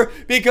river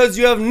because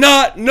you have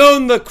not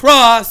known the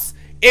cross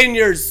in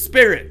your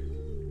spirit.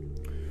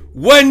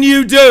 When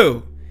you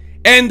do,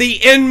 and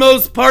the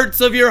inmost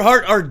parts of your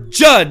heart are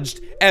judged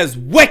as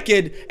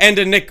wicked and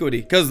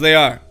iniquity, because they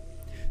are,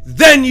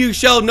 then you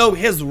shall know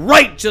his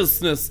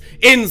righteousness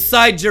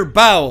inside your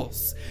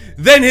bowels.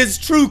 Then his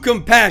true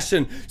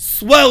compassion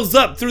swells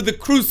up through the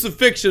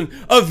crucifixion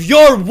of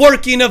your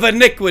working of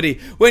iniquity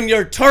when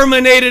you're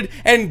terminated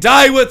and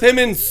die with him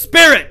in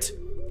spirit.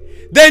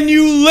 Then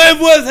you live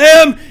with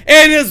him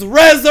in his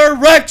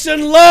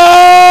resurrection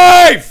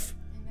life.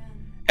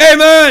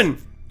 Amen.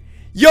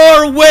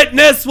 Your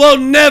witness will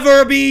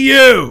never be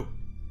you.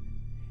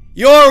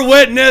 Your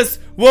witness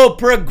will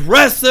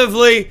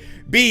progressively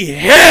be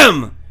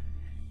him.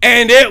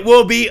 And it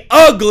will be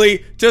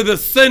ugly to the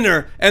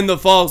sinner and the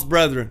false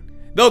brethren.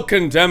 They'll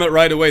condemn it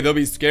right away. They'll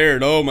be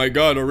scared. Oh my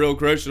God, a real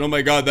Christian. Oh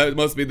my God, that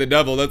must be the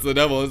devil. That's the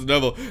devil. That's the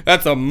devil.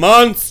 That's a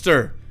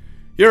monster.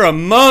 You're a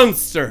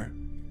monster.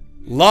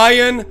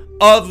 Lion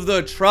of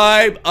the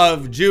tribe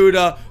of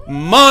Judah.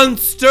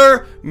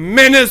 Monster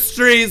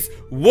Ministries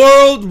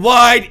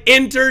Worldwide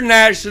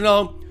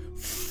International.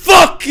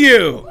 Fuck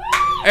you.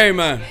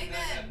 Amen.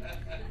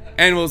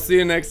 And we'll see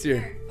you next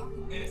year.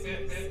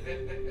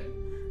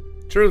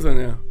 Truth in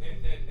you.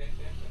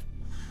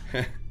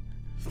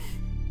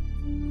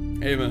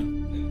 Amen.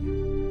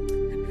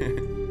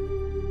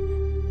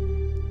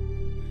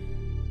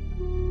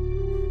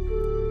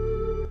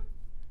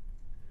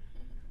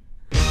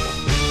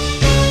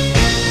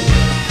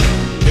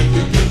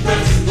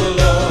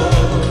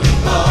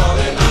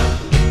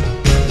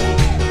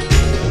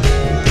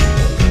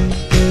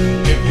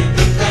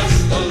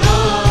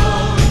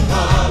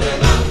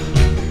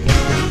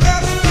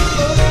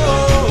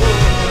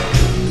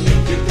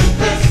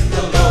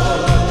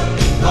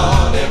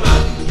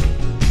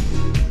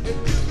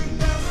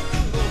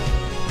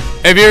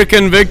 If you're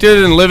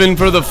convicted and living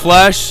for the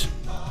flesh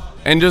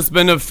and just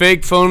been a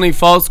fake, phony,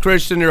 false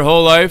Christian your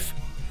whole life,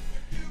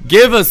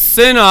 give a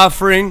sin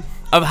offering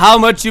of how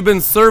much you've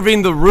been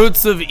serving the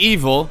roots of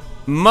evil,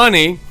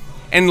 money,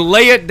 and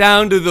lay it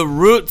down to the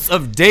roots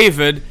of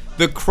David,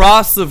 the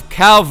cross of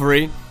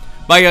Calvary,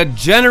 by a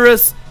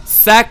generous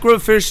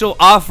sacrificial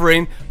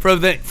offering from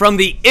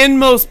the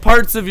inmost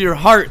parts of your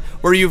heart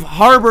where you've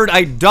harbored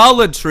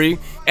idolatry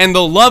and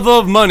the love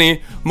of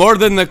money more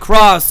than the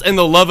cross and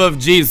the love of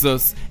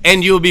Jesus.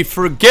 And you'll be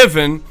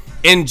forgiven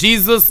in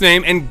Jesus'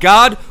 name, and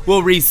God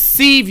will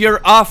receive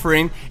your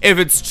offering if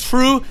it's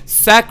true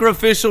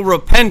sacrificial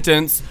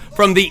repentance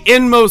from the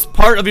inmost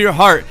part of your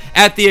heart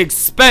at the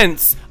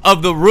expense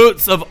of the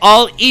roots of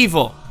all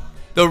evil.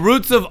 The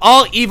roots of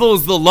all evil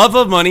is the love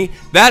of money.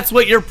 That's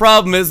what your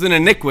problem is in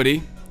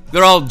iniquity.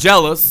 They're all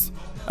jealous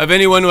of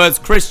anyone who has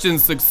Christian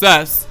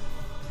success.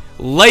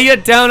 Lay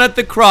it down at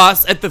the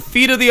cross, at the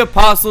feet of the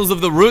apostles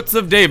of the roots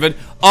of David,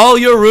 all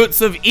your roots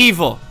of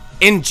evil,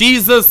 in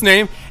Jesus'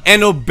 name,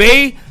 and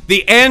obey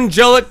the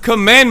angelic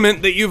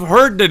commandment that you've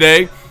heard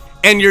today,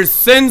 and your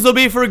sins will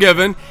be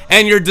forgiven,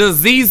 and your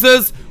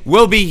diseases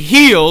will be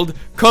healed,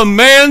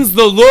 commands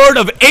the Lord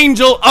of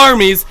angel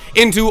armies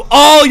into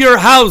all your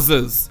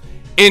houses.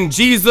 In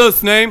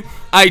Jesus' name,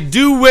 I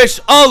do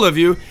wish all of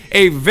you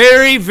a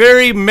very,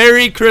 very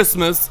Merry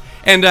Christmas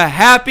and a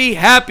happy,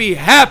 happy,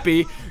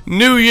 happy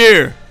New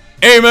Year.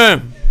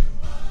 Amen.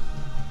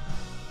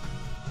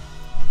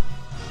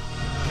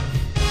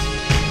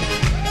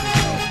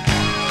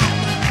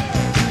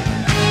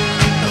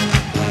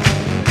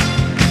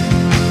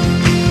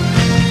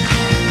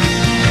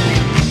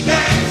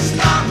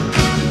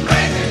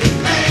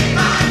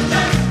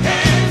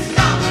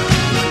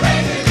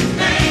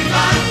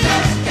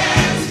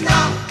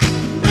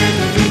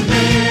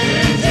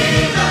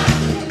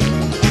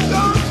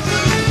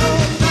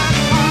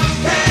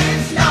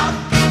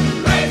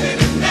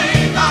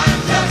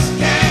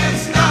 Just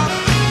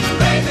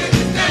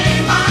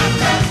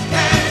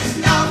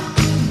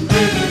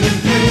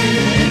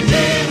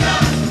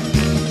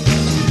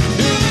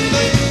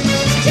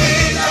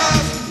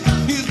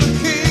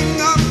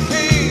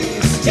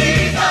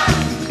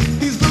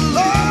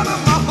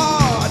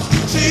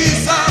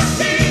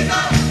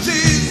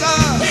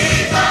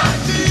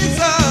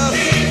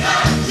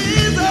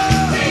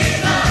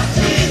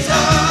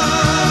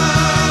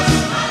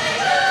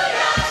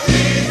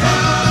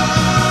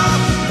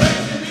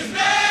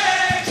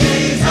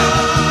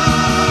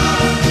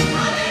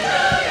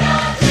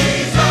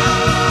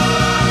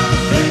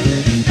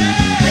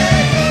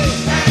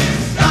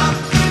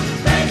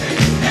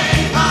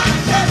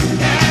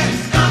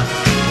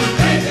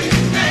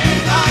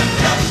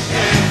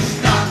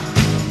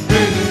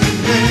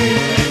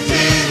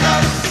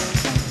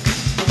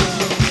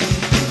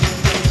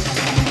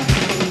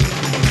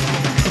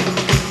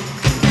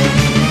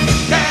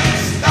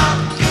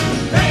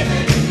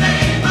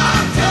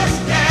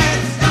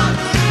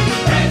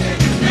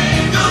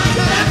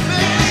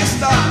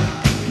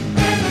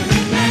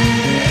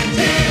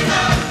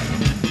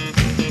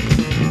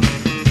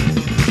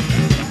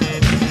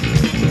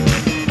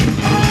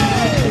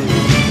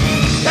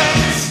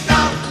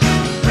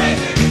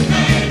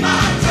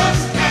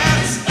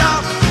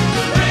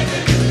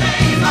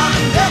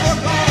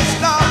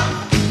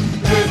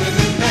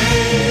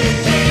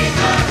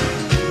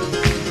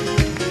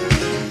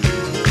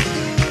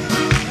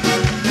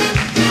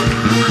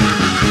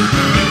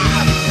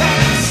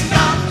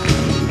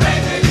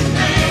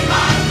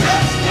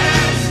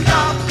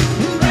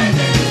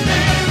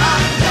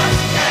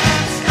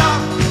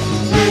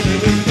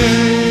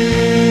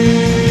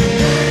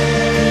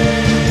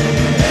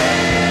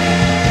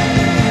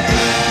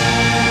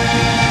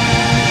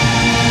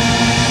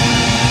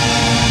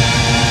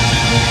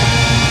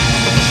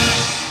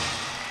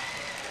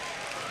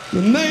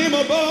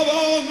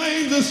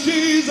is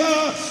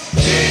Jesus.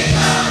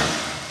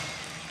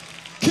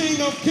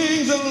 King of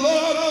kings and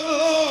Lord of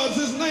lords.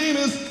 His name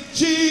is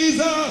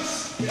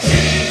Jesus.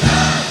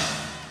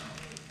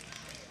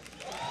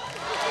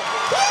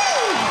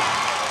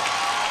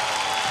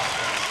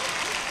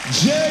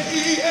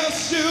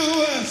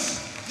 J-E-S-U-S.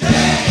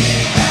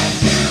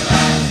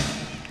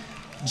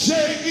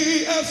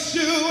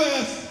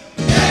 J-E-S-U-S.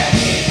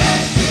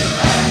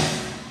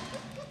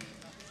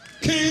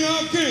 King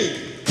of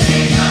kings.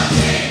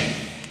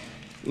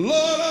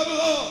 Lord of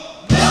lords.